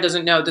anybody out there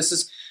doesn't know, this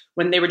is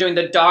when they were doing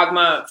the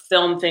Dogma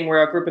film thing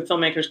where a group of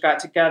filmmakers got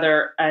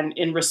together, and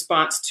in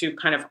response to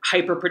kind of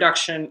hyper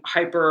production,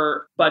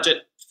 hyper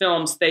budget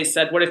films, they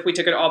said, what if we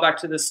took it all back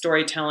to the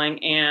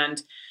storytelling,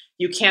 and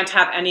you can't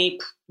have any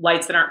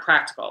lights that aren't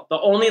practical. The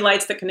only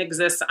lights that can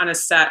exist on a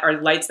set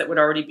are lights that would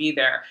already be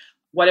there.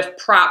 What if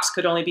props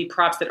could only be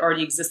props that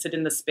already existed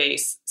in the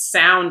space?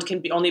 Sound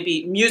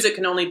music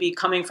can only be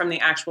coming from the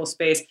actual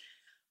space.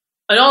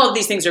 And all of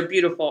these things are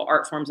beautiful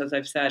art forms, as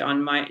I've said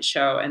on my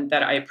show, and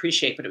that I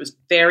appreciate. But it was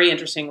very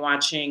interesting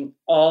watching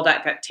all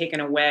that got taken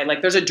away.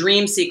 Like there's a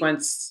dream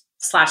sequence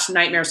 /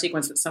 nightmare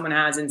sequence that someone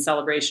has in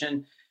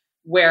Celebration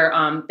where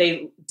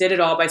they did it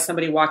all by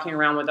somebody walking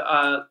around with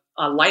a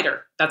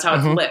lighter. That's how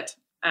it's lit.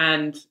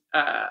 And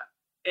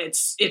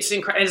it's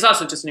incredible. It's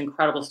also just an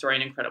incredible story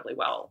and incredibly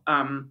well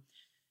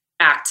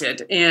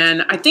acted.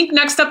 And I think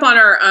next up on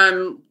our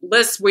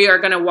list, we're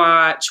going to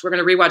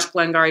rewatch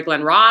Glengarry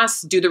Glen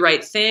Ross, Do the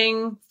Right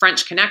Thing,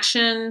 French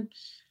Connection.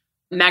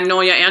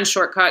 Magnolia and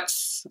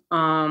Shortcuts.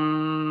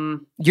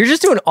 You're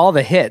just doing all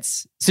the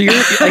hits. So you're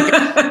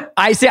like,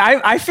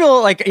 I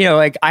feel like,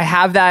 like I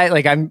have that,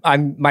 like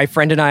my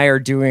friend and I are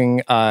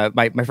doing,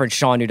 my friend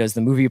Sean, who does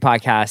the movie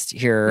podcast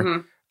here.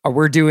 Mm-hmm.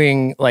 We're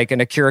doing like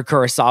an Akira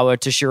Kurosawa,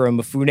 Toshiro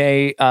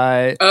Mifune,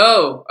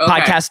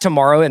 podcast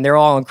tomorrow, and they're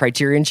all on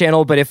Criterion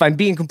Channel. But if I'm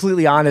being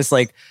completely honest,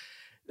 like,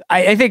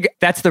 I think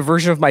that's the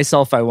version of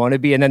myself I want to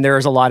be. And then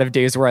there's a lot of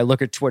days where I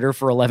look at Twitter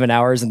for 11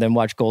 hours and then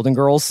watch Golden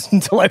Girls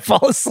until I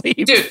fall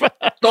asleep. Dude,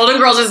 Golden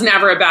Girls is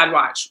never a bad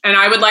watch. And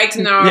I would like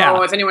to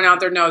know if anyone out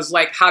there knows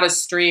like how to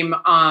stream.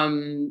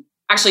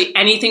 Actually,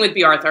 anything with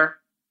B. Arthur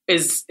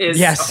is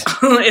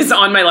is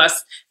on my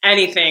list.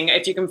 Anything.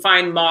 If you can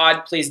find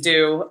Maude, please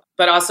do.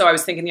 But also I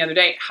was thinking the other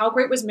day, how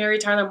great was Mary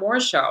Tyler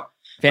Moore's show?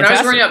 Fantastic. When I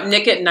was growing up,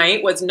 Nick at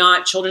Night was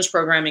not children's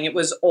programming. It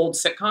was old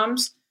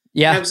sitcoms.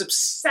 Yeah, and I was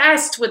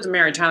obsessed with the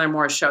Mary Tyler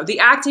Moore show. The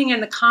acting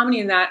and the comedy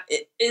in that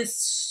is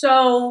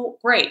so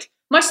great.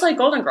 Much like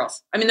Golden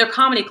Girls. I mean, they're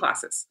comedy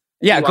classes.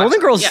 Yeah,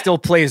 Golden Girls still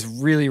plays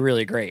really,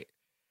 really great.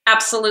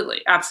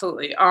 Absolutely,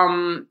 absolutely. I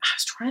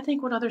was trying to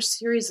think what other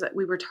series that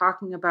we were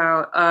talking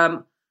about.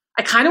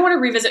 I kind of want to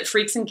revisit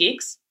Freaks and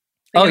Geeks.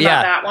 About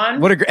that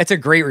one. It's a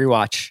great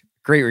rewatch.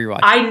 Great rewatch.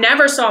 I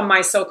never saw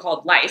My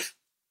So-Called Life.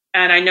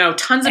 And I know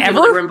tons of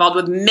people that were involved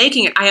with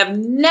making it. I have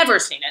never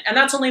seen it. And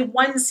that's only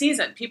one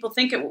season. People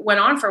think it went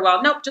on for a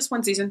while. Nope, just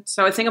one season.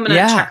 So I think I'm going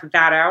to check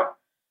that out.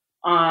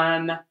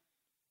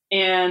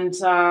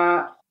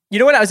 You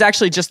know what I was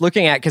actually just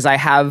looking at, because I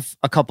have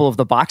a couple of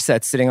the box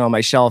sets sitting on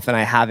my shelf and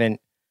I haven't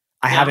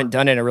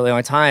done it in a really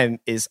long time,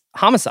 is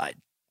Homicide,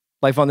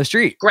 Life on the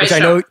Street. Great show. I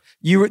know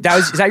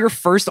is that your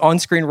first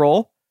on-screen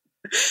role?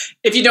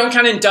 If you don't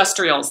count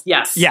Industrials,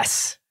 yes.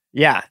 Yes.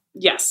 Yeah.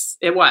 Yes,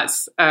 it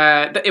was.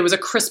 It was a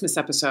Christmas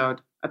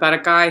episode about a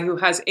guy who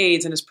has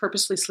AIDS and is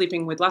purposely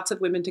sleeping with lots of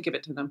women to give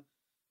it to them.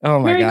 Oh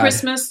my God. Merry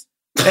Christmas.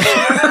 But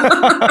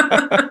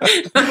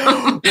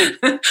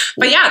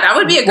yeah, that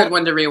would be a good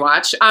one to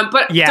rewatch.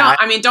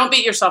 Don't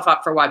beat yourself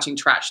up for watching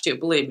trash too.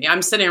 Believe me,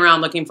 I'm sitting around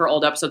looking for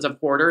old episodes of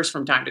Hoarders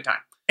from time to time.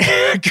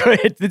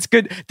 Good. It's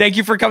good. Thank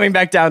you for coming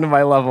back down to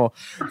my level.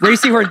 Rhea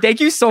Seehorn, thank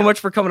you so much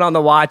for coming on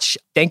The Watch.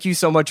 Thank you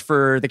so much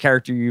for the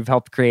character you've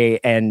helped create.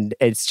 And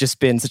it's just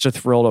been such a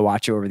thrill to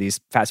watch you over these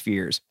past few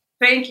years.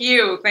 Thank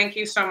you. Thank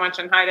you so much.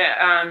 And hi to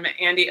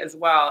Andy as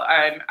well.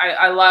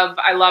 I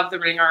love The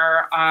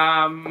Ringer.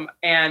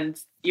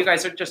 And you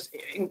guys are just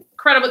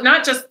incredible.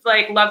 Not just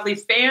like lovely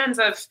fans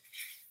of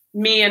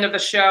me and of the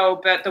show,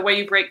 but the way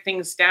you break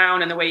things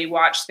down and the way you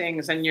watch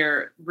things and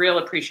your real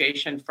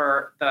appreciation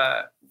for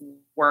the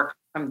work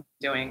I'm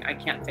doing. I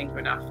can't thank you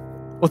enough.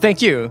 Well,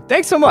 thank you.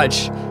 Thanks so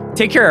much.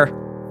 Take care.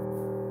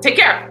 Take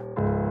care.